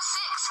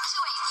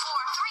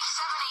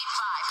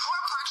 646-284-3785 or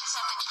purchase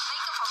at the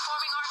Jamaica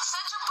Performing Arts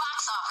Center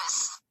box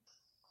office.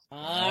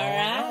 All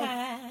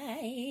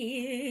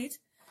right.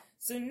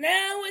 So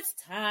now it's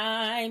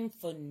time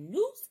for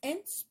news and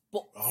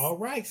sports. All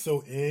right.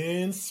 So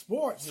in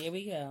sports, here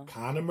we go.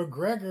 Conor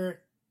McGregor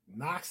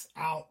knocks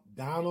out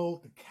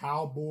Donald the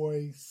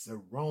Cowboy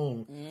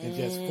Cerrone in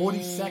just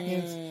 40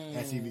 seconds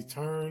as he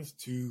returns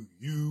to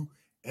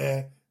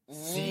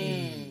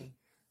UFC.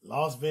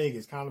 Las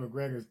Vegas, Conor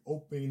McGregor's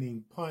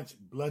opening punch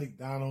bloodied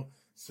Donald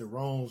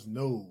Cerrone's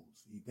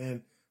nose. He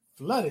then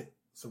flooded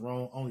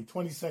Cerrone only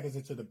 20 seconds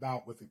into the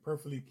bout with a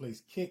perfectly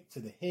placed kick to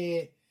the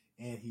head,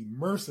 and he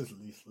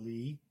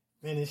mercilessly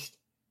finished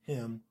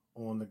him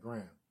on the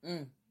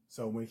ground.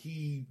 So when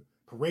he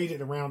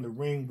paraded around the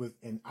ring with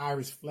an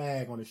Irish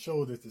flag on his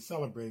shoulders to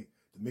celebrate,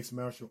 the mixed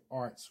martial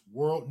arts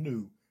world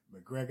knew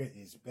McGregor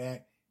is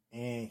back,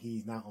 and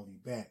he's not only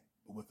back,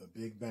 but with a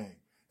big bang.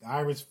 The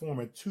Irish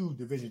former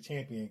 2-division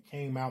champion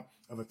came out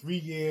of a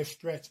 3-year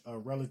stretch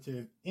of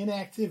relative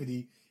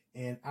inactivity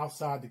and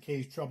outside the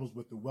cage troubles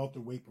with the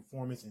welterweight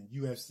performance in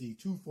UFC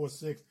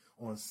 246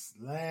 on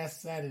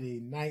last Saturday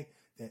night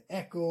that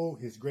echoed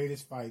his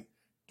greatest fight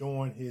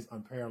during his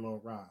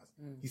unparalleled rise.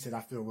 He said,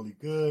 I feel really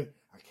good.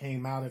 I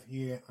came out of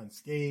here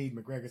unscathed.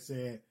 McGregor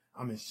said,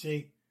 I'm in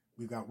shape.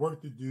 We've got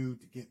work to do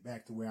to get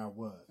back to where I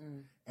was.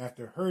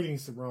 After hurting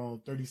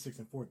Cerrone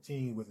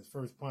 36-14 with his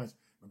first punch,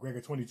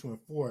 McGregor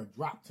 22-4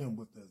 dropped him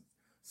with a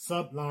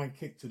subline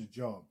kick to the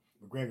jaw.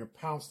 McGregor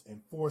pounced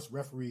and forced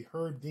referee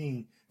Herb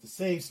Dean to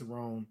save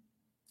Cerrone,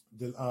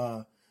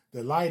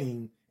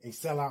 delighting a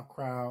sellout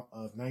crowd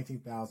of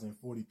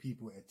 19,040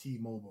 people at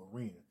T-Mobile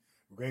Arena.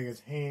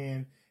 McGregor's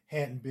hand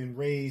hadn't been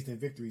raised in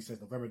victory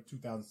since November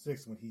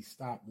 2006 when he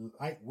stopped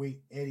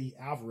lightweight Eddie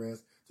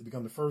Alvarez to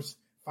become the first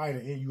fighter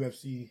in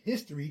UFC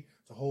history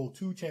to hold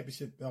 2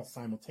 championship belts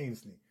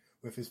simultaneously.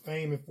 With his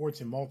fame and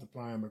fortune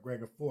multiplying,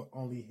 McGregor fought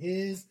only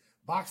his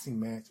boxing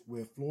match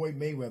with Floyd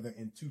Mayweather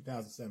in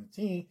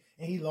 2017,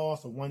 and he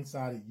lost a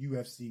one-sided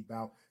UFC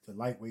bout to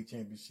lightweight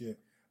championship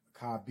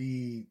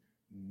Khabib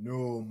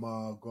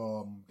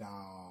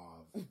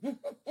Nurmagomedov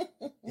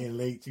in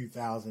late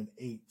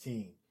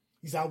 2018.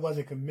 He said, I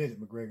wasn't committed,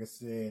 McGregor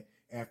said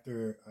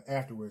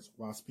afterwards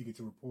while speaking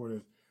to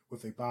reporters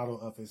with a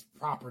bottle of his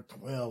proper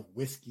 12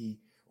 whiskey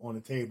on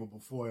the table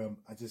before him.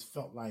 I just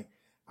felt like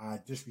I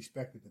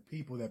disrespected the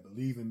people that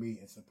believe in me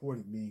and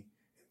supported me.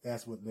 And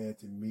that's what led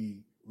to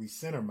me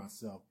recenter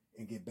myself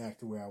and get back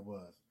to where I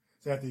was.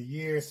 So after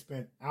years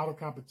spent out of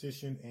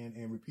competition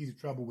and repeated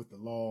trouble with the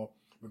law,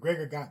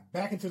 McGregor got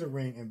back into the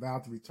ring and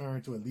vowed to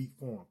return to elite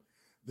form.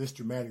 This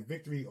dramatic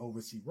victory over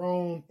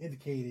Cerrone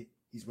indicated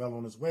he's well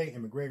on his way,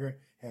 and McGregor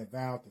had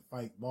vowed to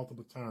fight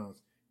multiple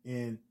times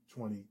in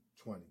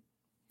 2020.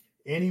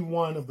 Any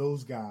one of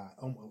those guys,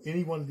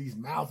 any one of these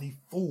mouthy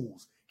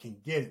fools can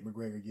get it,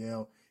 McGregor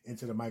yelled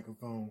into the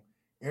microphone.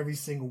 Every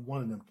single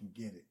one of them can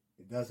get it.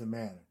 It doesn't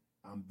matter.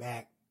 I'm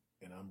back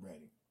and I'm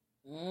ready.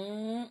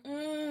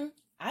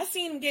 I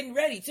seen him getting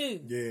ready too.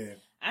 Yeah.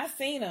 I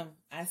seen him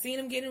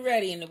getting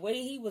ready, and the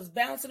way he was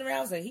bouncing around,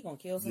 I was like, he gonna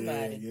kill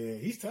somebody. Yeah,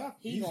 he's tough.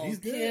 He's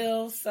good.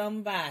 Kill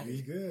somebody.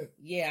 He's good.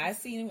 Yeah, I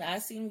seen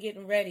him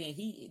getting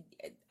ready,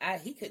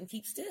 and he couldn't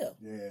keep still.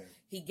 Yeah.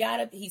 He got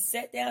up, he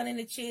sat down in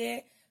the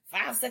chair.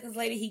 5 seconds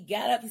later, he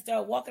got up, he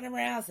started walking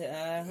around. I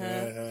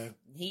said,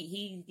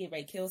 He get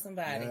ready to kill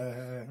somebody.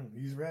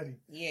 He's ready.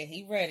 Yeah,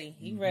 he ready.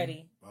 He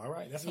ready. All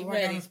right, that's what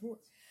I got in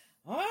sports.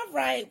 All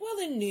right, well,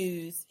 the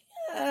news.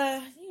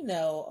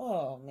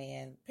 Oh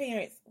man,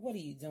 parents, what are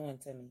you doing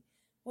to me?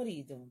 What are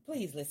you doing?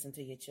 Please listen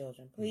to your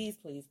children. Please,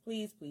 please,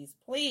 please, please,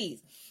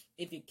 please.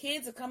 If your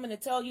kids are coming to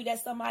tell you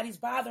that somebody's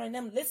bothering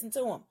them, listen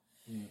to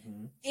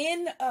them.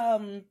 In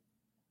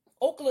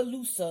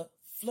Okaloosa,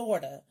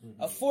 Florida,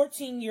 a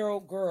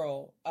 14-year-old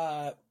girl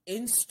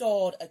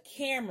installed a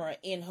camera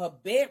in her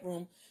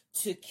bedroom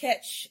to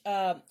catch,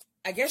 I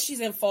guess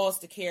she's in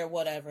foster care or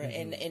whatever,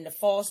 and the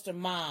foster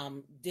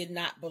mom did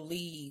not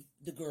believe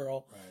the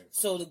girl. Right.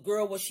 So the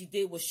girl, what she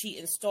did was she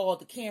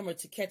installed the camera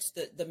to catch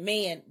the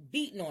man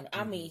beating on her.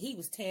 I mean, he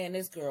was tearing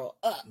this girl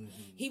up.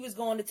 He was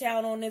going to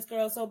town on this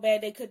girl so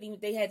bad they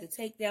had to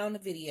take down the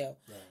video.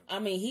 Right. I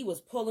mean, he was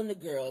pulling the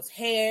girl's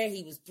hair.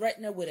 He was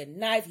threatening her with a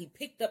knife. He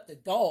picked up the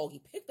dog.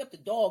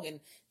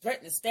 And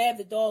threatened to stab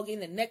the dog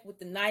in the neck with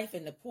the knife,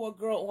 and the poor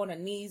girl on her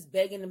knees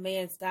begging the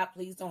man, stop,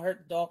 please don't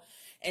hurt the dog.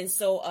 And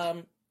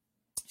so,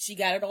 she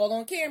got it all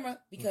on camera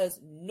because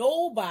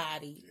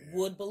nobody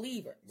would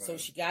believe her. Right. So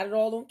she got it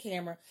all on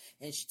camera,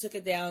 and she took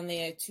it down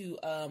there to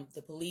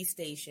the police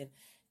station,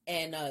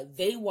 and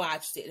they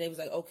watched it, and they was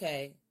like,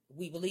 okay,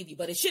 we believe you.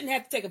 But it shouldn't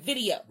have to take a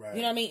video. Right.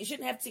 You know what I mean? It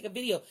shouldn't have to take a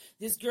video.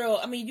 This girl,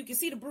 I mean, you can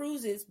see the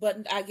bruises,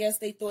 but I guess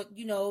they thought,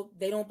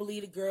 they don't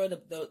believe the girl,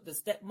 the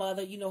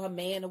stepmother, her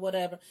man or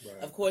whatever.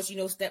 Right. Of course,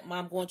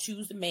 stepmom going to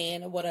choose the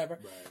man or whatever.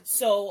 Right.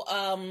 So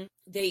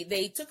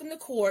they took him to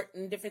court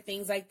and different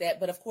things like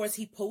that. But, of course,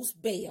 he posts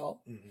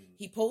bail.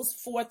 He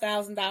posts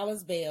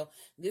 $4,000 bail.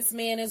 This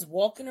man is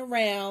walking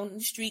around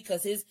the street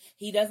because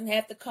he doesn't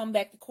have to come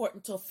back to court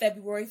until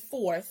February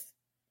 4th.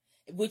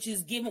 Which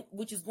is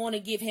going to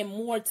give him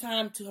more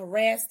time to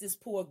harass this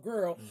poor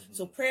girl.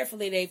 So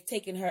prayerfully, they've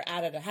taken her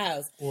out of the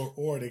house.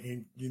 Or they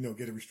can,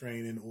 get a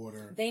restraining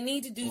order. They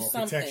need to do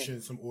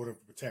something. Some order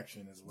of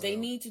protection as well. They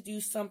need to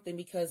do something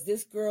because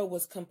this girl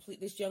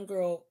this young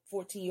girl,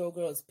 14-year-old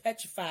girl, is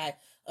petrified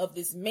of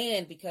this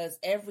man because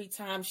every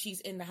time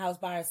she's in the house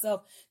by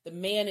herself, the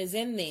man is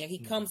in there. He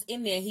comes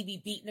in there and he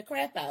be beating the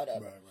crap out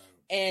of her. Right.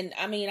 And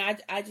I mean,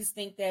 I just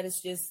think that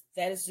is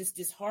just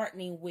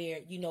disheartening where,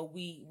 you know,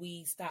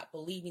 we stop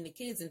believing the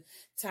kids. And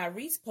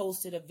Tyrese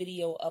posted a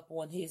video up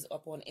on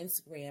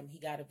Instagram. He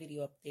got a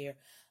video up there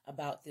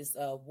about this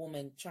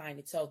woman trying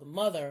to tell the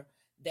mother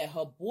that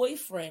her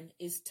boyfriend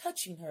is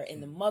touching her,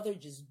 and the mother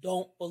just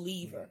don't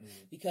believe her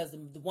because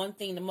the one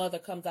thing the mother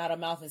comes out of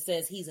her mouth and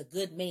says, he's a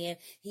good man,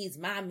 he's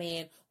my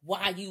man,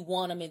 why you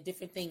want him, and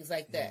different things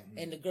like that.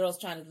 And the girl's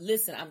trying to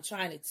listen. I'm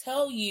trying to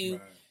tell you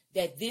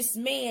that this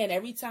man,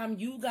 every time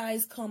you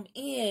guys come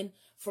in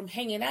from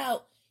hanging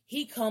out,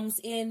 he comes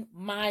in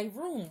my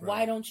room.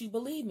 Why don't you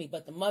believe me?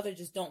 But the mother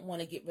just don't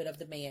want to get rid of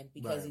the man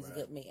because he's a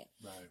good man.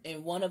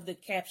 And one of the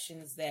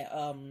captions that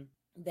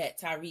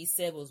Tyrese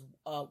said was,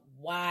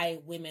 why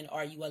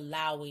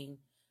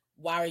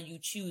are you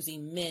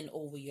choosing men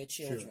over your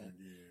children?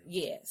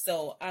 Yeah.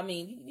 So, I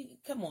mean,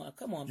 come on.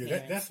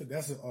 Yeah, that's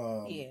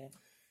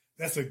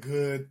a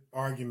good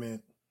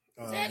argument.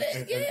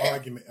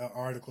 An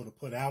article to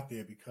put out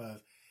there,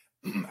 because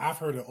I've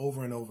heard it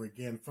over and over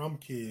again from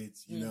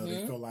kids. You know,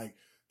 they feel like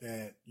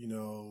that, you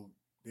know,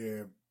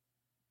 their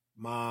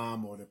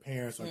mom or their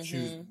parents are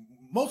choosing.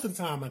 Most of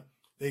the time,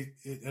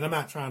 and I'm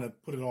not trying to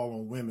put it all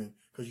on women,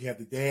 because you have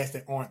the dads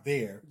that aren't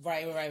there.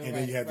 And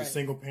then you have the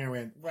single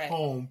parent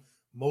home,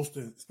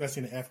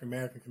 especially in the African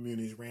American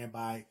communities, ran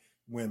by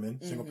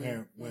women, single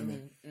parent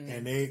women.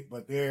 And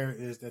there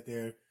is that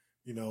their,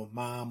 you know,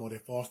 mom or their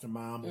foster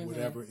mom or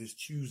whatever is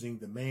choosing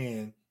the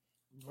man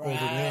over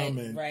them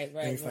and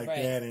things like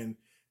that. And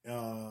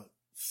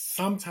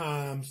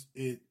sometimes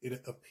it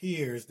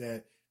appears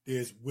that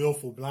there's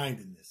willful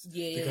blindness.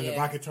 Because if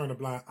I could turn a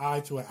blind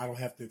eye to it, I don't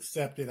have to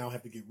accept it. I don't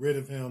have to get rid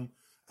of him.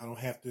 I don't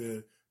have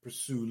to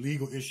pursue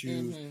legal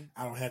issues.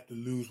 I don't have to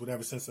lose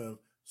whatever sense of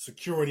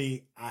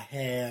security I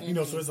have. You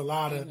know, so there's a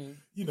lot of,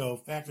 you know,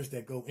 factors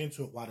that go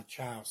into it while the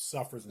child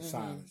suffers in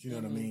silence. You know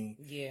what I mean?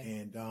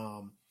 And,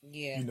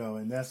 you know,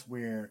 and that's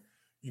where,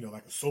 you know,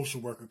 like a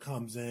social worker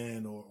comes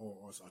in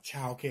or a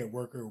child care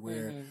worker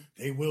where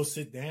they will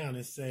sit down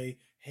and say,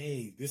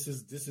 hey, this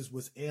is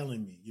what's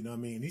ailing me. You know what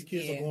I mean? These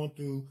kids are going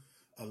through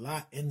a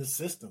lot in the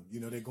system.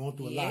 You know, they're going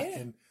through a lot.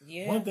 And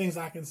one of the things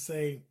I can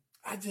say,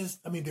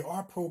 there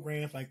are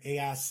programs like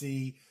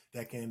AIC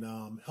that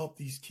can help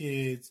these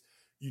kids,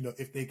 you know,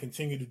 if they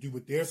continue to do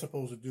what they're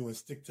supposed to do and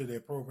stick to their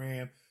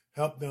program,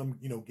 help them,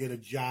 you know, get a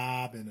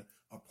job and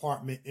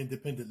apartment,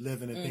 independent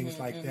living and things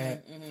like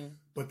that.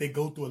 But they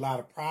go through a lot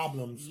of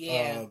problems,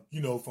 you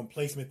know, from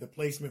placement to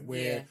placement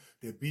where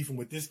they're beefing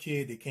with this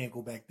kid. They can't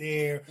go back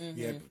there.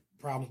 You have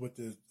problems with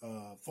the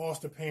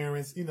foster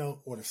parents, you know,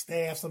 or the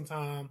staff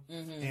sometimes.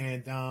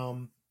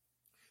 And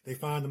they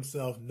find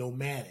themselves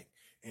nomadic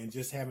and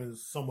just having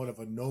somewhat of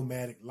a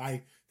nomadic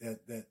life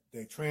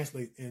that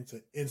translates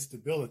into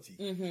instability.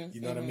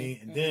 You know what I mean?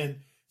 And then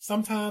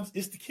sometimes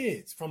it's the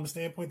kids from the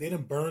standpoint they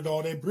done burned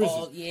all their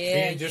bridges,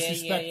 being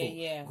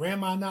disrespectful.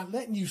 Grandma not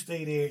letting you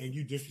stay there and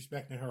you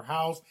disrespecting her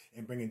house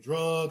and bringing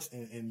drugs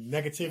and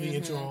negativity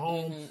into her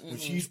home when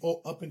she's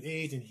up in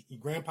age and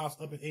grandpa's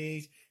up in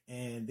age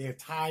and they're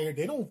tired.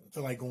 They don't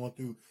feel like going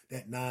through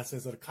that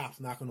nonsense of the cops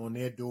knocking on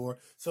their door.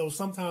 So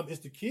sometimes it's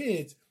the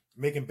kids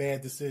making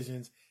bad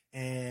decisions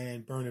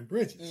and burning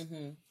bridges.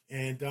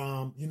 And,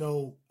 you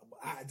know,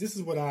 this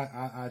is what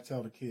I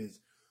tell the kids.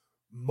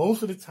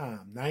 Most of the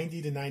time,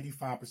 90 to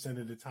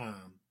 95% of the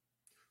time,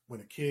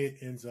 when a kid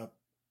ends up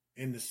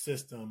in the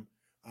system,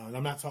 and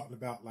I'm not talking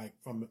about like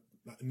from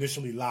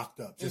initially locked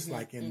up, just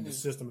like in the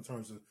system in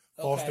terms of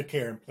foster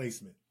care and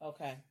placement.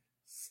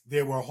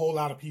 There were a whole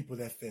lot of people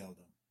that failed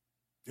them.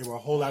 There were a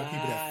whole lot of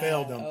people that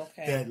failed them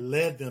that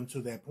led them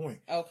to that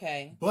point.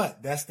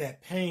 But that's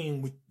that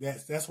pain.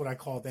 That's what I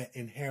call that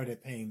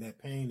inherited pain, that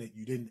pain that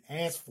you didn't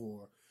ask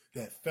for,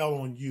 that fell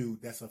on you,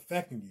 that's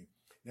affecting you.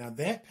 Now,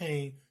 that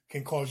pain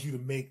can cause you to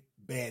make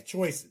bad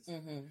choices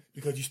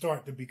because you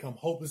start to become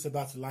hopeless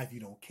about your life. You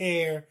don't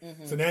care.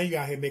 So now you're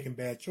out here making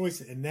bad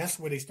choices, and that's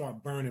where they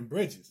start burning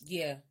bridges.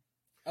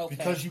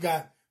 Because you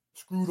got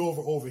screwed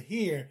over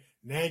here,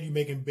 now you're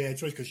making bad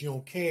choices because you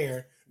don't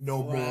care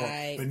no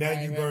more. But now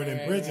you're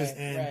burning bridges,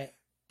 and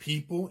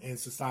people and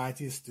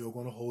society is still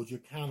going to hold you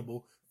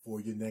accountable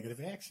for your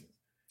negative actions.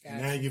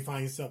 And now you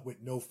find yourself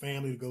with no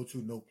family to go to,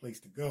 no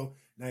place to go.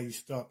 Now you're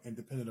stuck and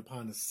dependent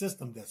upon the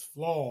system that's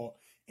flawed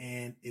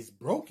and is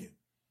broken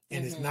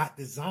and it's not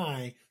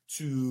designed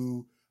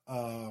to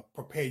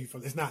prepare you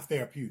for. It's not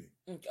therapeutic.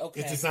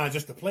 It's designed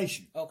just to place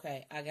you.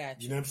 I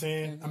got you. You know what I'm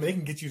saying? I mean, they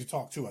can get you to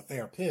talk to a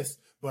therapist,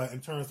 but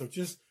in terms of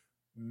just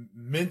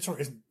mentor,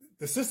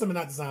 the system is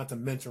not designed to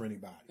mentor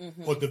anybody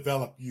or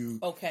develop you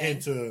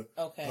into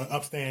an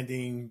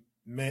upstanding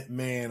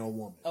man or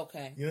woman.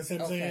 You know what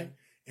I'm saying?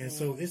 And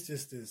so it's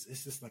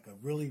just like a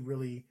really,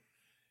 really,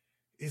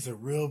 it's a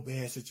real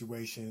bad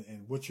situation.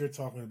 And what you're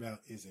talking about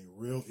is a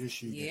real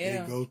issue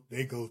that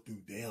they go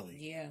through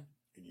daily.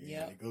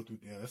 They go through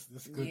daily.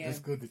 That's good. That's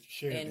good that you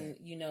shared that. And,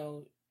 you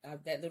know,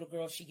 that little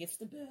girl, she gets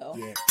the bell.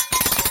 She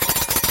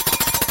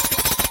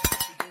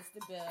gets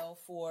the bell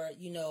for,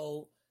 you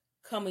know,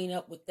 coming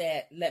up with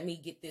that, let me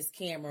get this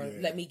camera,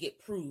 let me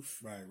get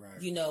proof,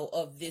 you know,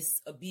 of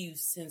this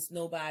abuse, since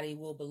nobody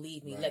will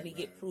believe me. Let me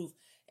get proof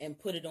and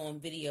put it on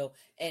video.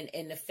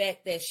 And the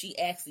fact that she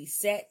actually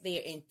sat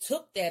there and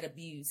took that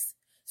abuse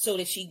so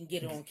that she can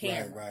get it on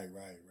camera. Right.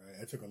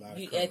 It took a lot of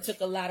courage. It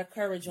took a lot of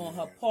courage on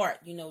her part.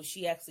 You know,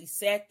 she actually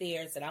sat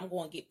there and said, I'm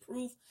going to get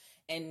proof.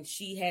 And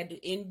she had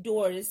to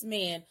endure this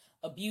man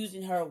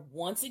abusing her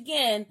once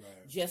again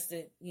just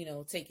to, you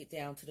know, take it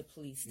down to the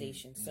police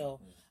station. So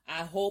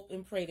I hope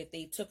and pray that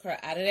they took her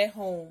out of that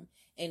home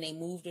and they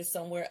moved her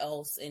somewhere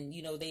else. And,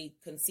 you know, they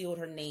concealed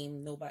her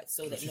name,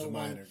 so that no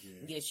one.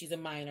 She's a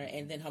minor.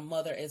 And then her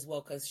mother as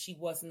well, because she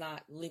was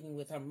not living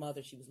with her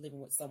mother. She was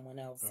living with someone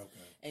else. Okay.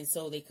 And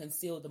so they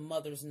concealed the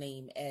mother's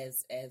name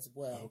as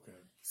well. Okay.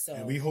 So,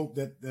 and we hope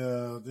that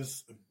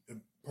this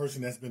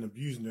person that's been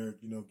abusing her,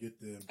 you know, get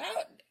the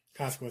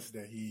consequences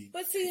that he.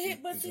 But see,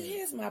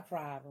 here's my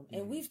problem,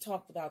 and we've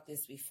talked about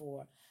this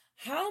before.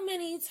 How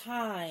many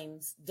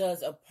times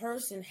does a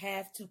person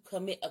have to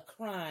commit a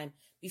crime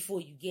before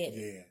you get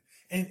it?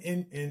 Yeah,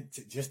 and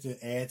just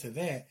to add to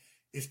that,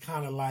 it's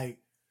kind of like,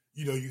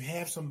 you know, you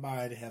have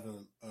somebody to have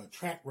a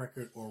track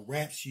record or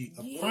rap sheet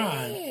of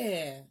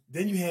crime.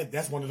 Then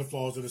that's one of the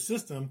flaws of the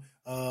system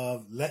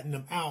of letting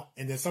them out,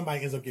 and then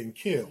somebody ends up getting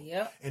killed.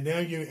 And now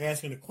you're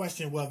asking the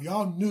question, well, if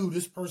y'all knew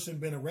this person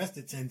been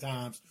arrested 10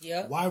 times,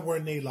 why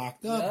weren't they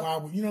locked up?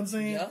 Why, you know what I'm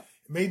saying?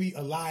 Maybe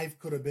a life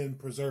could have been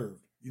preserved.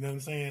 You know what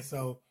I'm saying?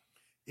 So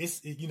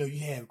you know,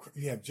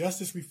 you have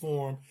justice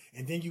reform,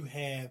 and then you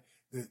have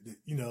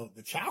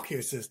the child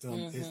care system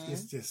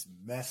is just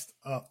messed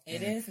up.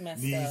 It is messed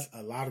up. Needs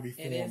a lot of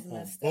reform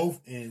on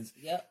both ends.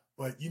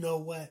 But you know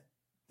what?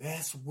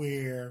 That's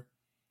where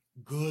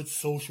good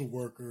social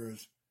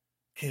workers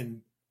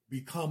can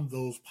become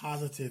those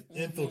positive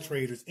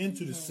infiltrators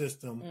into the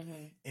system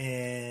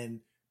and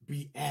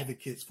be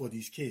advocates for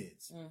these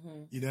kids.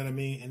 You know what I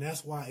mean? And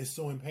that's why it's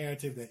so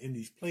imperative that in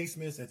these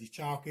placements, at these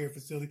child care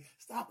facilities,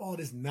 stop all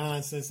this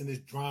nonsense and this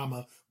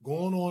drama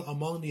going on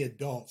among the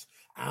adults.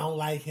 I don't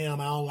like him.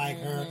 I don't like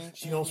her.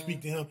 She don't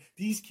speak to him.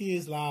 These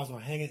kids' lives are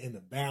hanging in the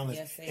balance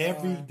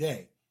every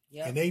day.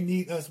 And they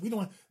need us. We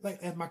don't, like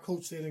as my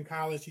coach said in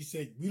college, he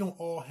said, we don't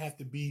all have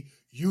to be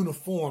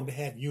uniform to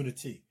have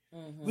unity.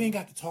 We ain't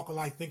got to talk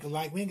alike, think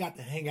alike. We ain't got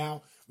to hang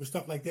out with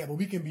stuff like that, but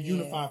we can be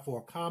unified for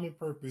a common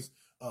purpose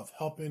of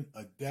helping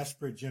a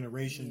desperate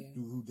generation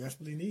who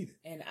desperately need it.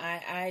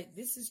 And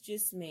this is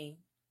just me.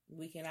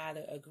 We can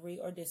either agree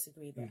or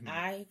disagree, but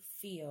I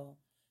feel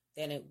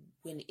that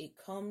when it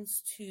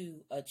comes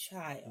to a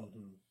child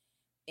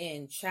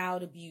and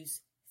child abuse,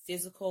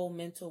 physical,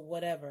 mental,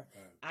 whatever,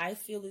 I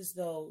feel as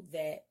though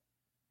that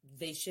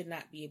they should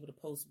not be able to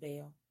post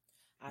bail.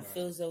 I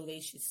feel as though they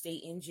should stay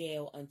in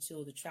jail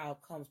until the child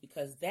comes,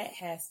 because that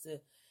has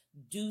to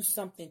do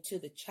something to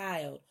the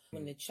child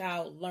when the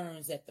child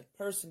learns that the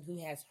person who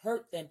has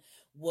hurt them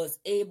was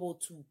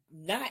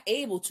not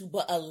able to,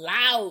 but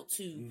allowed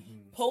to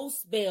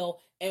post bail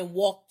and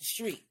walk the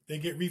street. They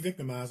get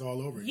re-victimized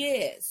all over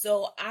again. Yeah,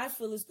 so I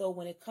feel as though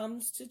when it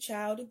comes to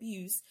child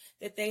abuse,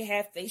 that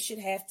they should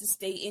have to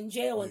stay in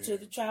jail until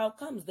the child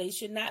comes. They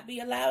should not be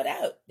allowed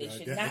out. They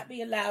should not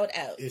be allowed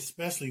out.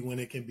 Especially when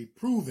it can be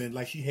proven,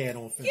 like she had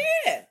on film.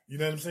 Yeah. You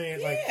know what I'm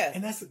saying? Like,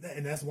 and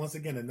that's once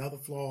again another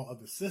flaw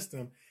of the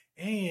system.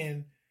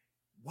 And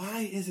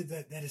why is it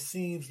that it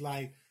seems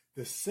like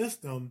the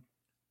system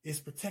is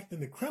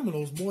protecting the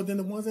criminals more than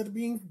the ones that are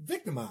being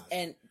victimized?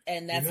 And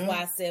that's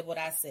why I said what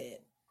I said.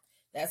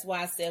 That's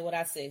why I said what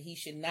I said. They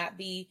should not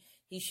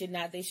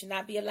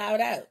be allowed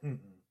out.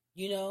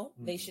 You know,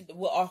 they should,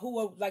 or who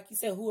are, like you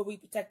said, who are we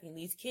protecting?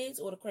 These kids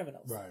or the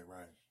criminals? Right.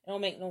 It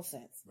don't make no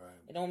sense. Right.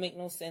 It don't make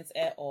no sense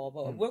at all.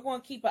 But we're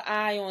going to keep an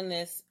eye on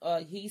this.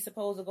 He's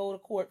supposed to go to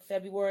court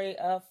February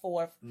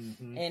 4th,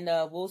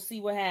 and we'll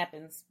see what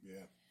happens.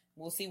 Yeah.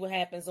 We'll see what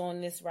happens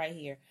on this right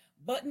here.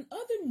 But in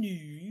other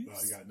news... Oh,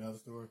 you got another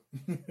story?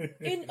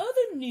 In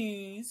other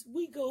news,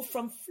 we go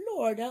from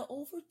Florida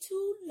over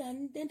to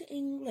London,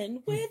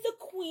 England, where the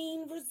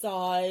Queen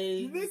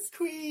resides. The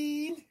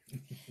Queen!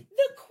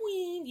 The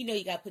Queen! You know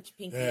you got to put your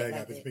pinky out. You got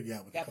to put your pinky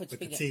out with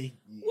the tea.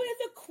 Where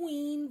the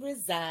Queen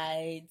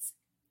resides.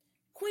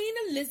 Queen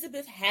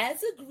Elizabeth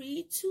has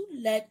agreed to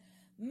let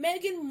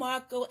Meghan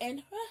Markle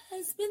and her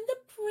husband, the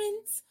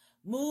Prince,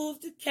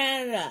 move to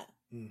Canada.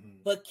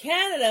 But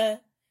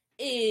Canada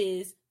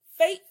is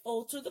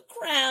faithful to the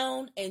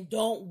crown and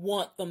don't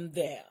want them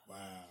there. Wow.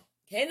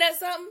 Isn't that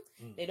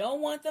something? They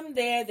don't want them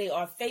there. They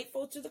are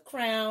faithful to the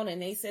crown,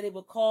 and they said it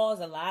would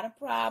cause a lot of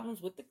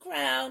problems with the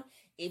crown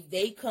if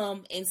they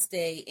come and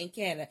stay in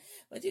Canada.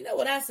 But you know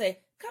what I say?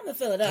 Come to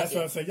Philadelphia. That's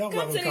what I say. Y'all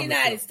come to the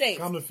United States.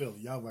 Come to Philly.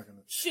 Y'all welcome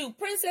to. Shoot,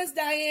 Princess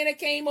Diana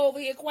came over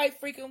here quite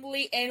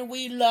frequently, and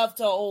we loved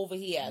her over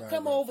here. Right,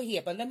 come over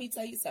here. But let me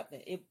tell you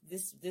something.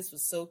 This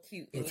was so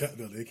cute. No,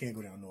 they can't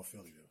go down North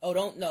Philly, though. Oh,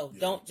 don't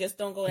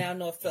go down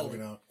North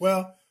Philly.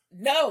 Well,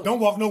 no. Don't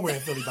walk nowhere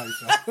in Philly by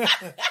yourself.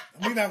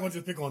 We're not going to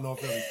just pick on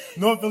North Philly.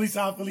 North Philly,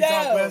 South Philly,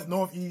 Southwest,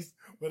 Northeast,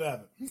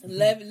 whatever.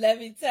 Let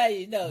me tell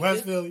you, no.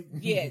 West Philly.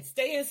 Yeah,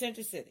 stay in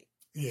Central City.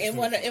 Yeah, in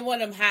one of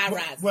them high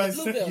rises. Well, the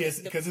blue building. Yes,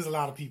 because there's a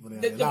lot of people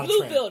there. The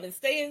blue building.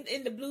 Stay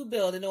in the blue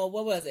building, or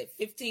what was it?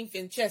 15th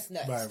and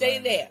Chestnut. Stay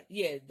there. Right.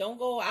 Yeah, don't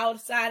go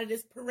outside of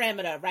this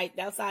perimeter, right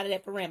outside of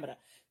that perimeter.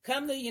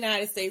 Come to the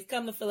United States.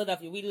 Come to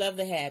Philadelphia. We love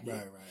to have you.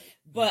 Right.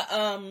 But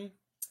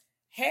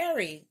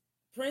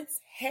Prince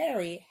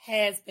Harry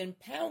has been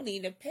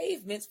pounding the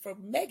pavements for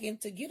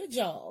Meghan to get a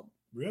job.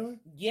 Really?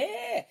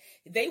 Yeah.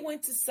 They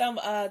went to some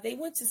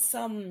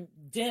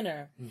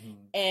dinner,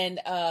 and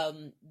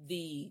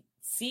the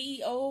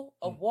CEO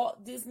of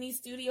Walt Disney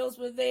Studios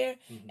was there,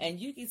 and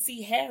you can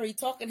see Harry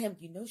talking to him.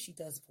 You know she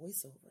does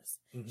voiceovers.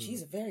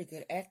 She's a very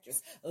good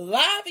actress.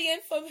 Lobbying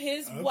for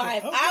his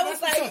wife. Okay, I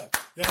was like,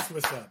 that's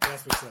what's up.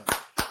 That's what's up.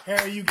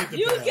 Harry, you get the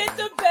bell. You get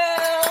the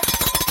bell.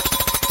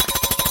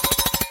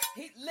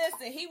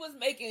 He was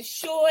making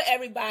sure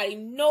everybody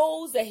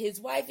knows that his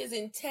wife is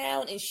in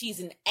town and she's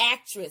an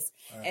actress.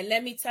 Right. And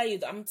let me tell you,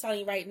 I'm telling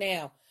you right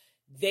now,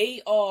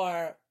 they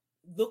are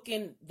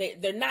looking,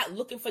 they're not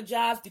looking for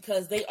jobs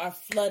because they are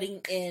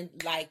flooding in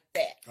like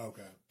that.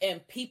 Okay.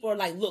 And people are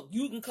like, look,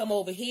 you can come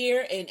over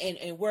here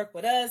and work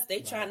with us.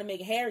 They trying to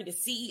make Harry the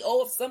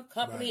CEO of some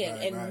company,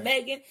 and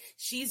Meghan,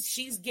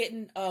 she's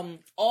getting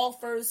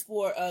offers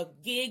for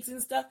gigs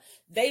and stuff.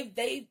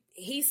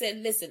 He said,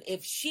 listen,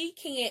 if she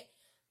can't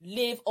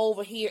live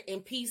over here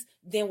in peace,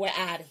 then we're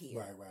out of here.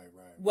 Right.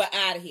 We're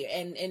out of here.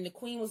 And the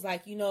Queen was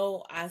like,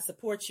 I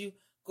support you.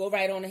 Go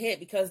right on ahead,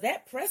 because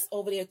that press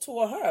over there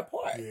tore her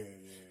apart. Yeah.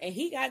 And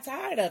he got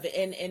tired of it.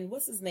 And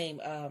what's his name?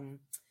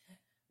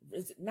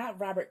 Is it not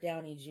Robert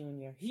Downey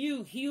Jr.?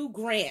 Hugh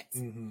Grant.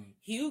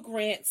 Hugh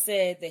Grant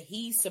said that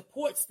he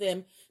supports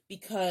them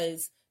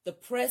because the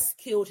press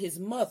killed his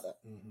mother.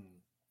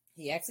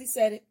 He actually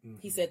said it.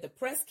 He said the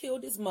press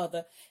killed his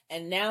mother,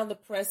 and now the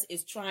press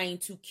is trying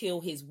to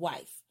kill his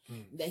wife.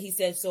 That he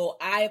said, so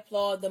I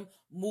applaud them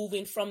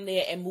moving from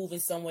there and moving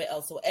somewhere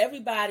else. So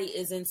everybody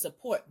is in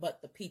support,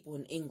 but the people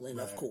in England,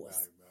 of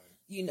course.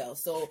 Right.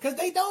 So because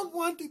they don't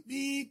want to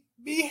be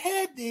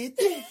beheaded.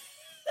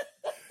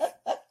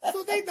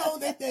 So they know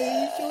that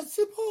they should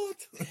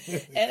support.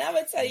 And I'm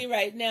going to tell you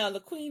right now, the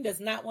Queen does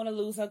not want to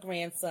lose her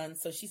grandson.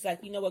 So she's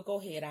like, you know what? Go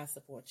ahead. I'll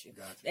support you.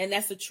 Gotcha. And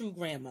that's a true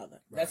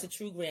grandmother. Right. That's a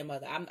true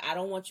grandmother. I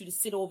don't want you to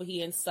sit over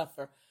here and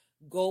suffer.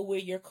 Go where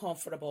you're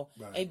comfortable.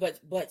 Right.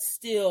 But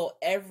still,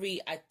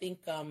 I think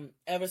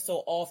ever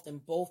so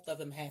often, both of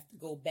them have to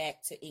go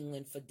back to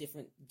England for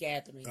different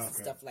gatherings and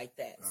stuff like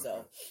that.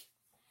 Okay.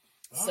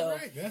 So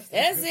right.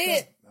 That's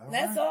it.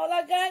 That's all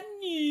I got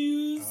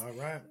news. All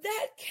right.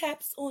 That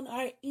caps on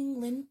our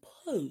England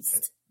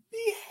Post.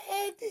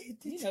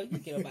 Beheaded. You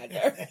get on my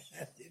nerves.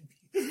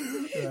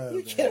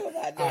 You get on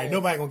my nerves. All right,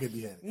 nobody gonna get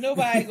beheaded.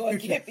 Nobody gonna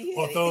get beheaded.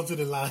 Or thrown to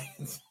the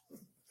lions.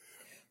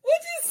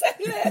 What'd you say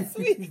last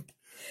week?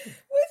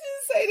 What'd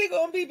you say they're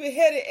gonna be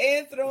beheaded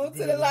and thrown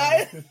to the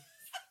lions?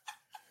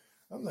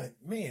 I'm like,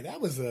 man,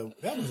 that was a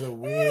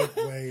weird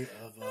way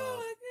of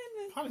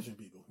punishing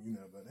people.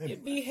 But anyway. You're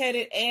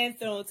beheaded and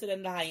thrown to the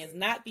lions,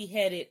 not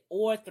beheaded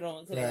or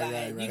thrown to the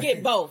lions. Right. You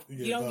get both.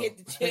 You don't get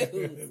to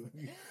choose.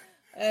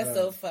 That's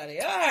so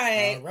funny. All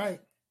right. All right.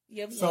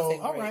 Yeah, so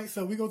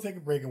we're going to take a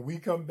break, and we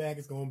come back.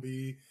 It's going to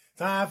be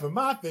time for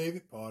my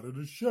favorite part of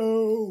the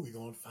show. We're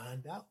going to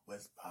find out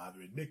what's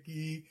bothering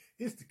Nikee.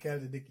 It's the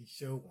Kevin and Nikee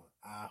Show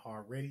on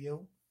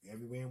iHeartRadio.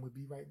 Everywhere, and we'll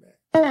be right back.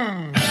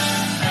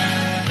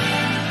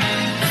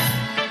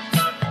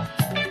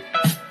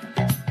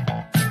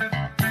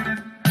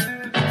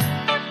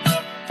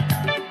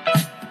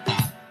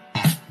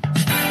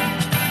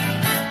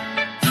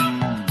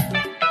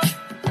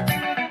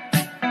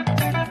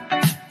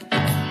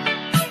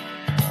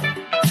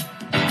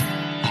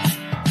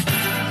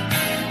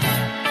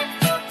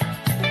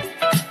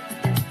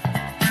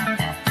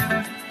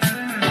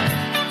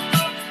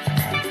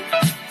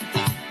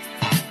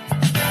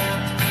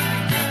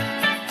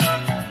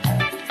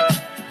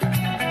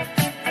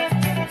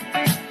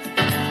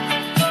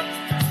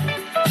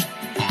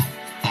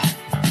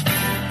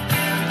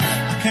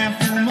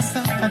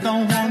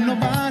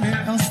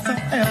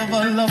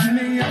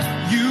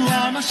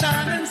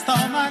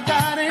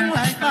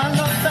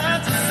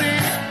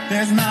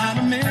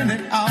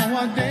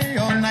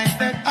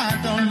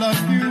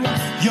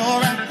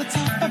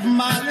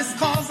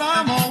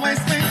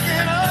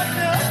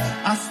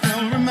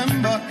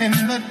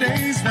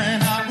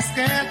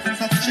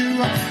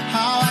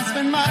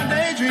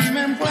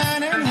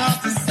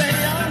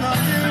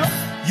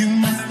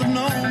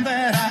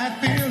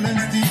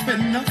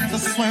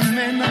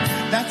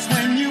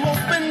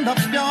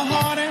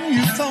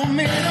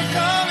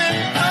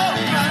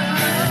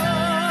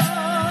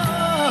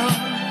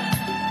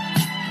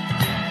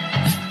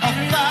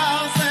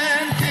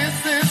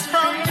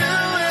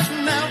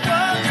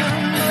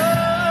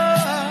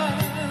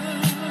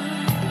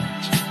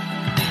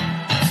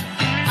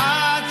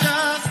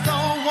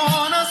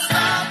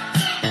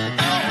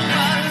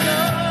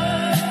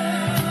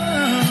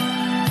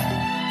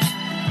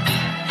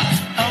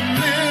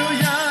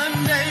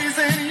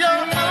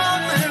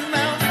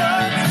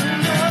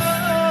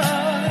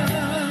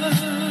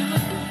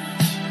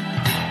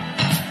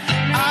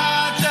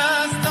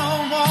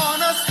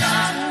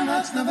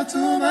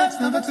 much,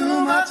 never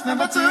too much,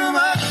 never too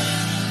much.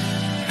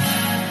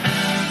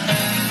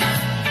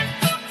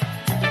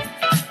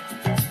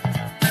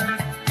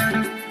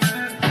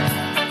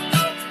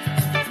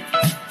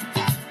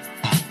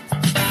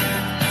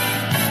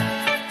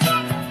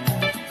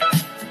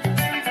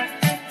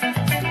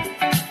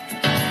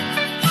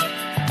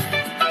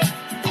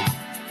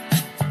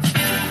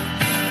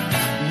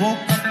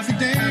 Woke up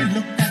today,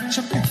 looked at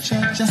your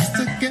picture just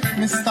to get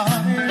me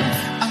started.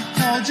 I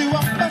called you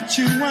up, but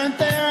you weren't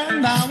there,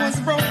 and I was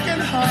broken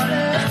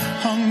hearted.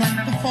 Hung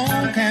up the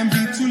phone, can't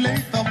be too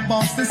late. The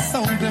boss is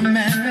so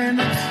demanding.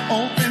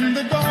 Open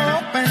the door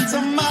up, and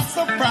to my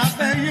surprise,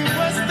 there you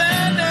were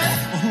standing.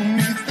 Who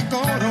needs to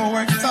go to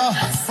work to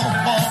hustle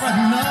for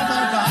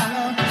another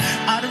dollar?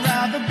 I'd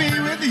rather be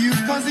with you,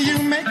 'cause you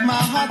make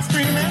my heart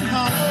scream and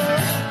holler.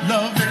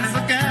 Love is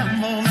a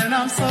gamble, and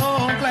I'm so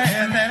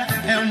glad that I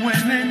am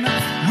winning.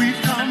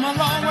 We've come a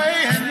long way,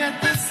 and yet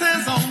this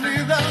is only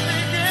the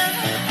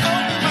beginning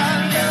of my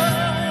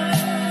love.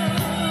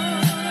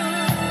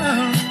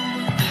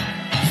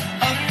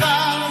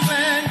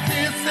 1,000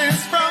 kisses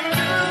from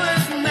you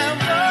is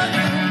never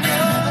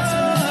enough.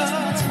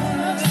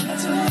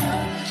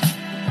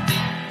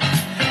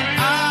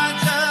 I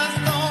just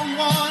don't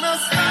wanna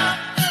stop.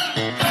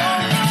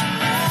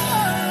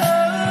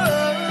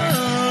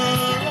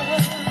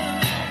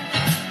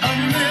 A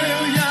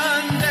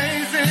million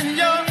days in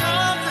your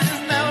arms is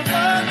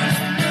never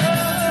enough.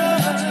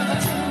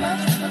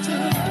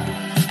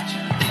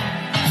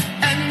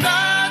 And I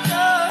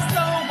just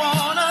don't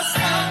wanna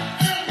stop.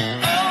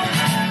 A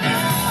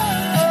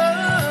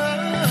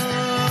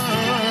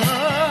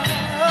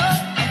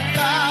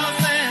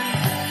 1,000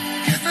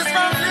 kisses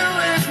from you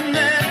is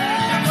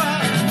never,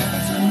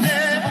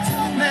 never,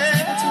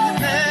 never.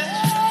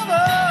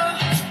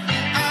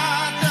 I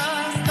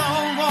just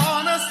don't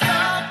wanna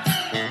stop.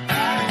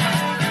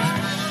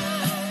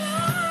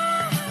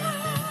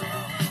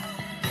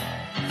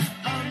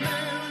 A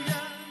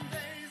million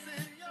days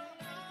in your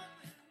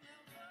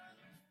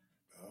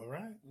All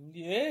right.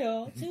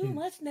 Yeah. Too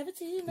much, never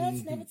too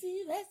much, never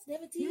too much,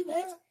 never too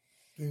much.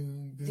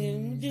 Dun,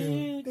 Dun,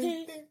 dun,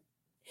 dun.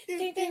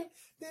 Dun, dun,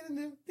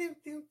 dun,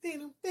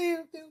 dun,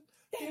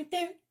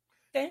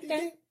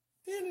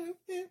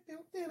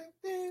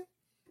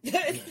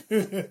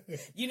 dun.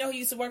 You know who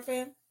used to work for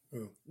him?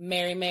 Who?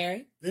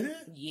 Mary. Did it?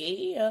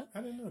 Yeah.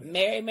 I didn't know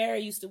that. Mary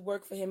used to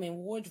work for him in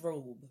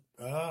wardrobe.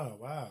 Oh,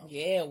 wow.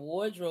 Yeah,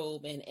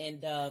 wardrobe.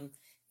 And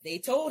they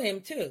told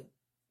him too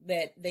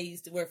that they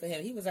used to work for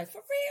him. He was like, for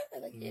real?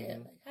 They're like, yeah.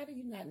 Like, how do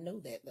you not know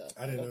that though?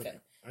 I didn't know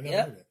that. I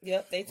never knew that.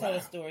 Yep. They tell Wow.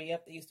 a story.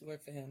 Yep, they used to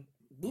work for him.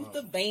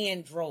 Luther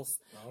Vandross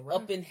All right.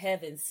 up in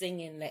heaven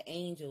singing the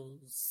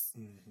angels,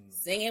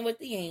 singing with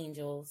the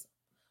angels.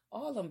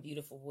 All them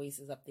beautiful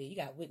voices up there. You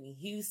got Whitney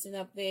Houston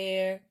up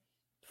there,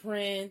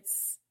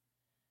 Prince.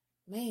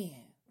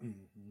 Man,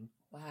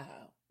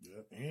 wow.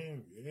 Yep.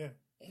 And yeah.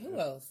 And who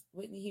else?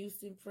 Whitney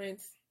Houston,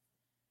 Prince.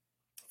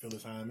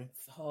 Phyllis Hyman.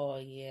 Oh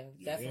yeah,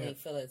 definitely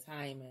Phyllis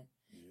Hyman.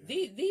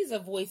 These are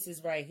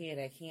voices right here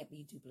that can't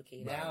be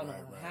duplicated. I don't know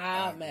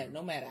how, man.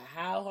 No matter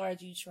how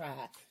hard you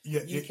try,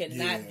 you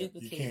cannot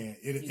duplicate. You can't.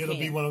 It'll can't.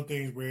 be one of those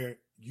things where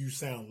you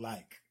sound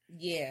like.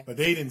 Yeah. But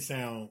they didn't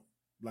sound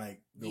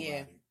like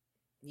nobody.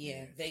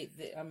 Yeah. They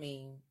I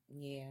mean,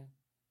 yeah.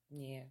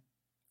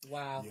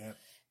 Wow. Yeah.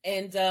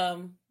 And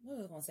what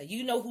was I gonna say?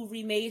 You know who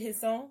remade his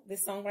song?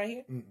 This song right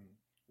here?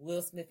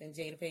 Will Smith and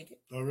Jada Pinkett.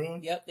 Oh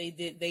really? Yep, they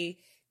did.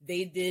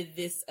 They did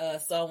this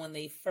song when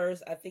they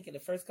first, I think in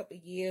the first couple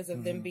of years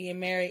of them being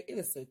married. It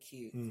was so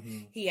cute.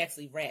 He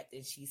actually rapped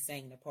and she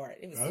sang the part.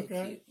 It was so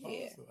cute.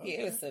 Awesome. Yeah,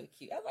 it was so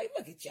cute. I was like,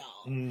 look at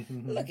y'all.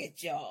 Look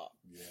at y'all.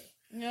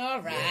 Yeah.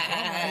 All right.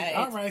 Yeah,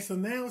 all right. So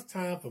now it's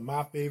time for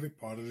my favorite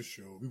part of the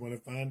show. We want to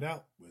find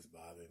out what's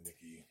bothering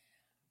Nikee.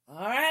 All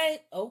right.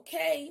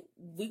 Okay.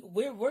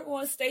 We're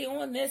going to stay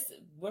on this.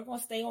 We're going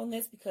to stay on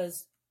this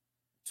because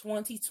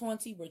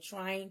 2020, we're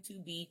trying to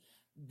be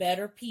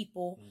better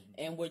people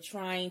and we're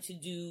trying to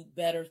do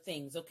better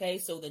things. Okay.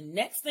 So the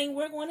next thing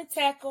we're going to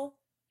tackle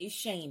is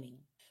shaming.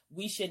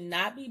 We should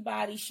not be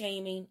body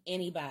shaming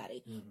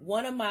anybody.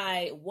 One of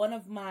my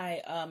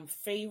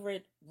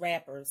favorite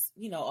rappers,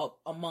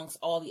 amongst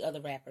all the other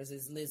rappers,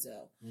 is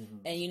Lizzo.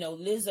 And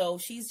Lizzo,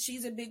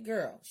 she's a big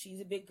girl. She's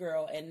a big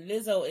girl, and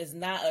Lizzo is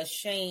not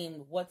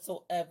ashamed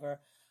whatsoever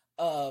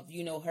of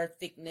her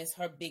thickness,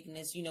 her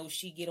bigness.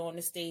 She get on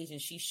the stage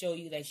and she show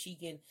you that she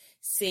can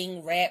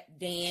sing, rap,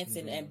 dance,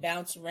 and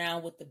bounce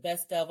around with the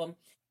best of them.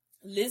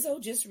 Lizzo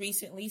just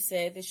recently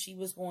said that she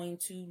was going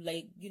to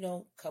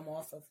come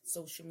off of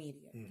social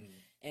media.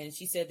 And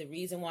she said the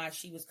reason why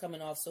she was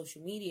coming off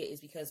social media is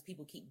because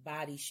people keep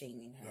body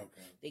shaming her.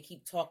 They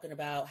keep talking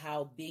about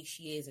how big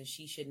she is and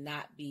she should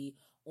not be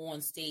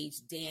on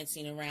stage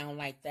dancing around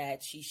like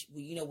that. She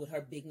with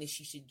her bigness,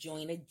 she should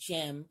join a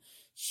gym.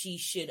 She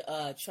should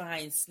try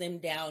and slim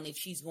down if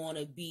she's going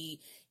to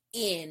be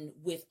in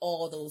with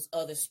all those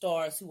other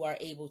stars who are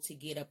able to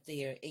get up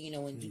there,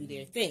 and do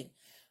their thing.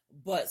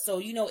 But so,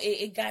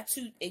 it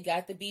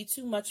got to be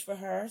too much for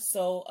her.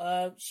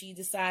 So she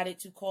decided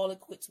to call it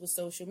quits with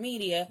social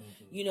media,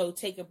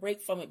 take a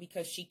break from it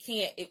because she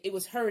can't, it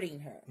was hurting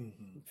her.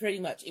 Pretty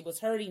much. It was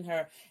hurting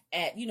her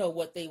at,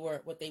 what they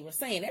were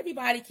saying.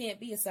 Everybody can't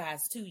be a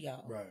size 2,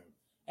 y'all. Right.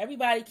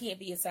 Everybody can't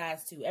be a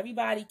size 2.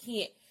 Everybody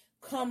can't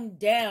come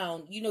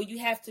down. You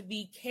have to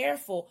be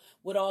careful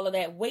with all of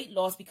that weight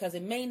loss because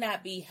it may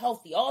not be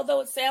healthy.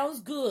 Although it sounds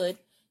good,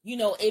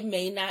 it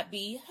may not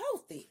be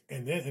healthy.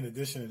 And then in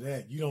addition to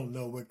that, you don't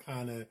know what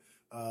kind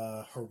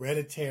of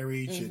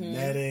hereditary,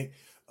 genetic,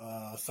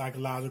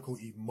 psychological,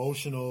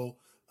 emotional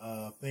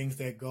things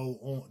that go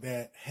on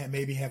that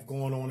maybe have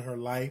gone on in her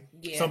life.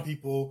 Yeah. Some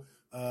people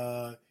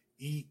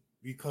eat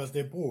because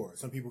they're bored.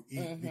 Some people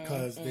eat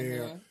because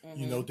they're,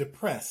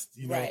 depressed.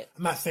 Right.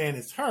 I'm not saying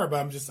it's her, but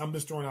I'm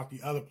just throwing out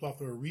the other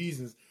plethora of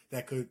reasons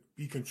that could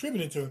be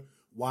contributing to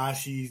why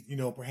she's,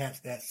 perhaps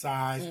that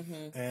size.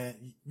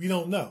 And we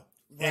don't know.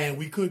 Right. And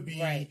we could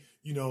be,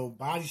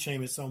 body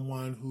shaming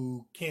someone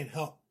who can't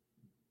help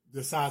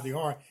the size they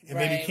are and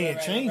maybe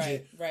can't change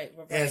it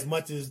as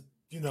much as,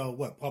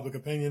 public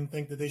opinion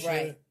think that they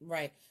should.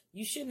 Right.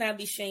 You should not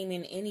be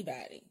shaming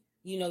anybody.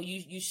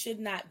 You should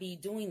not be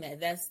doing that.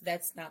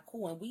 That's not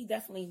cool. And we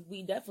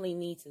definitely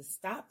need to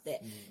stop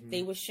that.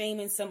 They were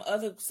shaming some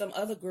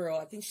other girl.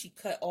 I think she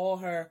cut all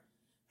her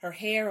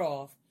hair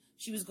off.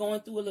 She was going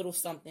through a little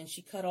something.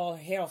 She cut all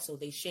her hair off. So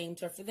they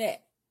shamed her for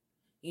that.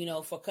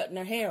 For cutting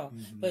her hair off.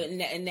 But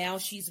now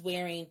she's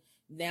wearing,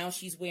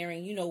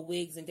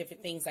 wigs and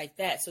different things like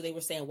that. So they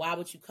were saying, why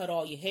would you cut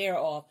all your hair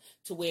off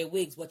to wear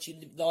wigs? What, you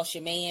lost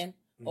your man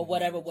or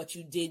whatever, what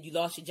you did, you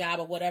lost your job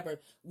or whatever.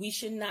 We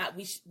should not,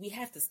 we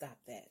have to stop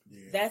that.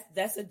 Yeah.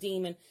 That's a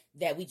demon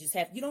that we just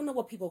have. You don't know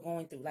what people are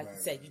going through. Like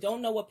you said, you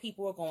don't know what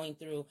people are going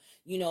through,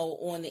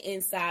 on the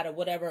inside or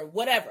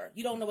whatever.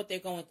 You don't know what they're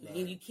going through.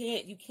 And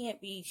you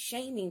can't be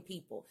shaming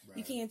people. Right.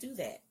 You can't do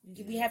that.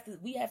 Yeah.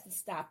 We have to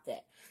stop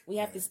that. We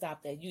have to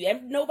stop that.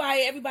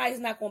 Everybody's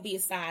not going to be a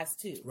size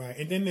 2. Right.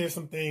 And then there's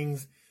some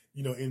things,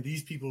 in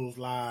these people's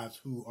lives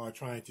who are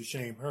trying to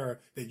shame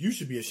her that you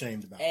should be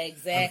ashamed about.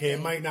 Exactly. Okay.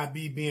 It might not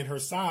be being her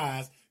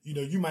size.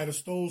 You might have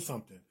stole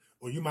something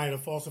or you might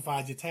have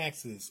falsified your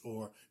taxes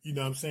or, what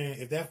I'm saying?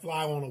 If that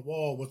fly on the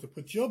wall was to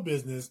put your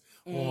business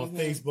on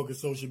Facebook and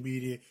social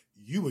media,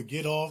 you would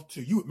get off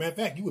too. Matter of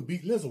fact, you would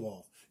beat Lizzo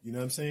off. You know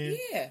what I'm saying?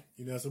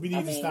 Yeah. So we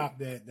need to stop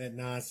that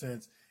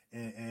nonsense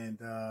and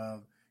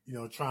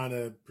trying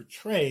to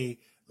portray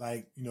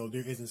like,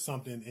 there isn't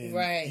something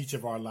in each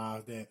of our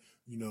lives that,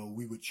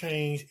 we would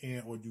change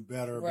or do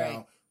better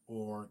about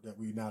or that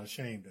we're not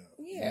ashamed of.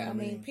 Yeah, I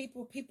mean,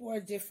 people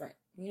are different.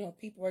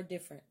 People are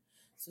different.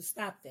 So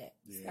stop that.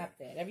 Yeah. Stop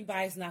that.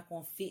 Everybody's not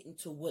going to fit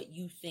into what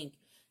you think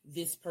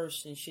this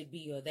person should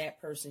be or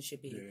that person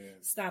should be. Yeah.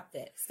 Stop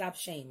that. Stop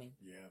shaming.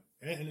 Yeah.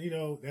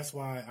 And that's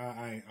why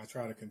I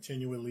try to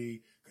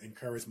continually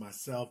encourage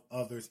myself,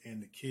 others,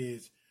 and the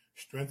kids.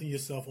 Strengthen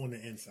yourself on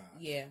the inside.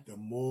 Yeah. The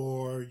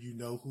more you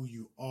know who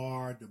you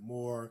are, the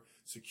more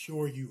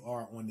secure you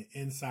are on the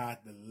inside,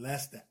 the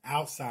less the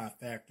outside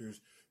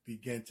factors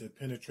begin to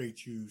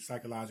penetrate you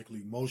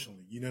psychologically,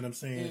 emotionally. You know what I'm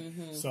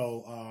saying?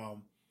 So,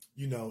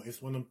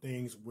 it's one of them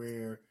things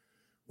where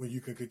when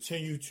you can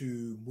continue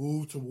to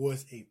move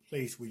towards a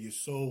place where you're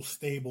so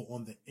stable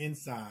on the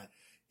inside,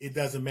 it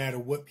doesn't matter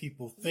what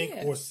people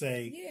think or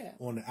say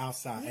on the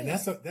outside. And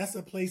that's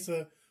a place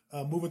of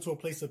moving to a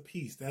place of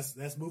peace.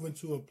 That's moving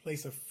to a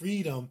place of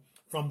freedom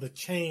from the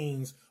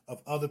chains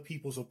of other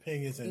people's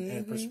opinions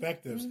and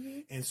perspectives.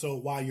 And so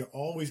while you're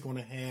always going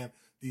to have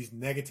these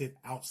negative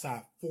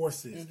outside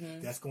forces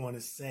that's going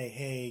to say,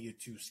 hey, you're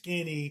too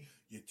skinny,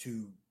 you're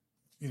too,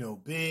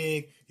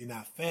 big, you're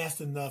not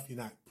fast enough, you're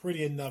not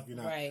pretty enough, you're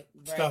not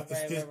stuff.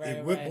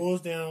 What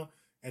boils down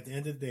at the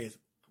end of the day is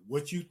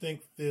what you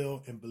think,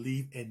 feel, and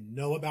believe and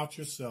know about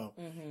yourself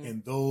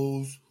and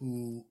those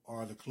who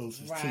are the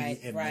closest to you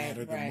and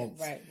matter the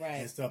most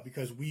and stuff.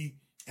 Because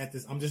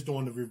I'm just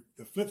doing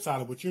the flip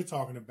side of what you're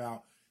talking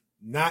about,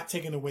 not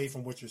taking away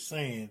from what you're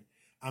saying.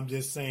 I'm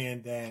just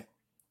saying that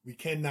we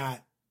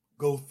cannot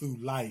go through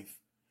life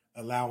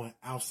allowing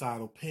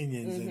outside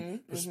opinions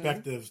and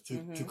perspectives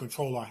to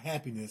control our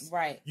happiness.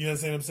 Right. You know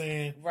what I'm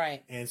saying?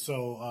 Right. And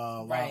so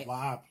while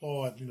I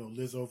applaud,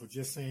 Lizzo for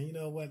just saying, you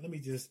know what, let me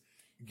just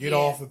get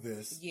off of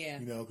this,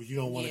 because you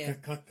don't want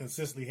to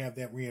consistently have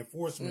that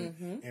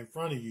reinforcement in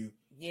front of you.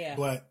 Yeah.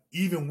 But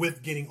even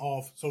with getting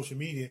off social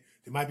media,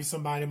 there might be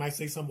somebody that might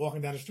say something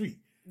walking down the street.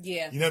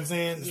 Yeah. You know what I'm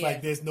saying? It's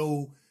like there's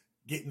no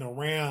getting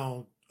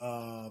around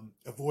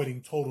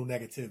avoiding total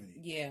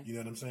negativity. Yeah. You know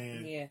what I'm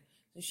saying? Yeah.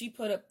 So she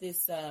put up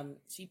this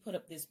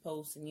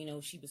post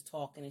and, she was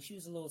talking and she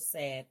was a little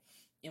sad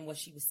in what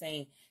she was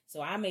saying.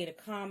 So I made a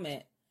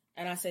comment.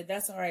 And I said,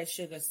 that's all right,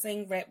 sugar.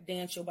 Sing, rap,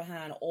 dance your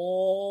behind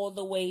all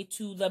the way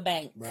to the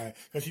bank. Right.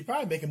 Because she's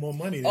probably making more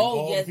money than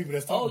all the people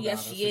that's talking about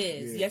her. Yes, she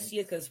is. Yes, she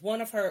is. Because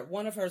one of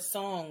her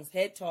songs,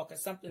 Head Talk or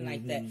something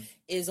like that,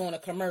 is on a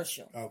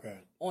commercial. Okay.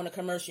 On a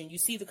commercial. You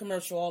see the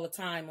commercial all the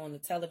time on the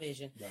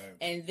television. Right.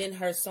 And then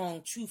her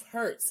song, Truth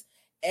Hurts,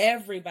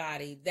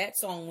 everybody, that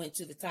song went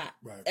to the top.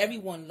 Right.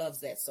 Everyone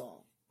loves that song.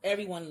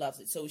 Everyone loves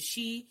it.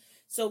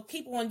 So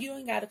keep on. You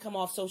ain't got to come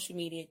off social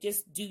media.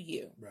 Just do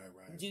you.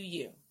 Right. Do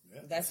you.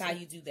 Yeah, that's how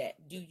you do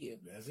that. Do you.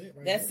 That's it.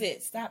 That's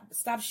it.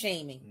 Stop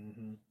shaming.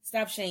 Mm-hmm.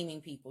 Stop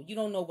shaming people. You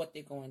don't know what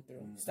they're going through.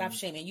 Mm-hmm. Stop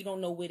shaming. You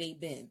don't know where they've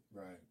been.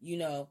 Right. You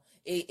know,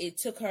 it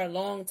took her a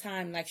long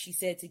time, like she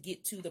said, to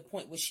get to the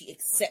point where she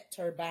accepts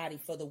her body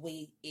for the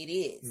way it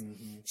is.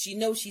 Mm-hmm. She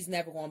knows she's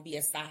never going to be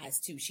a size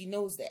 2. She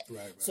knows that.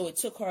 Right. So it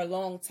took her a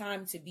long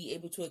time to be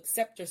able to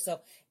accept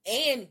herself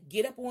and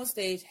get up on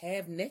stage,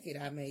 half naked,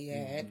 I may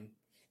add. Mm-hmm.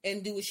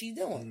 And do what she's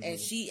doing, and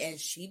she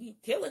be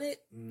killing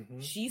it. Mm-hmm.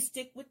 She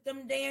stick with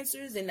them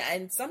dancers,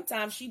 and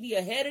sometimes she be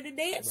ahead of the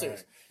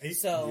dancers. Right.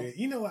 So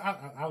you know,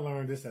 I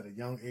learned this at a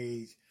young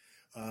age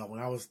when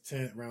I was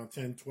around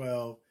 10,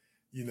 12.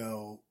 You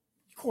know,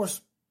 of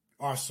course,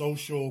 our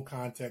social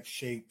context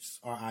shapes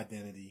our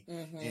identity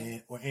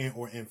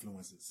or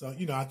influences. So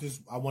you know,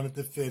 I wanted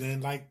to fit in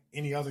like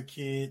any other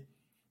kid.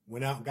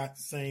 Went out and got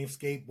the same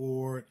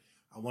skateboard.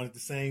 I wanted the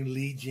same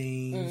Lee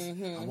jeans.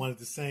 Mm-hmm. I wanted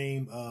the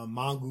same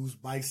Mongoose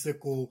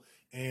bicycle.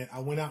 And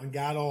I went out and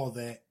got all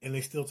that, and they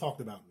still talked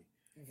about me.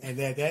 Mm-hmm. And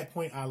at that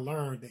point, I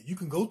learned that you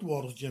can go through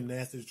all those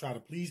gymnastics to try to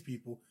please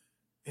people,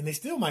 and they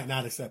still might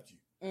not accept you.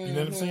 Mm-hmm. You know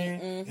what I'm saying?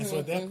 Mm-hmm. And so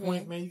at that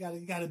point, man, you gotta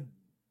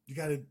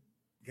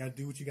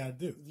do what you gotta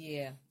do.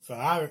 Yeah. So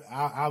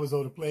I was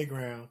on the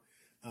playground.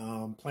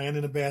 Playing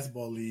in a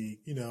basketball league,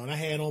 you know, and I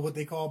had on what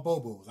they call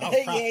bobos. I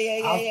was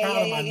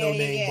proud of my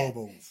no-name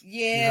bobos.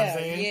 Yeah, you know what I'm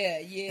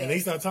saying? Yeah. And they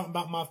started talking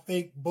about my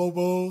fake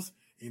bobos.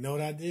 You know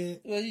what I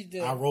did? What you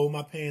do? I rolled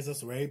my pants up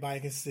so everybody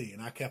can see,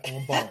 and I kept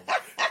on balling.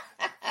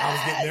 I was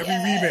getting every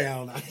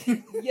rebound.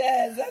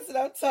 Yes, that's what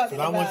I'm talking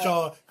about. I want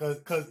y'all,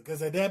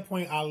 because at that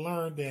point I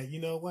learned that, you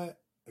know what?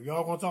 If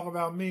y'all gonna talk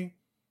about me,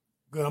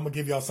 good, I'm gonna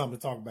give y'all something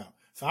to talk about.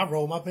 So I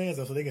rolled my pants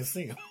up so they can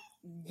see them.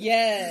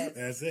 Yes,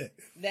 that's it.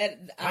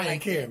 I didn't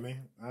care,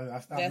 man.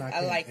 I stopped not caring.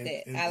 I like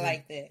that. I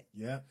like that.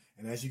 Yeah,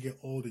 and as you get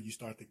older, you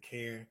start to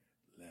care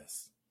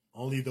less.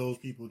 Only those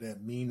people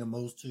that mean the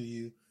most to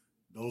you,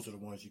 those are the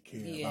ones you care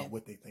about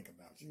what they think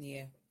about you.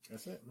 Yeah,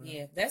 that's it, man.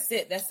 Yeah, that's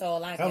it. That's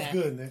all I got. That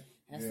was good, man.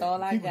 That's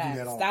all I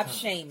got. Stop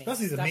shaming.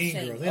 Especially the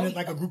Mean Girls. Isn't it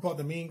like a group called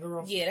the Mean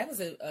Girls? Yeah, that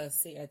was a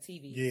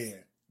TV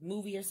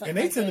movie or something.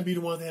 And they tend to be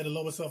the ones that had the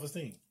lowest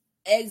self-esteem.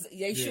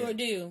 They sure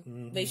do.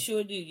 Mm-hmm. They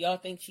sure do. Y'all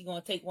think she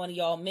gonna take one of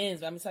y'all men's,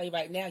 but I'm gonna tell you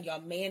right now, y'all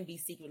man be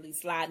secretly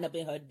sliding up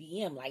in her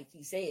DM like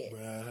she said.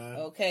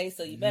 Uh-huh. Okay,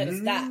 so you better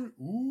stop.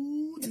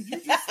 Ooh, did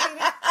you just say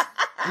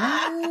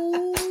that?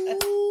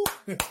 Ooh.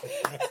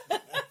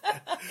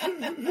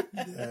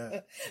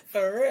 Yeah.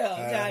 For real,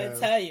 I'm trying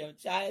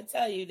to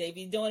tell you, they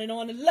be doing it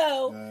on the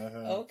low.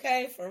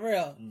 Okay, for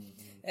real. Mm-hmm.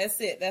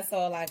 That's it. That's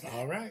all I got.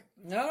 All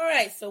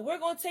right. So we're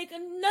gonna take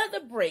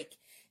another break.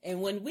 And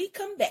when we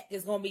come back,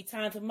 it's going to be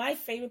time for my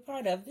favorite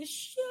part of the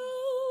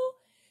show,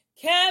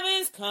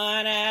 Kevin's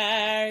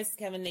Corners.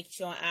 Kevin Nikee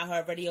Show on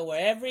iHeartRadio. We're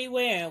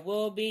everywhere, and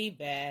we'll be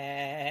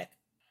back.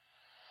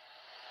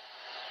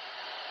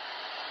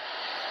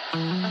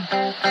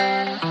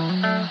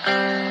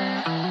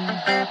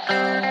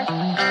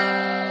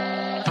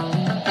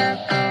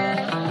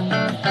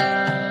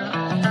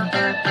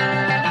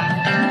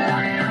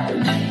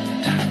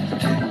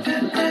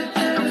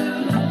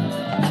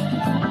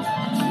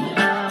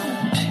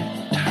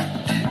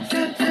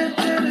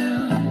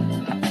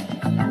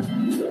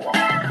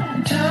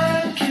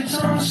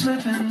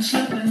 Slipping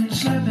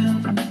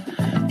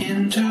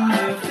into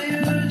the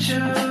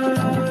future.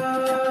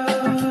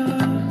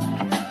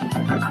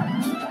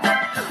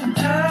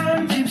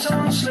 Time keeps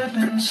on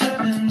slipping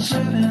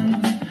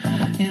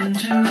into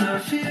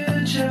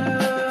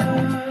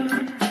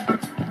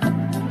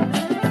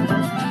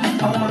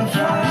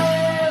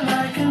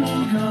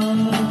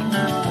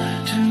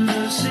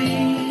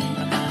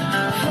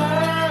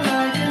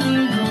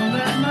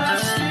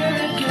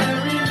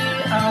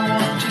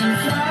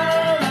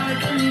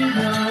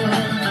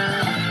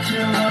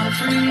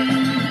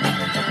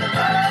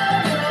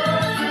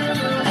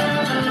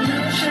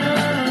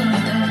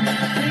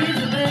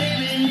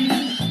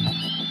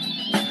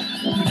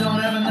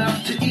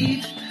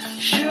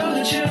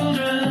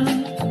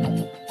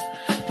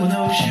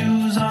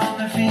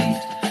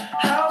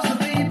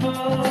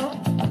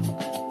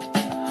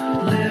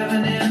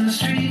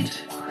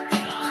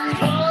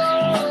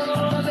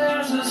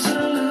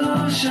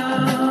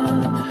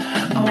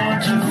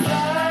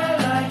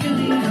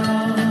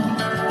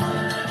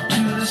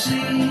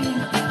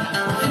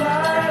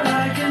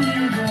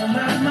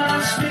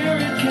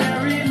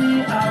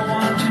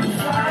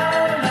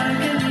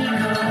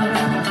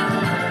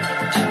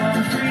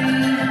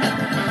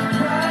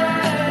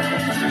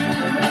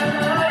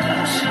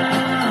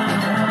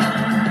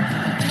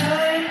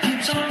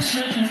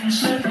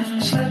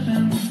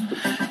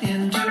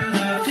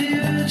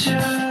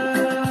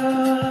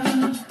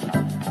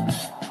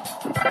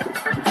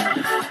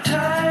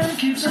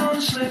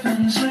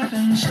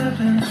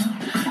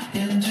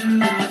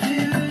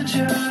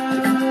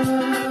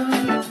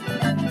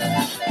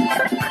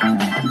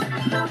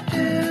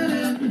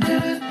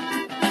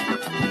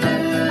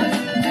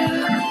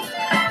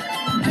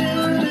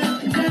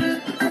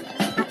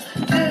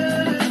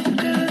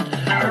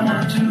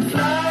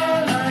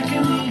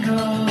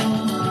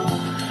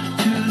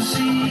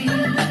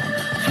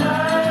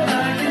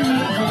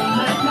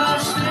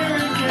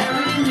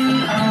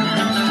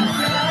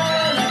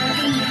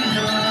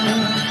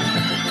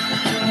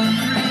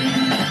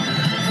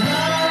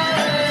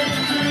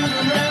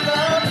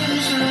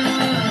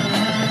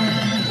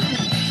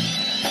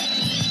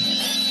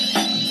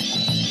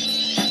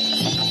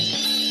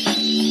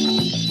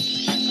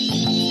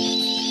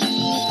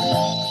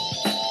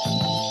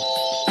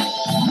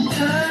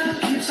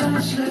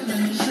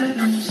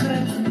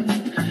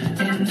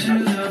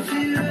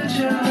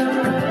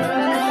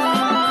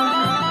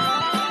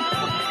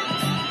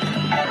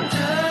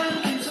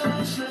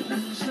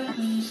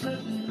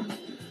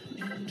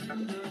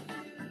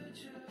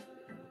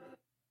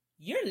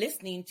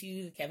listening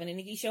to the Kevin and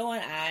Nikee Show on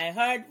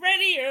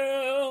iHeartRadio.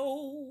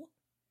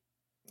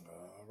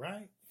 All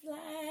right.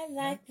 Fly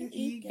like an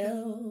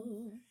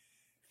eagle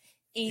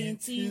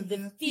into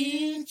the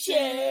future.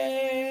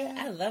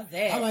 I love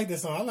that. I like that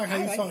song. I like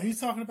how he's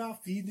talking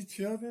about feeding the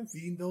children,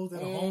 feeding those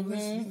that are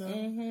homeless. You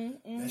know,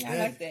 I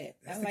like that.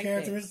 That's the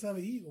characteristics of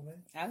an eagle,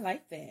 man. I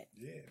like that.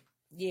 Yeah.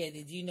 Yeah.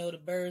 Did you know the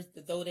birds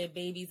that throw their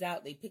babies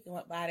out? They pick them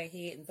up by their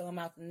head and throw them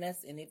out the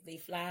nest. And if they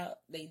fly out,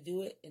 they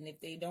do it. And if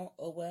they don't,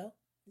 oh well.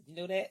 Did you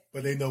know that?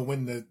 But they know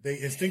they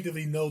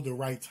instinctively know the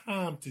right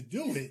time to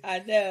do it. I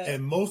know.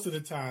 And most of the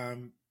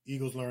time,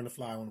 eagles learn to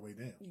fly on the way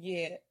down.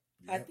 Yeah. Yep.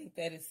 I think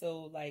that is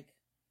so like,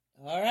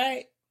 all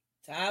right,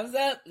 time's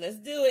up. Let's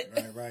do it.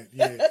 Right.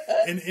 Yeah.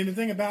 and the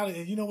thing about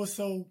it, you know what's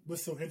so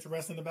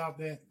interesting about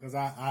that? Because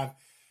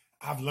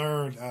I've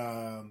learned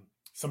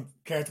some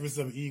characteristics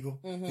of an eagle.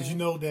 Because you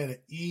know that an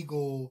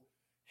eagle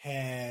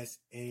has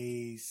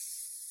a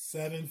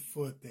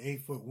 7-foot to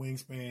 8-foot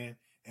wingspan,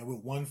 and with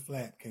one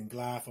flap can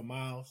glide for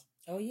miles.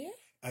 Oh yeah.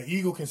 An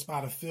eagle can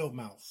spot a field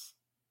mouse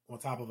on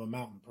top of a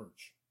mountain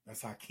perch.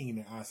 That's how keen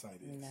their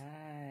eyesight is.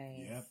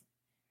 Nice. Yep.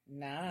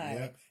 Nice.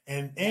 Yep.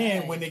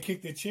 And when they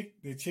kick their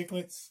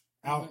chicklets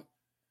out,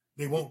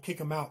 they won't kick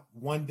them out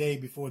one day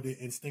before they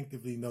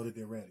instinctively know that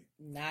they're ready.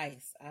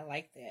 Nice. I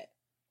like that.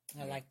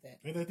 I like that.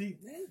 Ain't that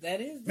deep? That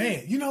is deep.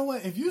 Man, you know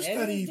what? If you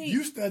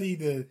study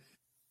the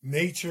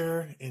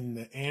nature and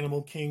the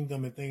animal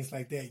kingdom and things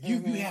like that,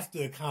 you have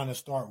to kind of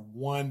start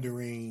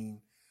wondering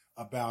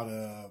about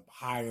a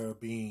higher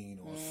being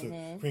or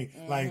supreme.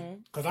 Like,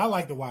 because I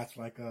like to watch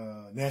like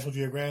National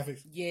Geographic.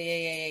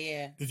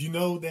 Yeah. Did you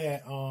know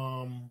that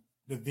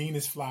the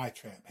Venus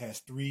flytrap has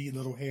 3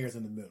 little hairs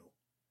in the middle?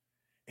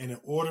 And in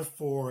order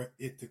for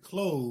it to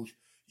close,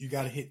 you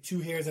got to hit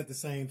 2 hairs at the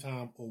same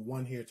time or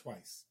 1 hair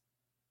twice,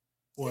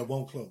 or it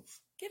won't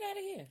close. Get out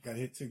of here. Got to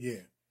hit 2, yeah.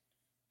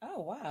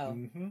 Oh, wow.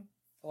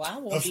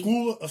 Well, I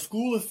a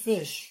school of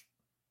fish,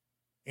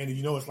 and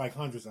you know it's like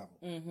hundreds of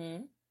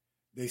them.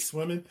 They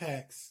swim in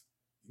packs.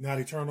 Now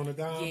they turn on a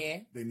dime. Yeah.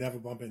 They never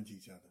bump into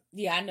each other.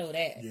 Yeah, I know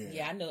that.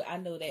 Yeah, I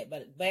know that.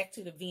 But back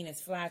to the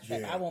Venus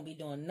flytrap, I won't be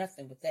doing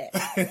nothing with that.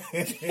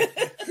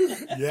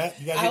 Yeah,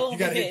 you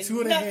got to hit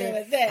 2 of the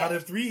hairs. Out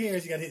of 3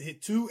 hairs, you got to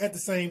hit 2 at the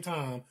same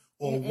time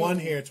or 1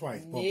 hair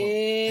twice. Bump, bump.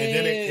 And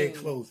then it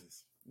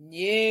closes.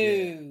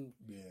 You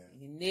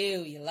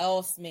knew. You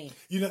lost me.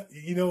 You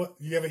know.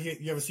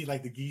 You ever see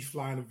like the geese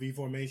flying in V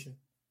formation?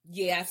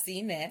 Yeah, I've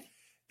seen that.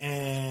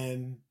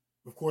 And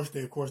of course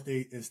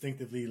they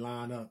instinctively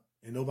line up,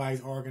 and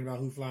nobody's arguing about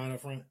who's flying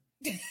up front.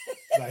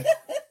 Like,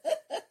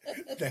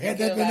 had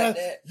that been us,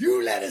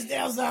 you let us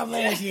down south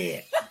last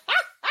year.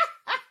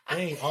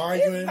 They ain't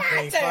arguing, they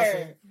ain't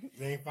fussing,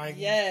 they ain't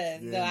fighting.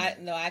 Yes,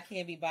 no, I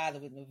can't be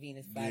bothered with no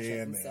Venus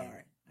flytrap. I'm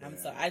sorry. I'm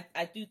sorry.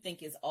 I do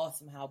think it's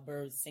awesome how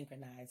birds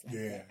synchronize like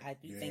that. I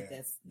do think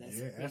that's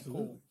pretty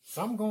cool.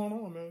 Something going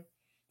on, man.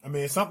 I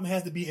mean, something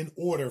has to be in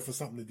order for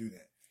something to do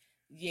that.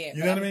 Yeah.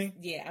 You know what I mean?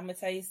 Yeah, I'm going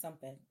to tell you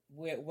something.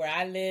 Where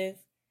I live,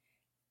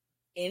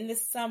 in the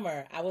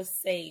summer, I would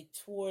say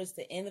towards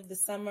the end of the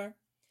summer,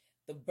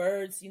 the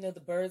birds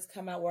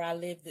come out where I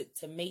live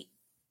to mate.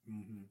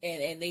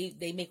 And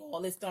they make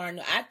all this darn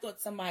noise. I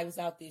thought somebody was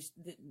out there,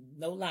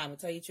 no lie, I'm going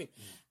to tell you the truth.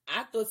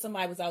 I thought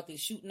somebody was out there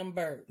shooting them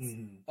birds.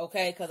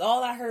 Okay? Because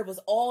all I heard was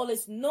all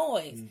this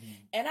noise.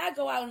 And I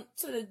go out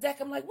to the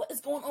deck, I'm like, what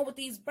is going on with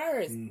these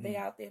birds? They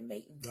out there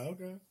mating.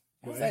 Okay.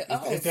 I was like,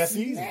 it's that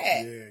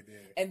season.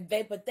 And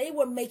they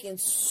were making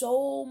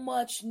so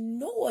much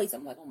noise.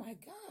 I'm like, oh my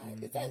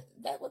God, is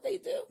that what they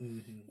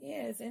do?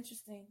 Yeah, it's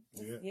interesting.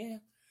 Yeah.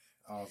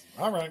 Awesome.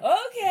 All right.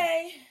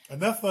 Okay.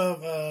 Enough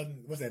of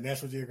what's that?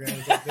 National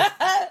Geographic.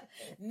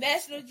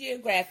 National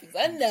Geographic.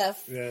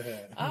 Enough. Yeah.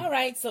 All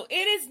right. So it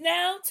is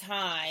now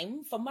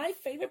time for my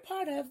favorite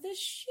part of the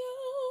show,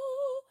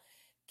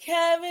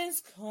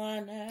 Kevin's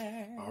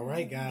Corner. All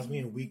right, guys. We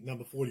in week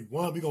number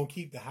 41. We're gonna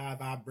keep the high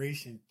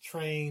vibration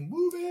train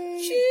moving.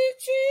 Choo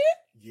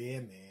choo.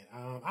 Yeah,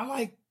 man. I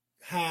like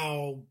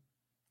how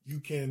you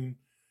can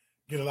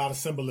get a lot of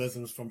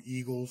symbolisms from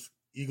eagles.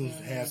 Eagles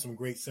have some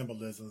great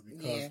symbolisms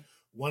because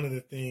one of the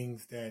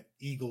things that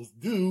eagles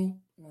do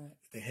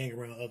is they hang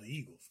around other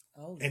eagles.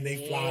 And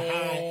they fly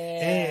high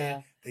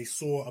and they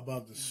soar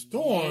above the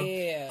storm.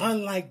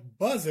 Unlike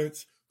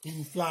buzzards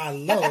who fly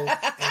low and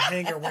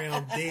hang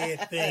around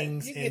dead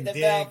things and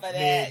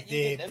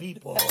dead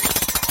people.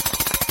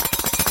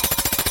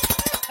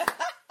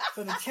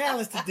 So the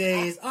challenge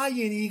today is, are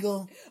you an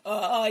eagle? Or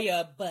are you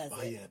a buzzard?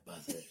 Are you a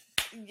buzzard?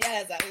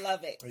 Yes, I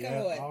love it. Come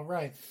on. All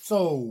right.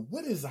 So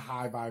what is a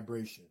high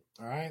vibration?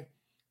 All right.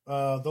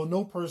 Though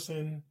no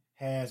person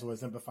has or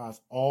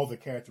exemplifies all the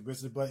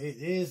characteristics, but it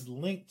is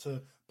linked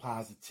to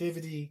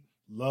positivity,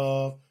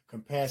 love,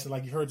 compassion.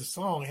 Like you heard the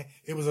song,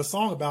 it was a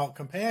song about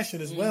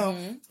compassion as well,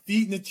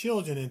 feeding the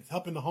children and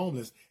helping the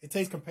homeless. It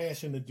takes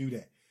compassion to do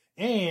that.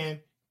 And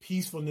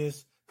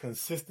peacefulness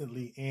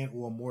consistently and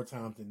or more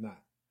times than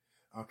not.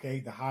 Okay,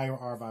 the higher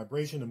our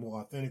vibration, the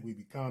more authentic we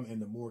become,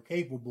 and the more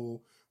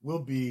capable we'll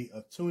be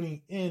of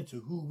tuning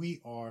into who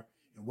we are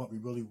and what we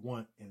really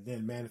want, and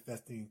then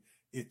manifesting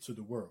it to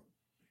the world.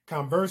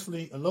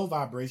 Conversely, a low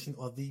vibration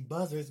are the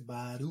buzzers.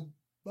 Ba-doo,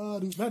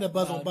 ba-doo. Remember that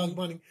buzz on Bugs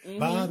Bunny?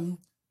 Ba-doo,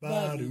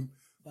 ba-doo,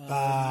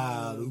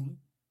 ba-doo,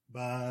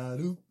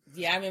 ba-doo.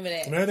 Yeah, I remember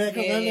that. Remember that?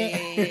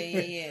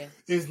 Yeah.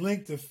 It's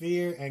linked to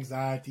fear,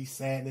 anxiety,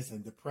 sadness,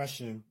 and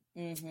depression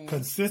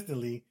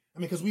consistently. I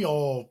mean, because we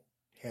all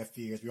have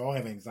fears. We all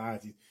have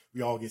anxieties.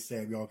 We all get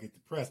sad. We all get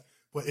depressed.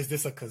 But is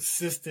this a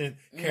consistent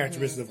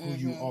characteristic of who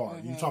you are?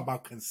 You talk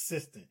about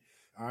consistent,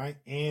 all right?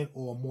 And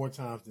or more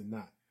times than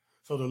not.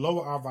 So the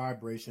lower our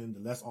vibration,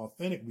 the less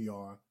authentic we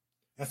are.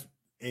 That's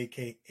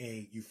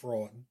AKA you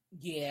frauding.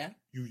 Yeah.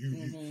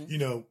 You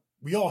know,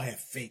 we all have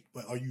fake,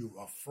 but are you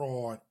a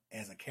fraud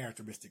as a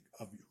characteristic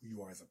of who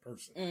you are as a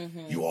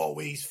person? You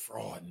always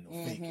frauding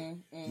or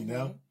faking, you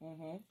know?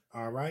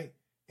 All right.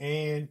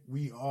 And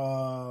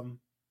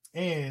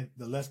and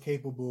the less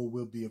capable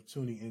we'll be of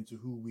tuning into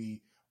who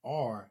we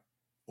are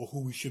or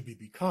who we should be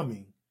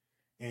becoming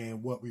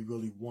and what we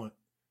really want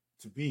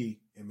to be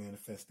and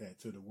manifest that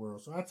to the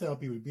world. So I tell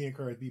people to be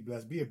encouraged, be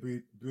blessed, be a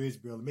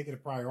bridge builder, make it a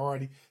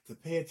priority to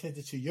pay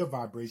attention to your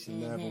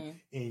vibration level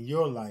in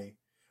your life.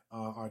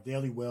 Our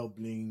daily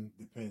well-being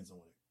depends on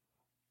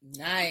it.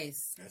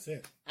 Nice. That's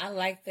it. I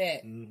like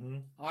that.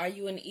 Are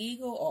you an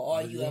eagle or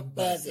are you a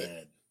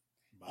buzzard?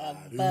 A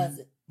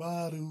buzzard.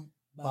 Ba-doo,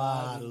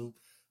 ba-doo,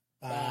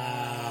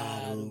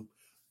 ba-doo,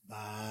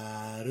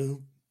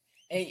 ba-doo.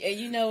 And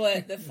you know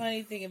what? The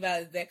funny thing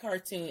about it is that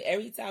cartoon,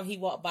 every time he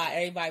walked by,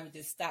 everybody would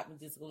just stop and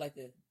just go like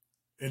this.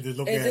 And just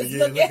look at it.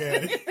 Yeah, look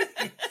at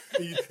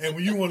it. And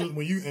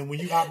when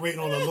you operate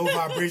on a low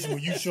vibration,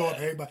 when you show up,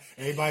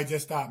 everybody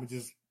just stop and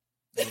just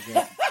look at you.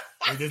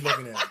 They're just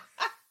looking at it.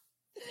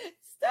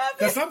 Stop it.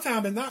 Because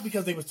sometimes it's not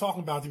because they was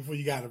talking about you before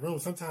you got in the room.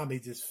 Sometimes they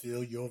just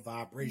feel your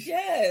vibration.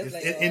 Yes.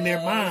 Like, in their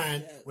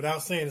mind,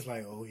 without saying, it's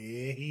like, oh,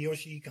 here he or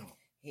she come.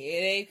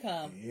 Here they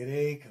come. Here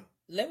they come.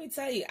 Let me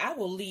tell you, I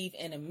will leave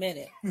in a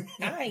minute.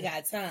 I ain't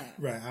got time.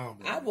 Right,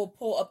 I will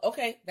pull up.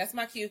 Okay, that's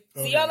my cue.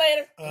 Okay. See y'all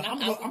later. I'm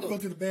going to go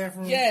to the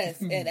bathroom.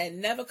 Yes,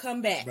 and never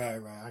come back. Right,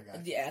 I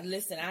got you. Yeah,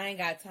 listen, I ain't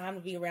got time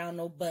to be around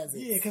no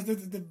buzzards. Yeah, because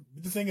the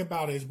thing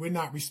about it is we're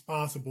not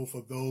responsible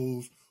for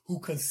those who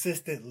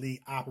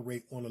consistently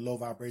operate on a low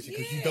vibration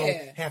because you don't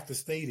have to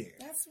stay there.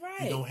 That's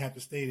right. You don't have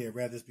to stay there.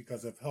 Rather, it's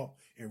because of help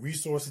and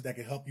resources that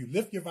can help you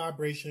lift your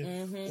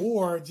vibration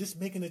or just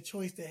making a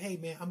choice that, hey,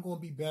 man, I'm going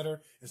to be better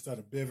instead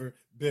of bitter,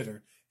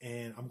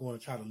 and I'm going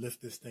to try to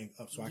lift this thing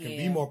up so I can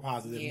be more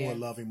positive, more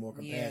loving, more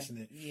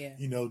compassionate,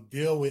 you know,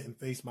 deal with and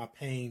face my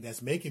pain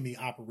that's making me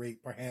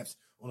operate perhaps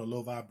on a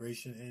low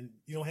vibration, and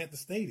you don't have to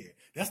stay there.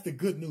 That's the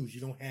good news.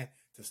 You don't have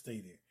to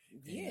stay there.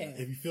 Yeah. And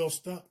if you feel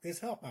stuck, there's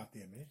help out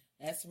there, man.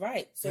 That's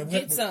right. So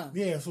get some.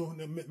 Yeah. So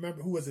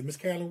remember, who was it? Miss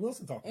Carolyn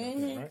Wilson talking about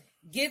that, right?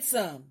 Get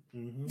some.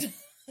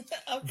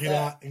 Get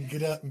out and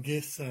get up and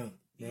get some.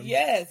 Remember?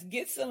 Yes,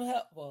 get some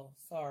help. Well,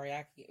 sorry,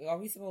 are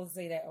we supposed to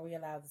say that? Are we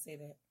allowed to say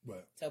that?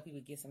 What? Tell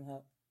people to get some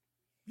help.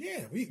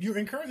 Yeah, you're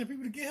encouraging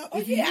people to get help. Oh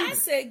yeah, I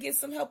said get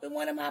some help in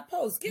one of my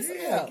posts. Get some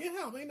help. Get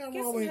help. Ain't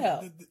nothing wrong with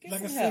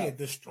like I said,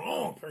 the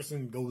strong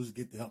person goes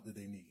get the help that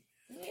they need.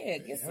 Yeah,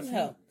 get some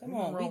help. Come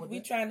on. We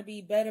trying to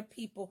be better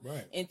people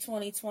in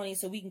 2020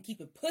 so we can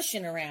keep it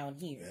pushing around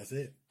here. That's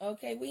it.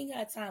 Okay, we ain't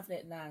got time for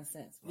that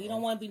nonsense. We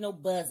don't want to be no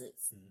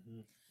buzzards.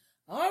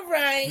 All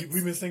right.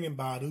 We've been singing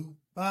Badu,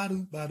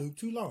 Badu, Badu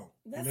too long.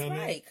 That's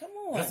right. Come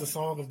on. That's the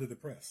song of the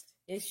depressed.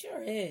 It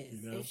sure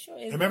is. You know? It sure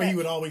is. And remember, he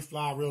would always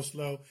fly real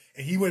slow,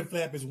 and he wouldn't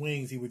flap his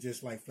wings. He would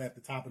just like flap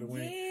the top of the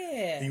wing.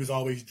 Yeah. He was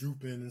always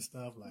drooping and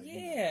stuff like.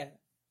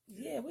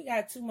 Yeah, we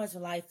got too much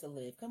life to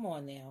live. Come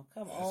on now.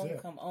 Come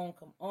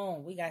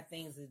on. We got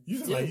things to do.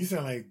 You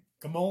sound like,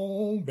 come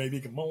on,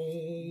 baby, come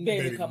on.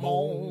 Baby, come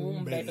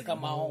on. Baby,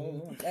 come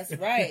on. That's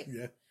right.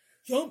 Yeah.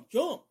 Jump.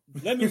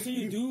 Let me see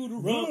you do the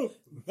rump.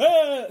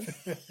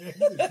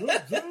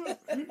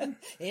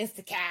 It's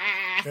the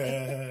cat.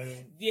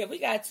 Yeah, we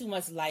got too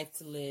much life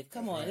to live.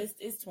 Come on, it's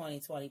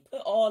 2020.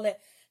 Put all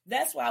that.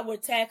 That's why we're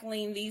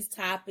tackling these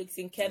topics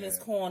in Kevin's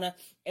Corner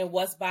and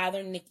What's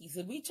Bothering Nikee.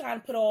 So we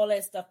trying to put all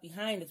that stuff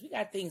behind us. We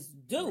got things to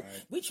do.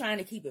 Right. We trying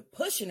to keep it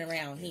pushing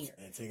around here.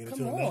 And taking it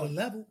to another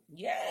level.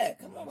 Yeah,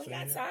 come on. We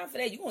got time for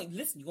that. You're going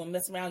to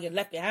mess around and get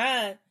left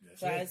behind.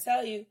 Trying to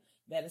tell you,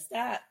 better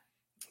stop.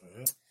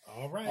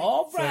 All right.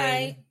 So,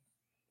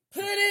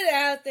 put it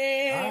out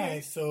there. All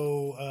right.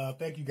 So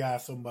thank you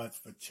guys so much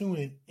for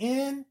tuning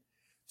in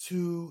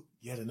to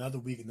yet another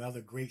week,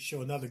 another great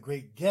show, another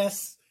great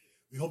guest.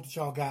 We hope that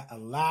y'all got a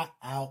lot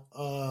out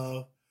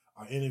of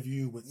our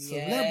interview with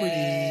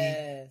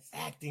celebrity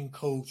acting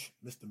coach,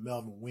 Mr.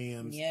 Melvin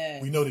Williams.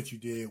 Yes. We know that you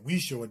did. We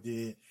sure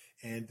did.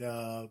 And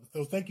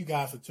so thank you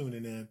guys for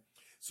tuning in.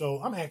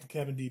 So I'm actor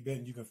Kevin D.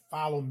 Benton. You can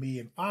follow me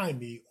and find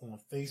me on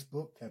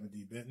Facebook, Kevin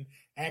D. Benton,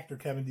 actor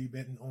Kevin D.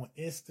 Benton on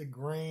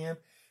Instagram,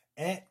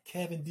 at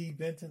Kevin D.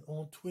 Benton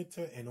on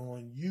Twitter, and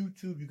on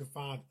YouTube. You can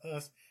find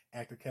us,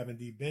 actor Kevin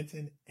D.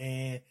 Benton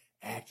and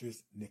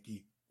actress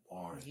Nikee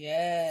Warren.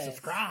 Yes.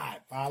 Subscribe,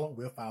 follow,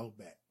 we'll follow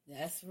back.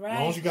 That's right. As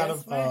long as you got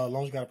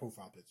a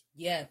profile picture.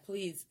 Yeah,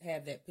 please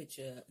have that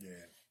picture up.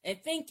 Yeah. And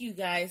thank you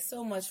guys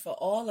so much for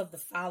all of the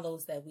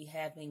follows that we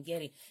have been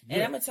getting.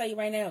 And I'm going to tell you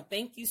right now,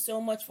 thank you so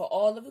much for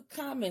all of the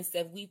comments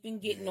that we've been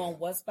getting on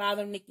What's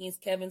Bothering Nikee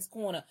and Kevin's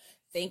Corner.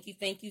 Thank you.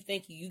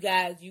 You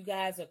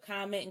guys are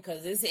commenting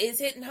because it's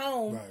hitting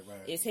home. Right.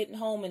 It's hitting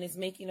home and it's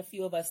making a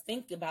few of us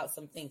think about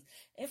some things.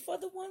 And for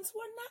the ones who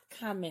are not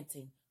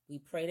commenting, we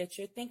pray that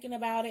you're thinking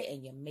about it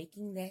and you're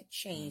making that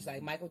change.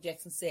 Like Michael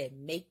Jackson said,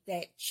 make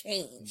that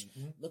change.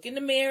 Look in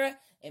the mirror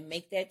and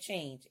make that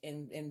change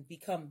and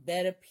become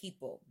better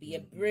people. Be a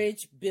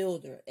bridge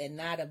builder and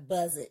not a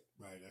buzzard.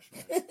 Right,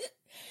 that's right.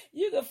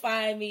 You can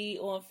find me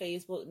on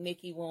Facebook,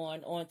 Nikee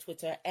Warren, on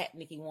Twitter, at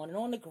Nikee Warren, and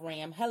on the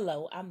gram.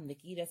 Hello, I'm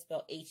Nikee. That's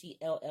spelled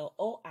HELLOIMNIKE.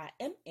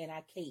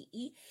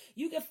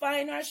 You can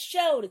find our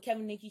show, The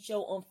Kevin Nikee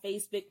Show, on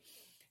Facebook,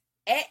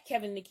 at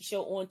Kevin Nikee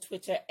Show on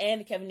Twitter, and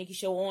The Kevin Nikee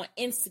Show on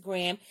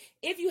Instagram.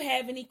 If you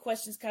have any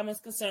questions, comments,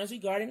 concerns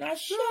regarding our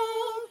show,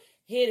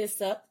 hit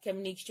us up,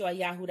 Kevin Nikee Show at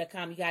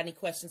yahoo.com. You got any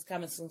questions,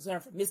 comments,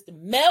 concerns for Mr.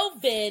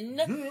 Melvin?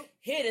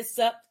 Hit us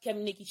up,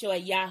 Kevin Nikee Show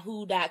at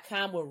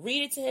yahoo.com. We'll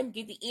read it to him,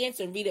 get the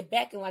answer, and read it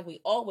back. And like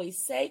we always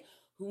say,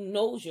 who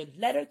knows your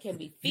letter can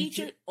be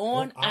featured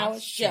on our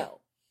show.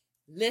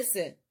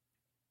 Listen,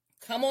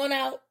 come on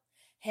out.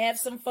 Have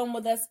some fun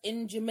with us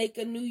in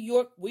Jamaica, New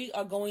York. We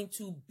are going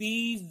to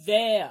be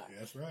there.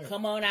 That's right.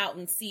 Come on out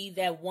and see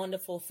that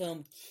wonderful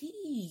film,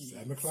 Keys.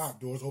 7 o'clock.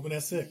 Doors open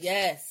at 6.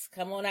 Yes.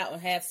 Come on out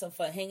and have some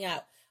fun. Hang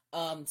out.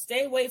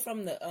 Stay away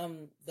from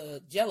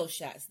the Jello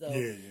shots, though.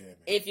 Yeah, man.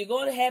 If you're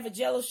going to have a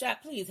Jello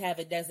shot, please have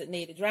a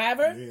designated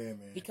driver. Yeah,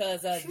 man.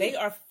 Because they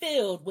are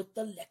filled with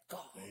the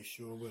liquor. They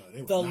sure will.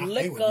 They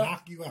would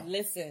knock you out.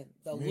 Listen,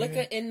 the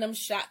liquor in them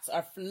shots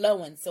are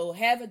flowing. So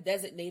have a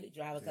designated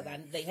driver because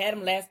they had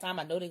them last time.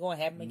 I know they're going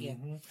to have them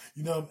again.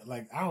 You know,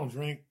 like I don't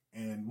drink,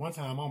 and one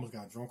time I almost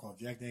got drunk off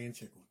Jack Daniel's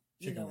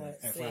chicken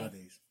at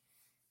Fridays.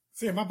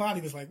 See, my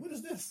body was like, "What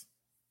is this?"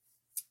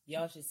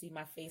 Y'all should see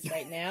my face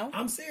right now.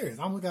 I'm serious.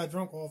 I almost got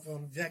drunk off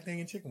Jack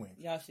Daniel's chicken wings.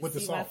 Y'all should with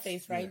see my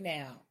face right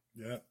now.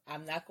 Yeah.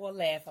 I'm not going to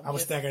laugh. I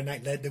was staggered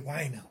night, let the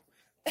wine out.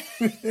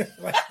 like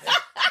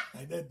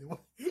that.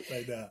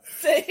 Like that.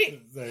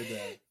 See? Like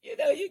that. You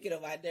know, you get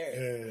on my nerves.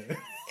 Yeah.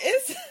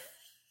 It's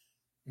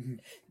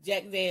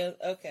Jack Daniels.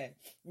 Okay.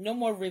 No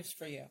more ribs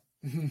for you.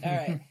 All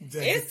right.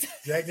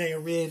 Jack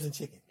Daniels ribs and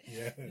chicken.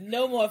 Yeah.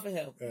 No more for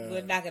him.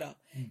 We'll knock it off.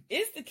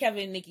 It's the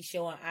Kevin Nikee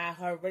Show on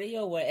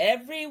iHeartRadio. We're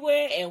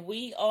everywhere, and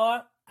we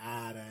are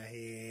out of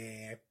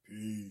here.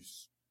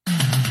 Peace.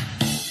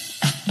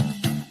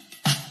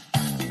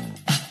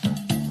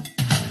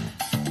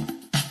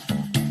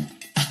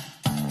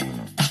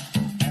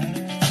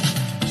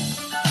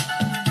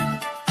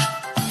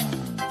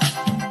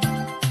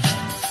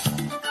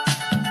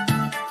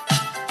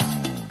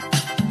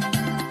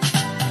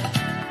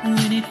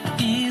 When it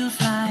feels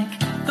like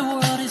the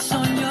world is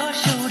on your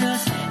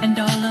shoulders and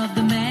all of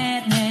the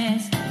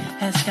madness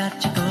has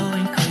got you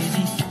going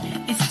crazy,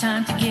 it's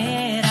time to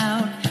get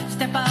out,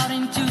 step out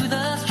into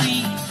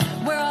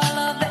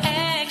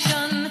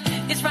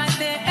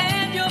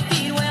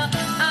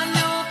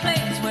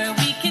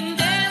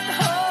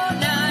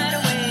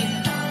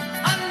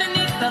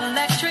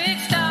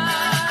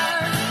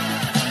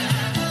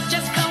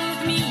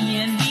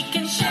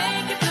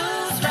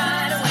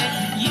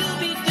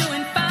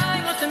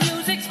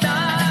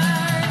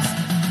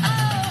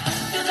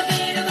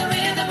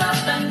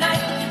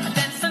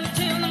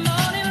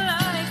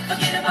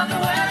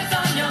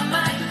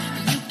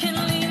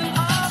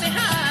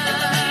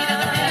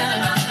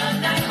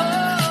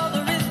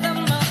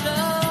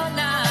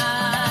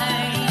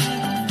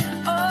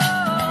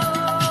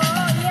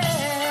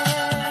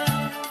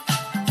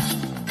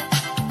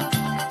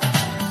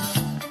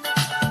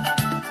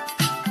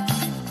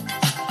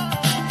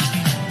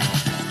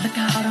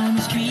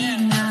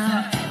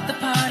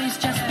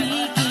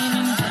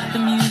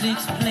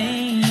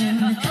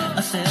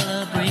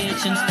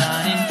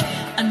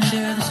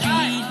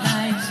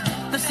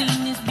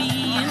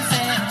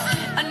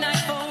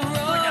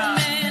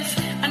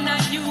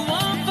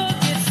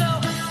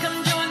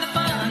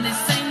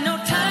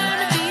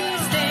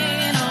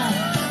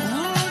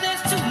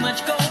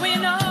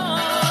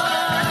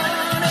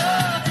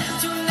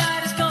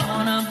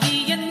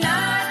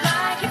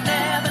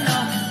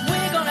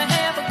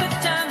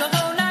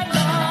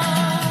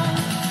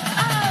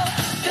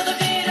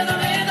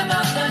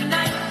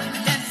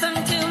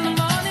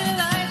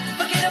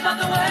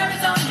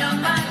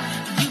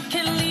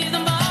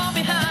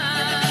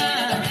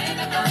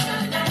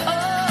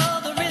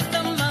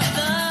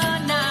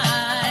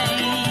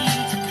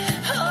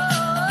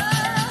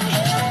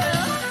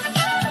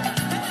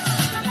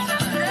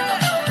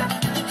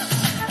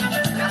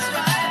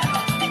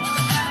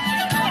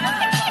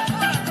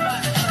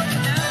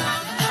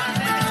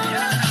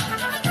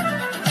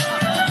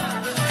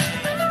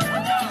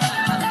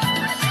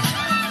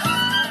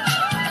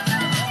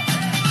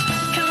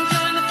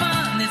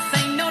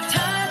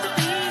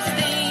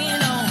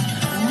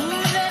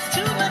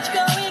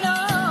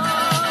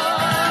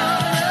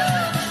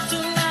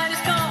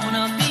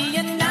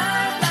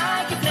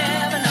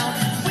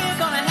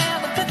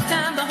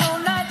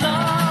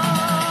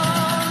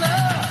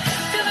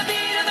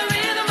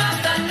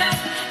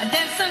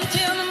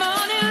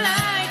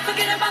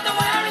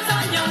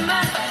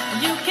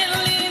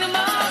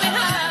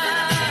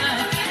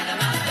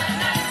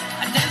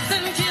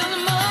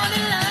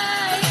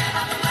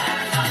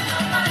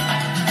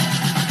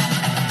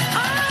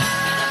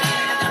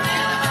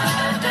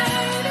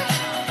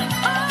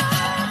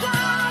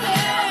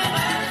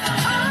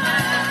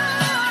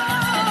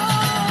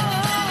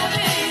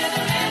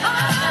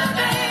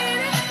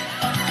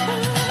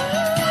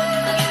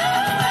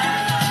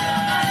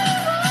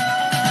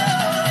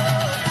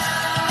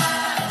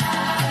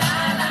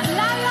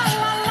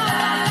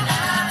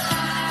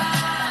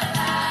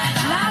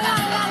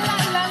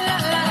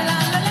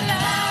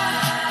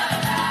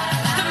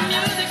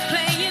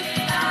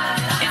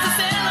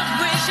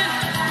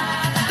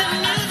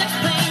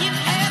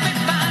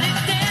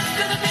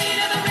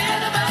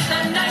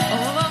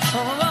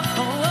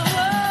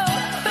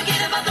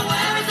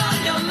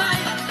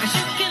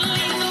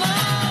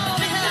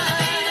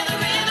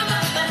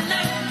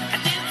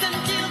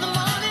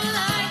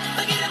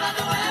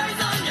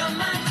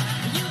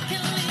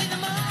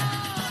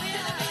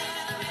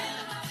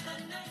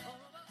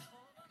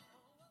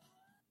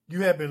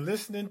You have been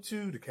listening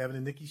to the Kevin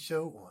and Nikee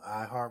Show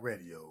on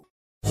iHeartRadio.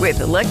 With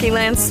the Lucky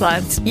Land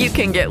Slots, you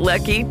can get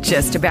lucky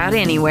just about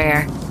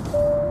anywhere.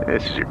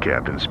 This is your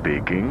captain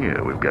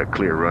speaking. We've got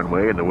clear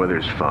runway and the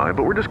weather's fine,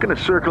 but we're just going to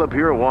circle up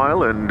here a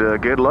while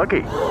and get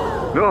lucky.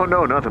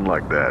 No, nothing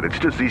like that. It's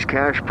just these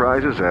cash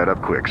prizes add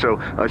up quick. So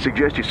I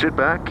suggest you sit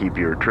back, keep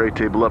your tray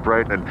table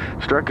upright, and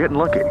start getting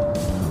lucky.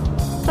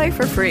 Play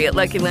for free at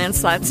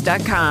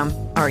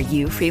LuckyLandSlots.com. Are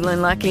you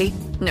feeling lucky?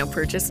 No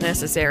purchase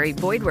necessary.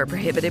 Void where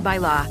prohibited by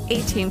law.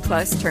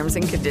 18+ terms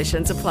and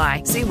conditions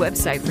apply. See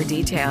website for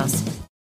details.